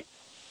down 9.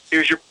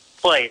 Here's your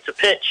play. It's a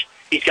pitch.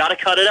 He's got to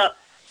cut it up.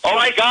 Oh,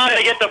 my God,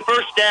 they get the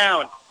first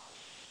down.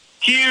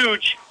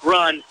 Huge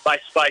run by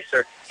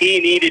Spicer. He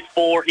needed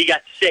 4. He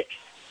got 6.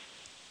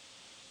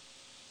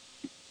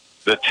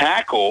 The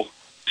tackle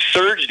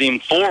surged him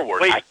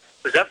forward. Wait,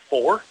 was that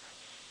 4?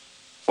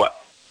 What?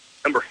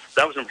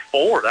 That was number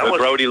 4. That was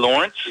Brody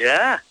Lawrence?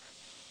 Yeah.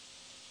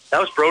 That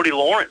was Brody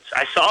Lawrence.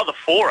 I saw the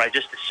 4. I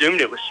just assumed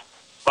it was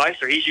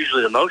Spicer. He's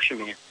usually the motion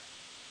man.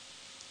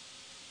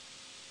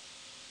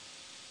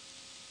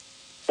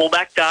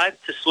 Fullback dive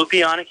to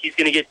Slupianik. He's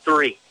going to get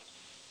 3.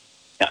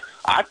 Yeah,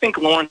 I think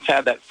Lawrence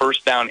had that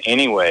first down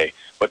anyway,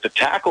 but the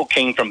tackle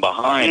came from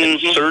behind and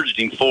surged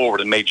him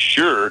forward and made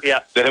sure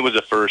that it was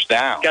a first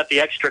down. Got the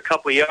extra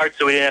couple yards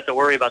so we didn't have to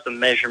worry about the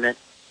measurement.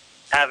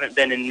 Haven't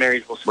been in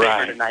Marysville's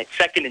favor tonight.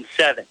 2nd and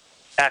 7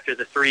 after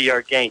the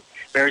 3-yard gain.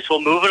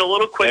 Marysville moving a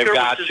little quicker,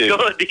 which is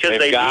good because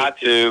they got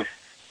to.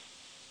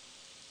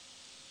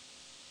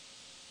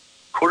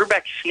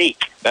 Quarterback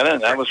sneak.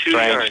 That was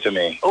strange to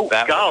me. Oh,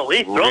 that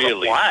golly, throw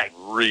the flag.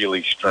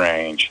 Really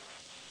strange.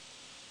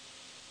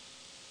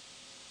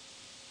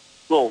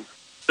 Little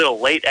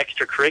late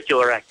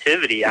extracurricular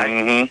activity.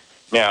 Yeah,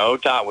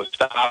 Otot was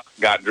stopped,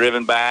 got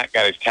driven back,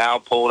 got his towel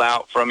pulled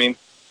out from him.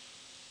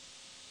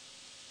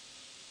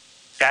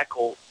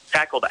 Tackled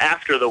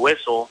after the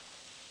whistle.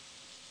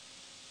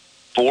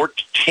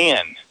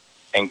 4-10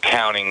 and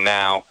counting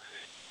now.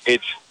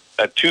 It's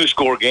a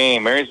 2-score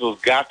game. Marysville's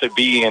got to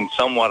be in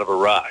somewhat of a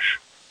rush.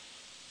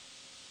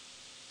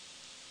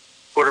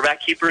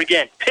 Quarterback keeper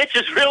again. Pitch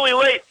is really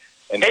late.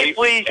 And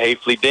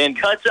Hafley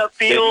cuts up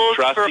field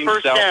trust for a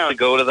first himself down. to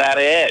go to that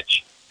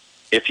edge.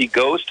 If he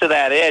goes to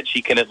that edge,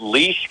 he can at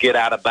least get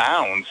out of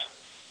bounds.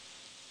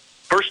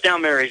 First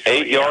down, Marysville.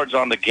 8 yards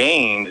on the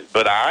gain,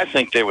 but I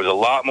think there was a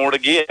lot more to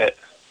get.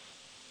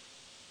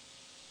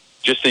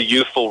 Just a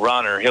youthful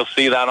runner. He'll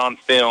see that on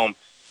film.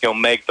 He'll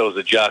make those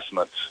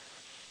adjustments.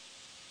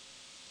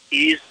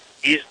 He's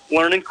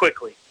learning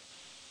quickly.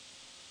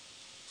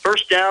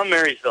 First down,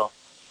 Marysville.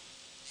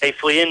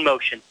 Hafley in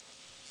motion.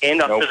 Hand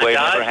off to the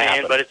dive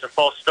man, but it's a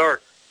false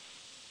start.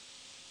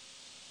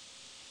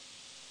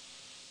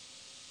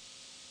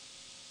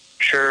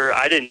 Sure,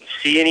 I didn't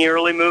see any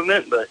early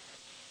movement, but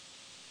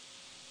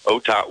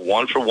Otot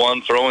 1 for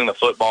 1 throwing the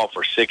football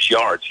for 6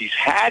 yards. He's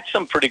had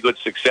some pretty good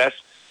success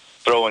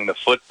throwing the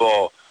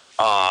football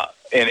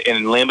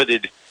in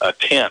limited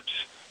attempts.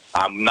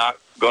 I'm not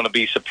going to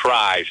be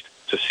surprised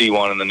to see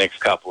one in the next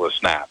couple of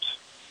snaps.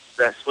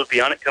 That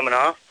Slupianik coming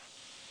off.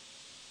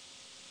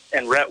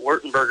 and Rhett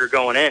Wurtenberger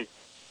going in.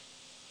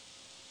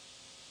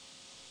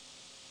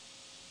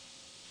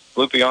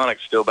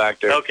 Lupionic's still back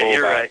there. Okay,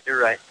 you're right.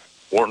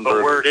 Wurtenberger.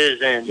 But Word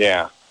is in.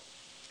 Yeah.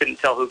 Couldn't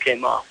tell who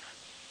came off.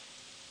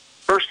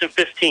 1st and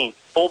 15.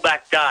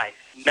 Fullback dive.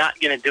 Not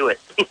going to do it.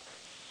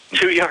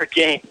 2-yard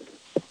gain.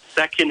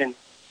 2nd and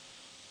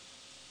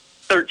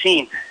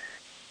 13.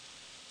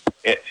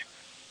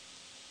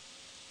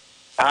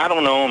 I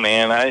don't know,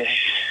 man. I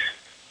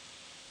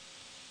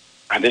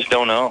just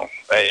don't know.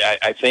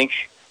 I think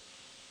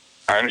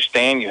I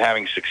understand you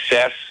having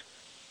success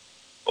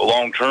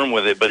long-term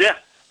with it, but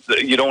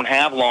you don't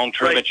have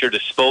long-term at your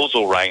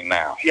disposal right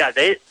now. Yeah,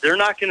 they're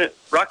not going to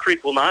 – Rock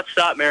Creek will not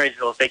stop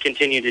Marysville if they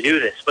continue to do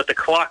this, but the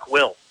clock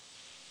will.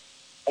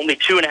 Only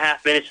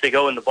 2.5 minutes to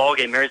go in the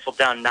ballgame. Marysville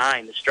down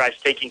 9. This drive's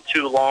taking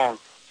too long.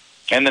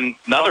 And then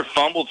another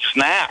fumbled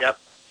snap. Yep.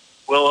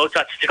 Will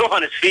Otot's still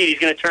on his feet. He's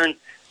going to turn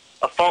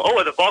a fumble.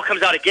 Oh, the ball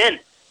comes out again.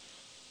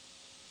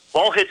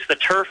 Ball hits the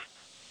turf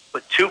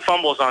with 2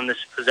 fumbles on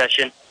this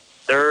possession.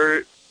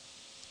 Their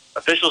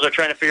officials are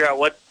trying to figure out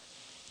what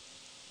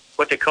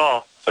to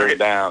call. Third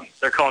down.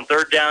 They're calling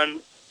 3rd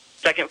down.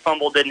 2nd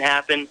fumble didn't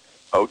happen.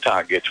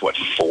 Otot gets, 4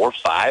 or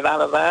 5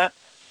 out of that?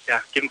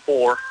 Yeah, give him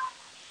 4.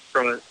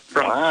 From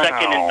 2nd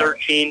and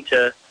 13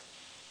 to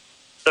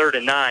 3rd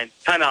and 9.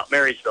 Timeout,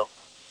 Marysville.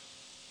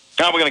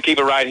 Now we're going to keep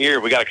it right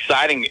here. We got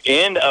exciting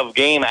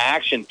end-of-game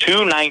action.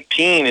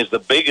 2:19 is the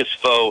biggest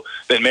foe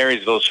that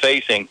Marysville's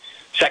facing.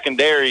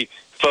 Secondary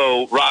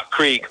foe, Rock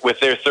Creek, with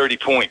their 30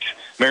 points.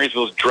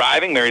 Marysville's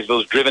driving.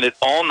 Marysville's driven it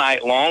all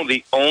night long.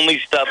 The only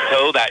stub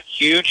toe, that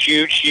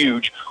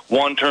huge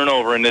one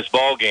turnover in this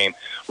ball game.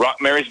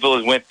 Marysville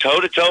has went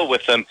toe-to-toe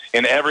with them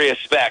in every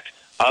aspect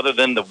other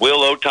than the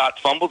Will Otot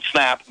fumbled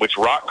snap, which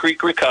Rock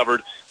Creek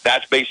recovered.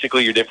 That's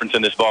basically your difference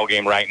in this ball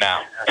game right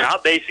now.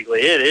 Not basically.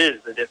 It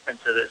is the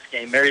difference of this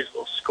game.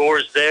 Marysville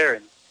scores there,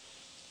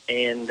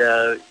 and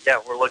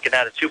we're looking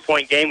at a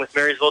 2-point game with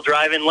Marysville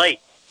driving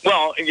late.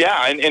 Well,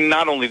 yeah, and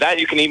not only that,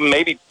 you can even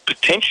maybe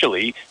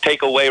potentially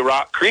take away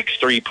Rock Creek's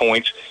 3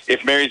 points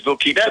if Marysville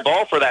keeps the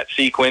ball for that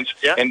sequence,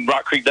 and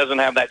Rock Creek doesn't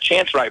have that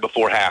chance right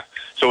before half.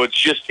 So it's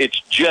just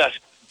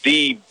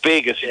the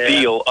biggest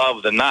deal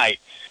of the night.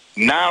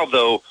 Now,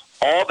 though,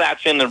 all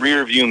that's in the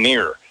rearview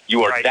mirror.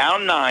 You are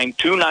down 9,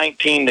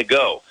 2:19 to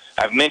go.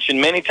 I've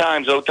mentioned many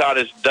times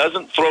Otot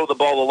doesn't throw the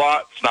ball a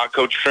lot. It's not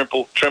Coach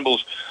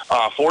Trimble's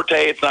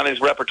forte. It's not his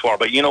repertoire.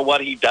 But you know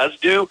what he does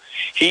do?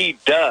 He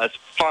does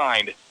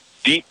find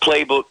deep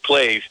playbook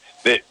plays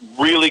that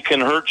really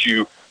can hurt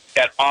you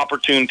at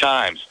opportune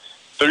times.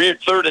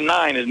 3rd and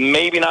 9 is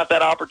maybe not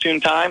that opportune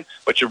time,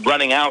 but you're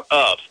running out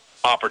of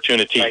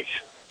opportunities. Right.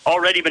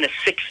 Already been a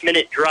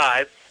 6-minute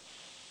drive.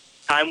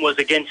 Time was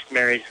against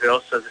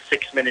Marysville, so the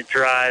 6-minute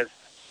drive.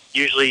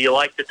 Usually you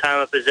like the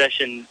time of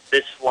possession.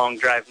 This long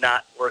drive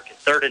not working.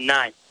 3rd and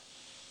 9.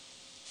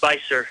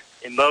 Spicer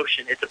in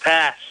motion. It's a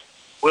pass.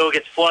 Will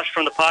gets flushed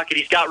from the pocket.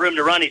 He's got room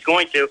to run. He's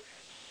going to.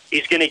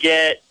 He's going to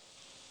get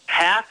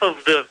half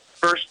of the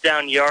first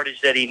down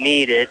yardage that he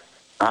needed.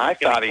 I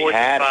thought he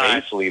had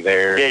Haisley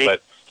there,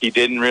 but he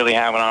didn't really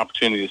have an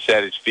opportunity to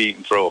set his feet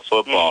and throw a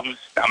football.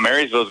 Now,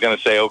 Marysville's going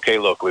to say, okay,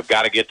 look, we've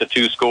got to get the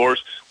 2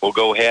 scores. We'll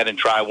go ahead and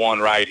try one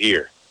right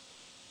here.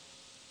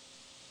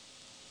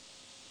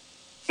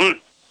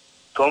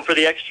 Going for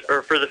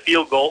the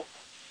field goal.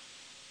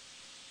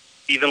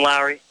 Stephen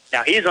Lowry.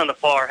 Now he's on the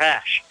far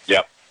hash.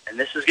 Yep. And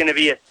this is going to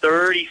be a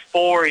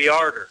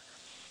 34-yarder.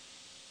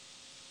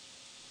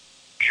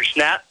 Your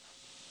snap.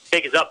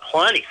 Kick is up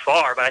plenty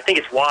far, but I think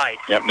it's wide.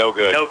 Yep, no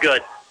good. No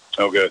good.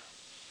 No good.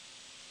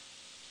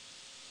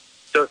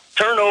 So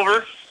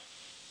turnover.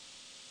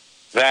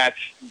 That's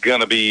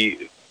going to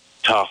be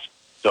tough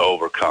to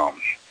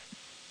overcome.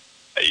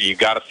 You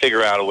got to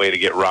figure out a way to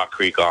get Rock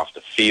Creek off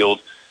the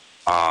field.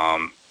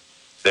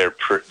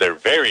 They're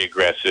very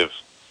aggressive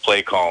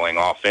play calling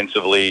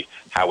offensively.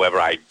 However,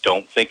 I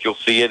don't think you'll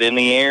see it in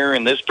the air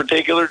in this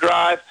particular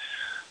drive.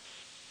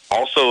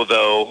 Also,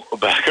 though,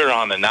 backer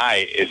on the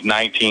night is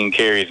 19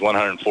 carries,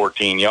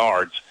 114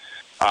 yards.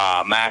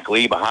 Mac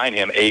Lee behind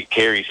him, 8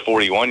 carries,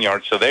 41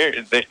 yards. So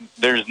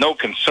there's no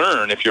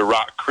concern if you're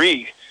Rock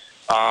Creek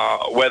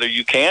whether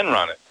you can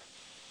run it.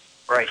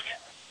 Right.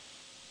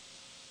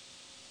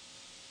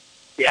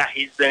 Yeah,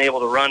 he's been able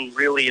to run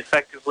really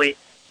effectively.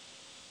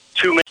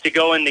 2 minutes to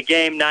go in the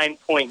game,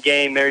 9-point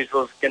game.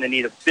 Marysville's going to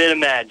need a bit of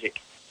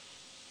magic.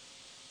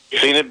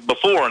 Seen it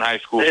before in high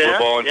school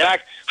football. In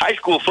fact, high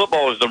school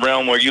football is the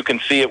realm where you can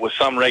see it with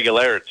some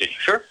regularity.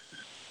 Sure.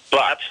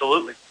 But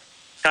absolutely.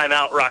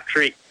 Timeout, Rock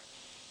Creek.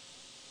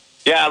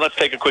 Yeah, let's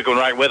take a quick one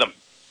right with them.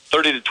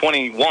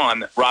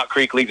 30-21, Rock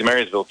Creek leads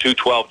Marysville,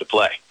 2:12 to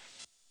play.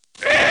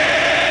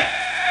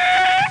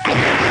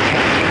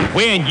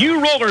 When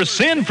you roller,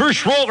 send for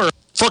Schroller.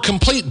 For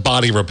complete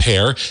body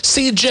repair,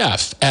 see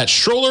Jeff at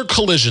Schroller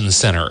Collision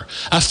Center.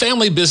 A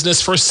family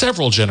business for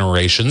several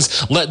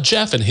generations, let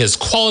Jeff and his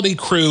quality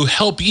crew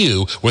help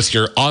you with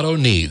your auto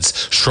needs.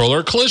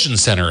 Schroller Collision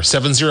Center,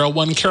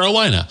 701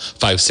 Carolina,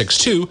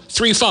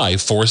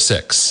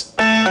 562-3546.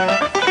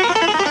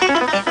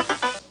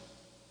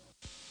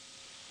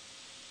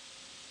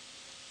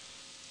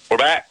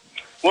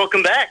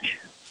 Welcome back.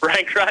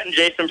 Brian Crott and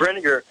Jason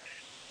Brenninger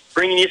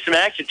bringing you some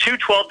action.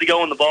 2:12 to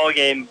go in the ball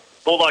game.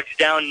 Bulldogs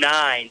down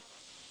 9.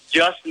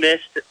 Just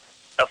missed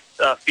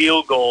a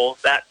field goal.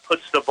 That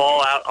puts the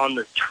ball out on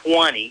the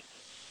 20.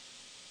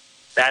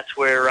 That's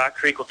where Rock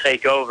Creek will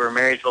take over.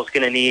 Marysville's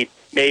going to need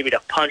maybe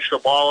to punch the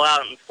ball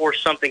out and force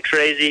something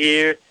crazy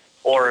here,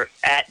 or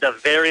at the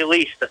very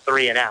least, a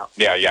 3-and-out.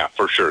 Yeah,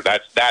 for sure.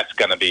 That's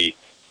going to be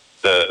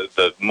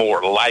the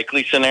more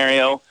likely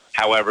scenario.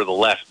 However, the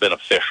less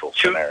beneficial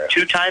scenario.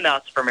 2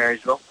 timeouts for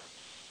Marysville.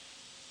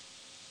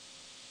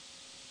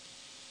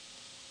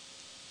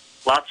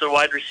 Lots of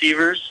wide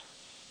receivers.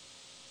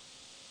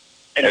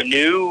 And a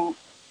new...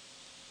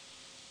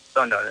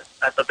 Oh, no,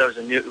 I thought that was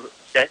a new...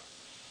 Okay.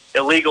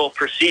 Illegal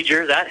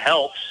procedure. That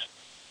helps.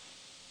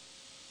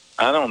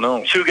 I don't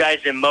know. 2 guys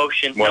in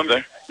motion.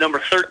 Number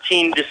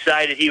 13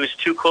 decided he was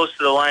too close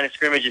to the line of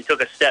scrimmage and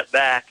took a step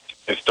back.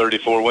 His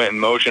 34 went in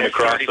motion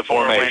across the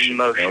formation.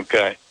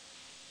 Okay.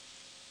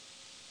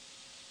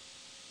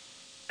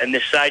 And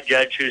this side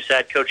judge, who's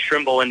had Coach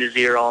Trimble in his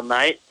ear all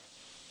night,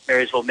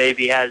 Marysville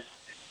maybe has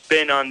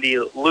been on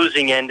the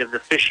losing end of the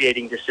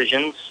officiating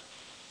decisions.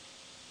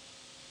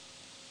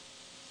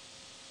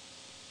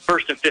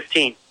 1st and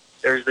 15.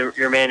 There's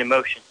your man in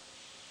motion.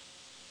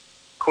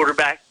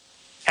 Quarterback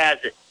has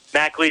it.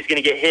 Mackley's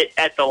going to get hit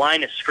at the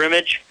line of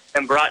scrimmage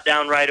and brought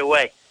down right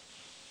away.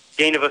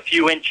 Gain of a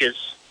few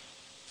inches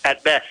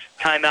at best.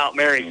 Timeout,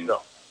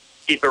 Marysville.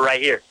 Keep it right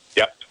here.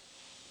 Yep.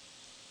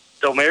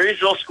 So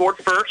Marysville scored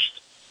first.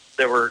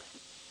 There were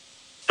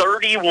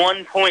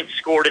 31 points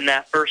scored in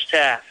that first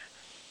half.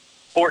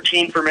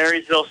 14 for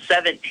Marysville,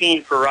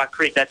 17 for Rock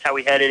Creek. That's how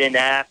we headed into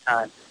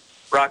halftime.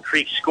 Rock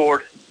Creek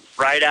scored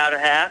right out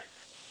of half.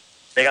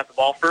 They got the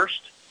ball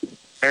first.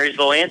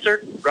 Marysville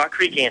answered. Rock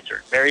Creek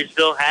answered.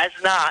 Marysville has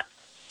not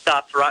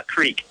stopped Rock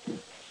Creek.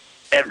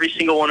 Every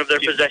single one of their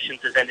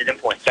possessions has ended in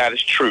points. That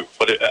is true.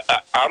 But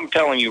I'm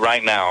telling you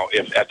right now,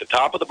 if at the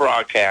top of the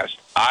broadcast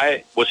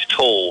I was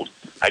told,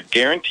 I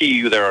guarantee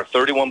you there are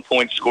 31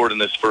 points scored in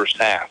this first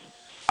half,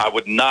 I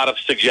would not have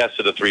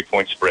suggested a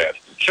 3-point spread.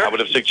 Sure. I would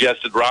have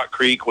suggested Rock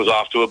Creek was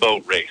off to a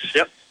boat race.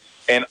 Yep.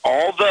 And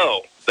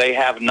although they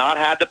have not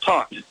had to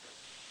punt,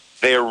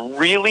 they're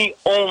really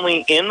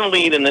only in the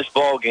lead in this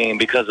ball game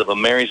because of a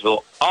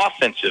Marysville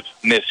offensive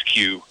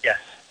miscue. Yes.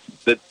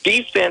 The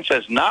defense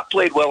has not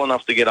played well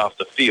enough to get off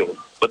the field,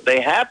 but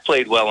they have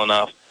played well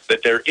enough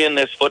that they're in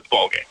this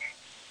football game.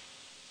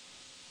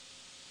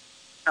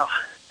 Oh,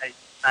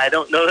 I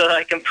don't know that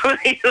I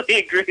completely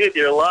agree with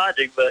your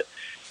logic, but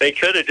they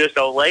could have just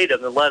olayed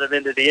them and let them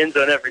into the end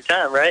zone every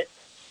time, right?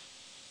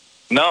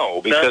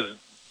 No, because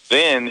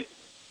then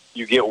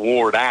you get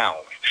wore down.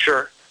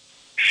 Sure.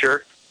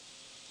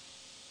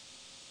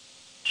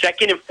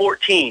 2nd and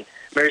 14.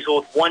 Marysville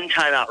with 1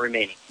 timeout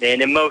remaining.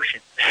 Man in motion.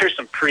 There's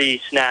some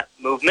pre-snap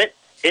movement.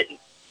 Hitting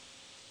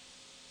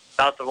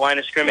about the line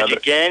of scrimmage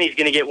again. He's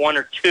going to get 1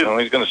 or 2. No,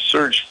 he's going to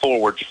surge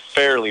forward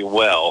fairly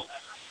well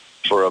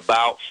for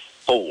about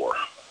 4.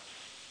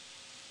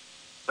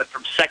 But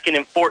from 2nd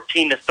and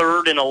 14 to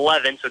 3rd and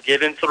 11, so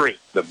give him 3.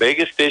 The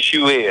biggest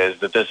issue is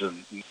that this is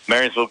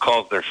Marysville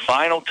calls their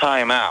final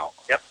timeout.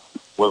 Yep.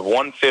 With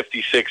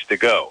 1:56 to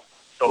go.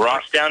 So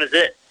first down is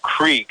it.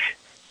 Creek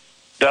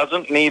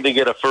doesn't need to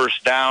get a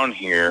first down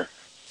here,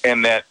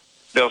 and that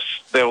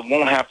they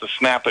won't have to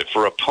snap it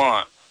for a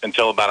punt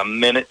until about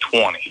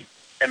 1:20.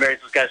 And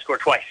Marysville's got to score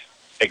twice.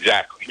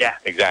 Exactly. Yeah.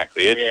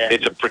 Exactly.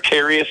 It's a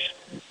precarious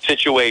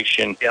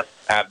situation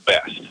at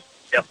best.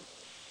 Yep.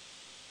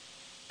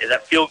 If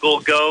that field goal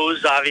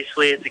goes,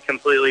 obviously it's a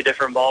completely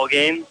different ball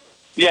game.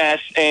 Yes,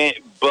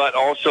 but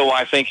also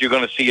I think you're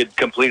going to see a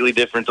completely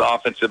different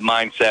offensive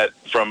mindset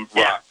from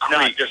Rock Creek.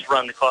 Not just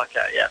run the clock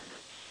out,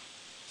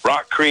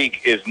 Rock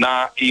Creek is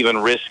not even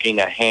risking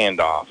a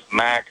handoff.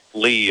 Mac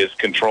Lee is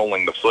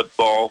controlling the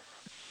football,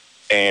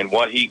 and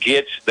what he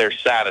gets, they're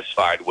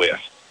satisfied with,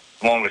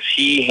 as long as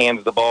he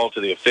hands the ball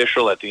to the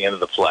official at the end of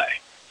the play.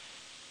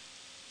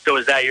 So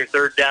is that your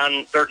 3rd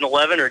down, 3rd and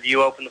 11, or do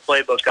you open the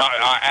playbook up?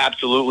 I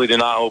absolutely do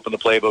not open the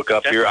playbook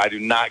up here. I do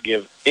not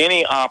give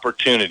any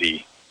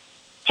opportunity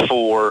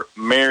for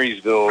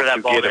Marysville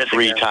to get a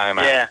free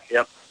timeout.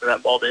 For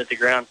that ball to hit the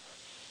ground.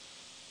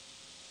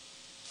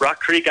 Rock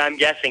Creek, I'm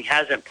guessing,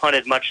 hasn't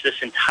punted much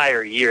this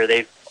entire year.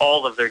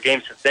 All of their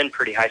games have been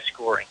pretty high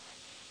scoring.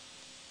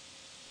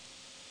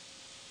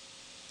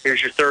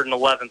 Here's your 3rd and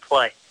 11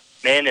 play.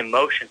 Man in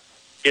motion.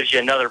 Gives you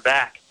another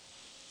back.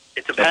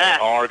 It's a pass.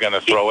 They are going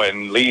to throw it,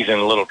 and Lee's in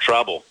a little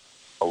trouble.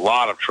 A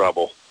lot of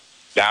trouble.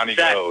 Down he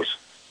goes.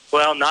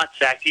 Well, not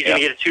sacked. He's going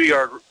to get a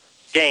 2-yard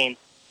gain.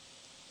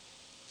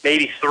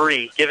 Maybe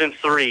 3. Give him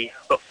 3.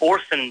 But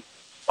 4th and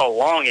a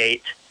long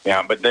 8.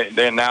 Yeah, but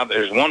now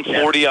there's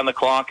 1:40 on the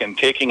clock and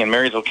ticking, and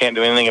Marysville can't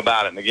do anything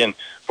about it. And again,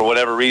 for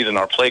whatever reason,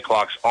 our play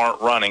clocks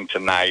aren't running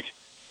tonight.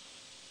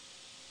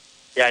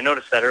 Yeah, I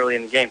noticed that early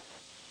in the game.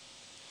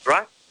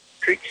 Rock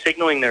Creek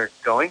signaling they're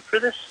going for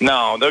this?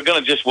 No, they're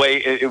going to just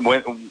wait. They're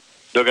going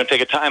to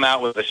take a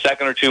timeout with a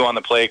second or two on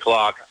the play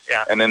clock,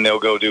 and then they'll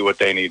go do what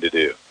they need to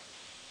do.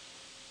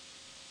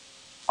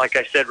 Like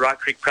I said,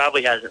 Rock Creek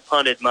probably hasn't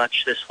punted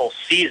much this whole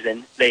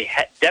season. They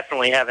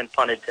definitely haven't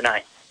punted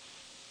tonight.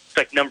 It's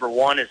like number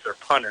one is their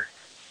punter.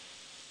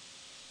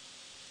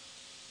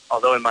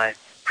 Although in my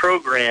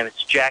program,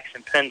 it's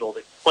Jackson Pendle,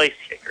 the place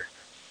kicker.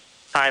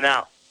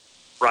 Timeout,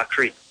 Rock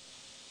Creek.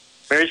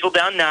 Marysville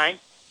down 9.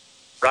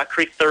 Rock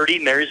Creek 30,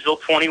 Marysville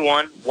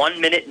 21.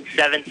 1 minute and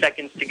 7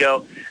 seconds to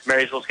go.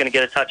 Marysville's going to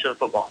get a touch of the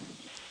football.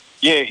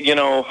 Yeah,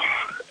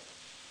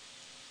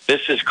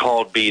 this is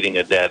called beating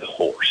a dead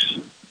horse.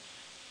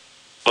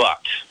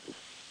 But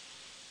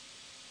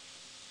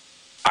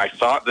I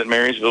thought that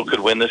Marysville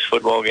could win this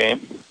football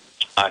game.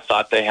 I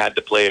thought they had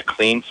to play a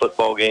clean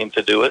football game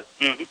to do it.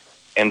 Mm-hmm.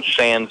 And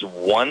sans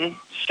one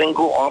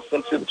single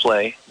offensive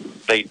play,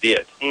 they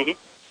did. Mm-hmm.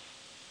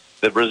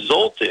 The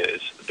result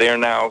is they're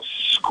now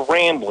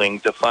scrambling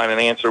to find an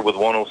answer with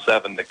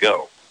 1:07 to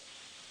go.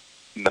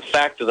 And the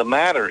fact of the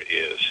matter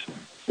is,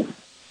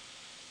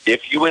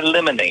 if you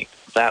eliminate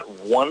that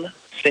one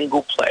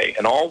single play,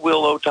 and all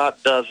Will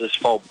Otot does is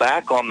fall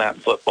back on that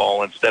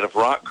football instead of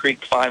Rock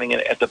Creek finding it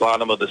at the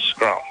bottom of the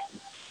scrum,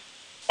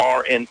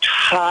 our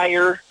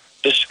entire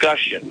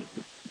discussion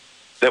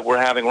that we're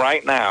having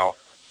right now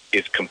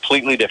is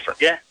completely different.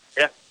 Yeah.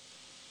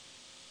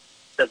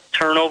 The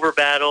turnover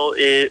battle,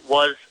 it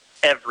was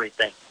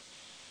everything.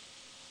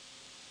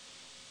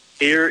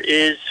 Here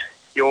is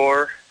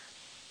your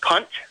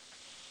punt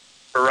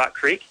for Rock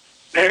Creek.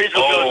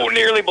 Marysville goes,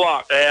 nearly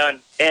blocked.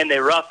 And they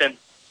rough him.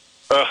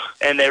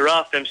 And they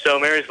roughed him, so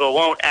Marysville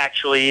won't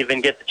actually even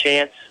get the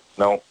chance.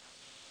 No.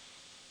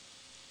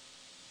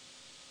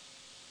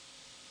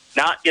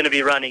 Not going to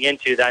be running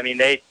into that. I mean,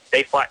 they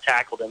flat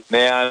tackled him.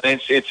 Yeah,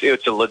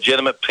 it's a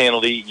legitimate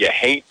penalty. You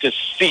hate to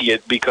see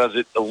it because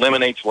it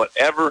eliminates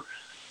whatever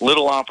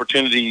little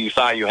opportunity you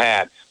thought you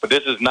had. But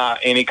this is not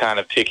any kind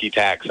of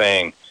ticky-tack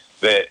thing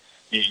that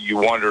you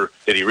wonder,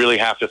 did he really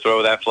have to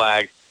throw that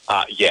flag?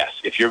 Yes.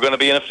 If you're going to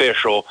be an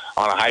official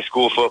on a high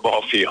school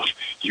football field,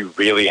 you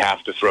really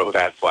have to throw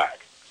that flag.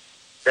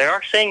 They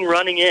are saying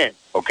running in.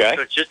 Okay.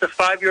 So it's just a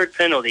 5-yard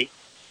penalty.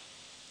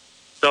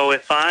 So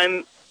if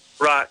I'm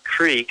Rock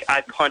Creek,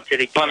 I punt it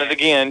again. Punt it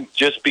again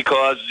just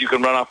because you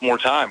can run off more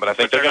time. But I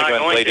think they're going to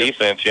go and play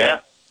defense,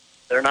 yeah.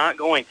 They're not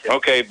going to.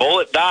 Okay,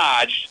 bullet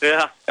dodged.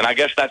 Yeah. And I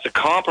guess that's a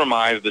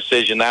compromise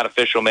decision that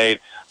official made.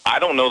 I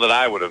don't know that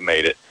I would have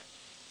made it.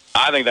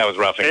 I think that was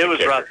roughing. It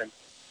was roughing.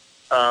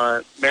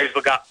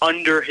 Marysville got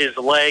under his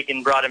leg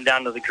and brought him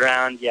down to the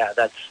ground. Yeah,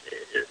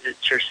 it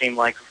sure seemed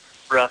like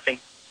roughing.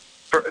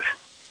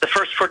 The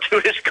first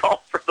fortuitous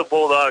call for the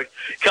Bulldogs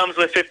comes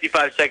with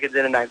 55 seconds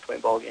in a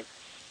 9-point ball game.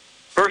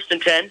 1st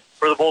and 10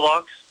 for the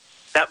Bulldogs.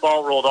 That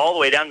ball rolled all the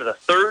way down to the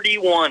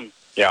 31.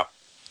 Yeah.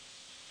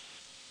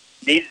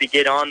 Needs to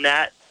get on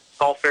that.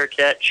 All fair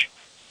catch.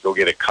 Go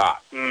get it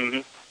caught.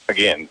 Mm-hmm.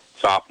 Again,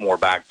 sophomore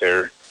back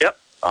there. Yep.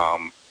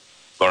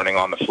 Learning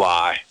on the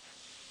fly.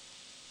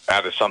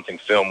 That is something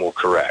film will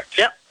correct.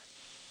 Yep.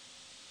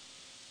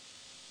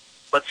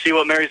 Let's see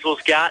what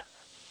Marysville's got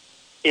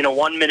in a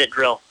 1-minute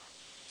drill.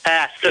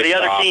 Pass to the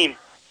other team.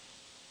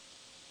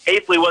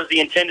 Hafley was the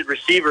intended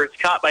receiver. It's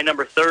caught by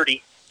number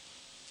 30.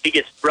 He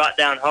gets brought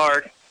down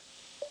hard.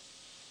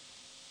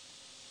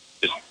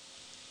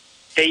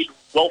 Cade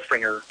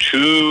Wolfringer.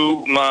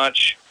 Too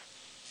much,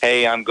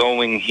 hey, I'm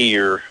going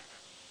here,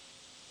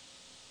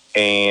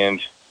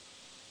 and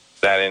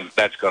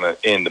that's going to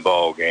end the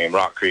ball game.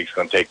 Rock Creek's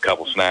going to take a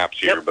couple snaps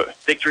here. But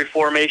victory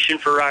formation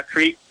for Rock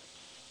Creek.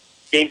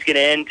 Game's going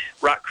to end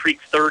Rock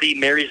Creek 30,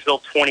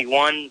 Marysville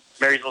 21.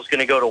 Marysville's going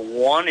to go to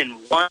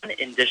 1-1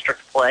 in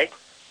district play.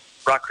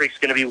 Rock Creek's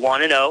going to be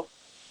 1-0.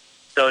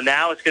 So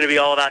now it's going to be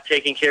all about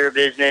taking care of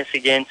business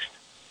against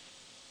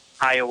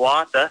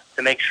Hiawatha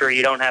to make sure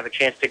you don't have a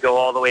chance to go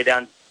all the way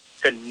down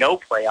to no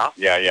playoff.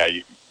 Yeah.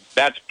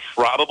 That's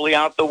probably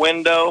out the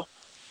window.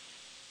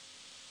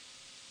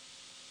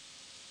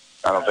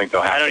 I don't think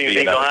they'll have to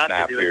be another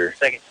snap here.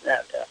 Second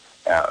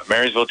snap,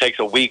 Marysville takes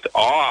a week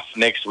off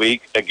next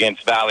week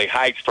against Valley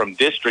Heights from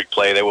district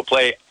play. They will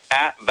play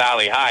at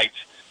Valley Heights.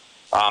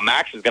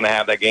 Max is going to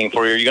have that game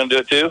for you. Are you going to do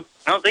it too?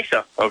 I don't think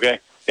so. Okay.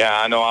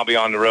 Yeah, I know I'll be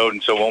on the road,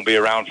 and so won't be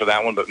around for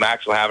that one. But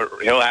Max will have it.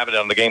 He'll have it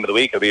on the game of the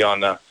week. He'll be on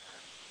the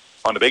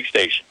big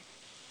station.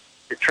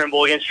 Is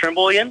Trimble against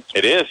Trimble again?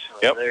 It is.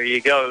 Yep. There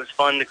you go. It was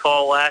fun to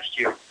call last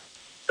year.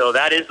 So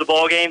that is the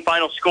ball game.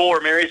 Final score: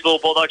 Marysville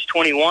Bulldogs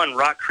 21,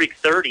 Rock Creek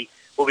 30.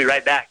 We'll be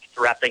right back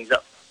to wrap things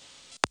up.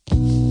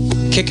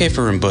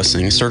 Kickafer and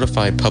Bussing,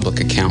 certified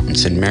public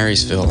accountants in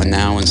Marysville and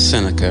now in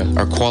Seneca,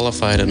 are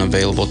qualified and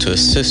available to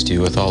assist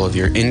you with all of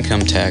your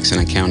income tax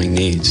and accounting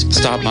needs.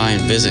 Stop by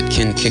and visit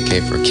Ken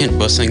Kickafer, Kent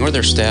Bussing, or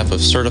their staff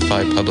of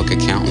certified public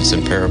accountants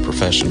and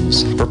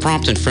paraprofessionals. For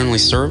prompt and friendly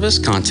service,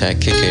 contact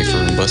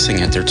Kickafer and Bussing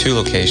at their 2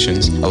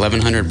 locations,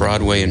 1100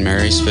 Broadway in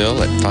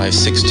Marysville at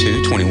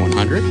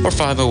 562-2100 or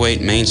 508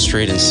 Main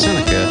Street in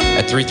Seneca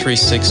at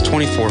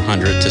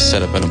 336-2400 to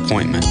set up an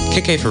appointment.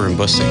 Kickafer and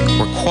Bussing,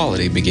 where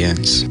quality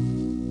begins.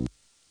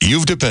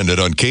 You've depended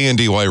on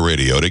KNDY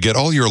Radio to get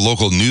all your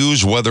local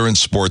news, weather, and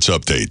sports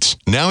updates.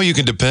 Now you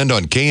can depend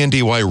on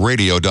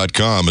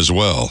KNDYradio.com as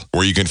well,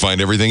 where you can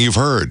find everything you've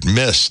heard,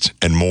 missed,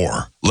 and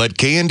more. Let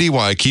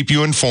KNDY keep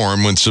you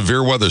informed when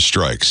severe weather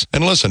strikes,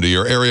 and listen to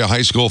your area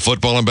high school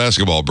football and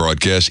basketball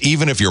broadcasts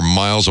even if you're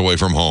miles away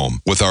from home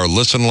with our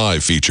Listen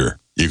Live feature.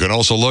 You can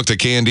also look to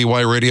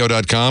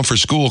KNDYradio.com for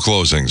school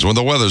closings when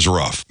the weather's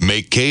rough.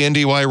 Make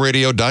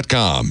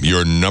KNDYradio.com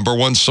your number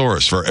one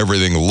source for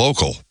everything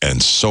local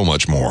and so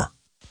much more.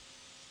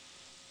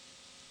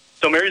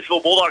 So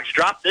Marysville Bulldogs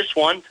dropped this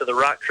one to the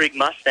Rock Creek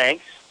Mustangs.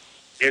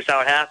 Here's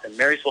how it happened.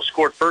 Marysville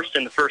scored first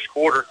in the first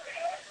quarter.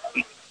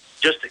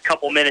 Just a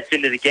couple minutes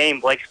into the game,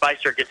 Blake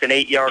Spicer gets an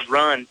 8-yard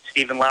run.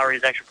 Stephen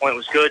Lowry's extra point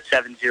was good,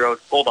 7-0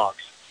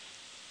 Bulldogs.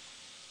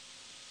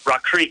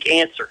 Rock Creek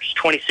answers.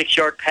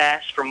 26-yard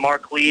pass from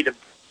Mark Lee to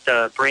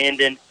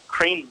Brandon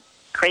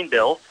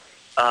Craneville.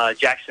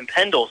 Jackson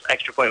Pendle's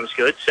extra point was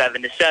good,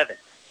 7-7.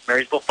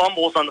 Marysville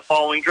fumbles on the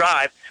following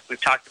drive. We've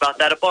talked about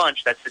that a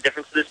bunch. That's the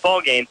difference of this ball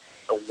game.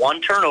 The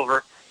one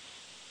turnover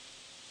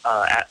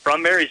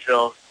from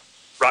Marysville.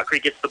 Rock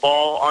Creek gets the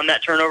ball on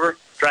that turnover,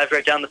 drives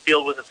right down the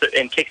field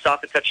and kicks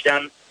off a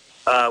touchdown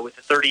with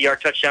a 30-yard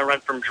touchdown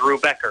run from Drew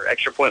Becker.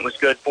 Extra point was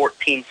good,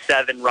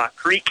 14-7 Rock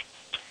Creek.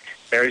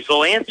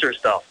 Marysville answers,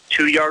 though.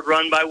 2-yard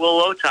run by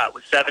Will Otot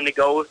with 7 to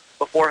go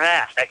before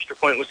half. Extra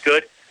point was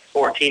good,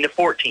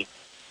 14-14.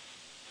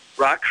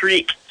 Rock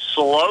Creek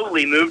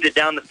slowly moved it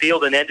down the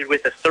field and ended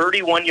with a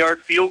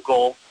 31-yard field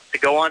goal to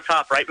go on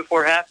top right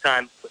before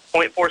halftime with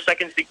 0.4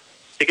 seconds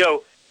to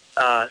go.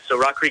 So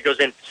Rock Creek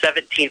goes in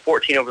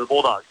 17-14 over the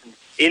Bulldogs.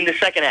 In the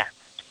second half,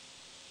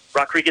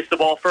 Rock Creek gets the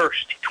ball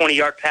first.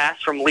 20-yard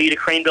pass from Lee to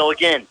Craneville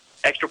again.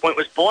 Extra point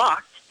was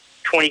blocked,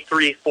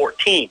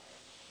 23-14.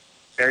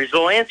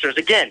 Marysville answers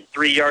again.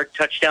 3-yard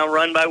touchdown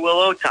run by Will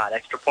Otot.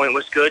 Extra point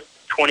was good,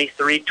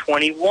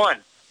 23-21.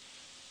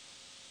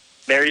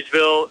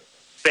 Marysville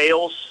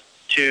fails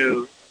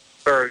to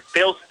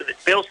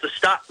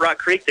stop Rock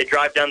Creek. They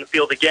drive down the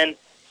field again,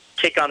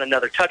 kick on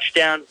another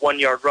touchdown.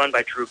 1-yard run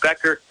by Drew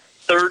Becker,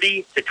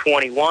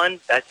 30-21.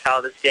 That's how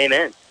this game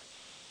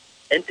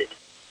ended.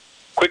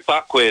 Quick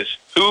pop quiz.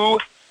 Who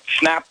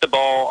snapped the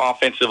ball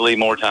offensively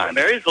more times?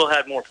 Marysville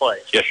had more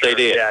plays. Yes, sure. They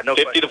did. Yeah, no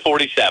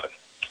 50-47.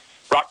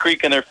 Rock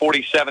Creek in their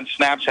 47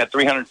 snaps had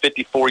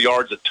 354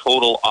 yards of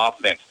total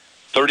offense.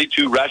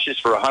 32 rushes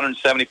for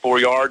 174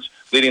 yards.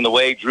 Leading the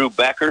way, Drew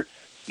Becker,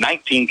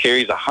 19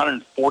 carries,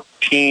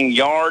 114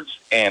 yards,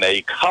 and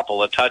a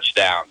couple of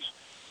touchdowns.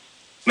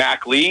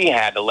 Mac Lee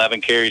had 11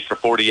 carries for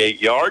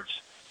 48 yards,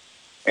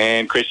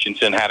 and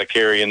Christensen had a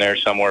carry in there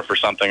somewhere for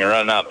something or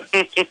another.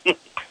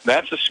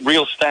 That's a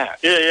real stat.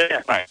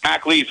 Yeah. Right.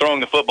 Mac Lee throwing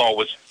the football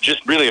was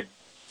just really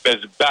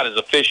about as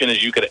efficient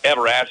as you could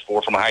ever ask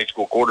for from a high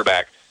school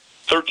quarterback.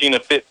 13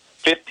 of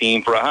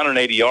 15 for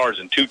 180 yards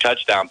and 2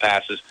 touchdown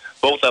passes,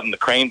 both of them to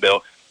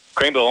Craneville.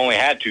 Craneville only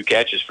had 2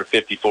 catches for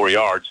 54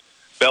 yards.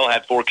 Bell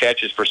had 4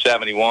 catches for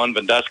 71.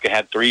 Vanduska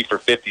had 3 for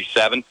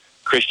 57.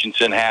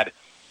 Christensen had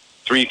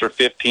 3 for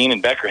 15,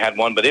 and Becker had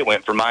 1, but it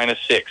went for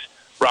 -6.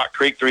 Rock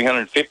Creek,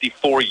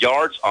 354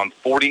 yards on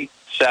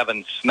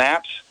 47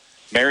 snaps.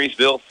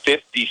 Marysville,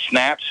 52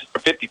 snaps,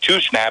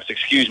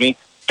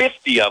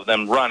 50 of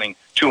them running,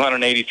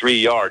 283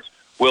 yards.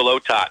 Will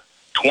Otot,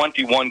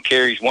 21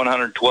 carries,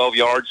 112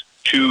 yards,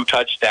 2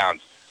 touchdowns.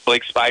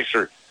 Blake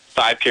Spicer,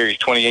 5 carries,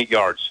 28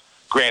 yards.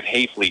 Grant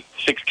Hafley,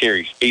 6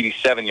 carries,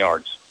 87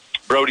 yards.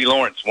 Brody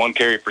Lawrence, 1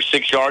 carry for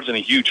 6 yards and a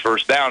huge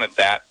first down at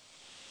that.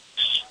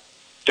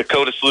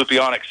 Dakota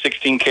Slupionic,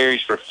 16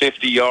 carries for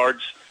 50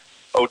 yards.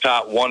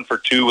 Otot, 1 for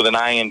 2 with an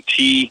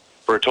INT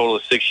for a total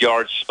of 6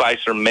 yards.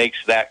 Spicer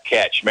makes that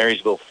catch.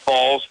 Marysville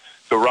falls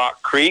to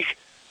Rock Creek,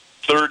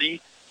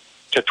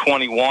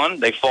 30-21.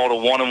 They fall to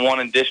 1-1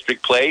 in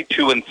district play,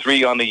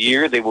 2-3 on the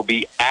year. They will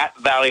be at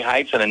Valley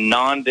Heights in a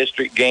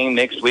non-district game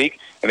next week.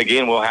 And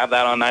again, we'll have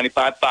that on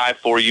 95.5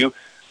 for you.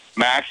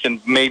 Max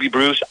and maybe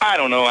Bruce, I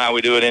don't know how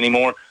we do it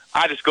anymore.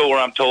 I just go where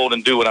I'm told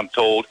and do what I'm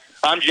told.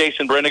 I'm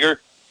Jason Brenniger.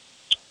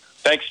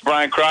 Thanks to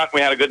Brian Kroc. We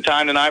had a good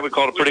time tonight. We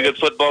called a pretty good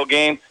football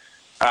game.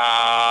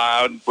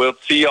 We'll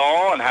see you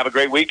all and have a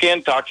great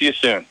weekend. Talk to you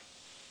soon.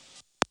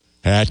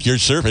 At your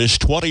service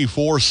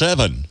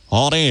 24/7,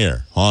 on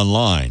air,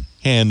 online,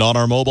 and on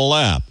our mobile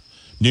app.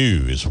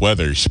 News,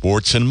 weather,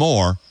 sports, and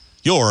more.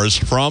 Yours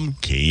from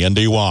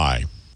KNDY.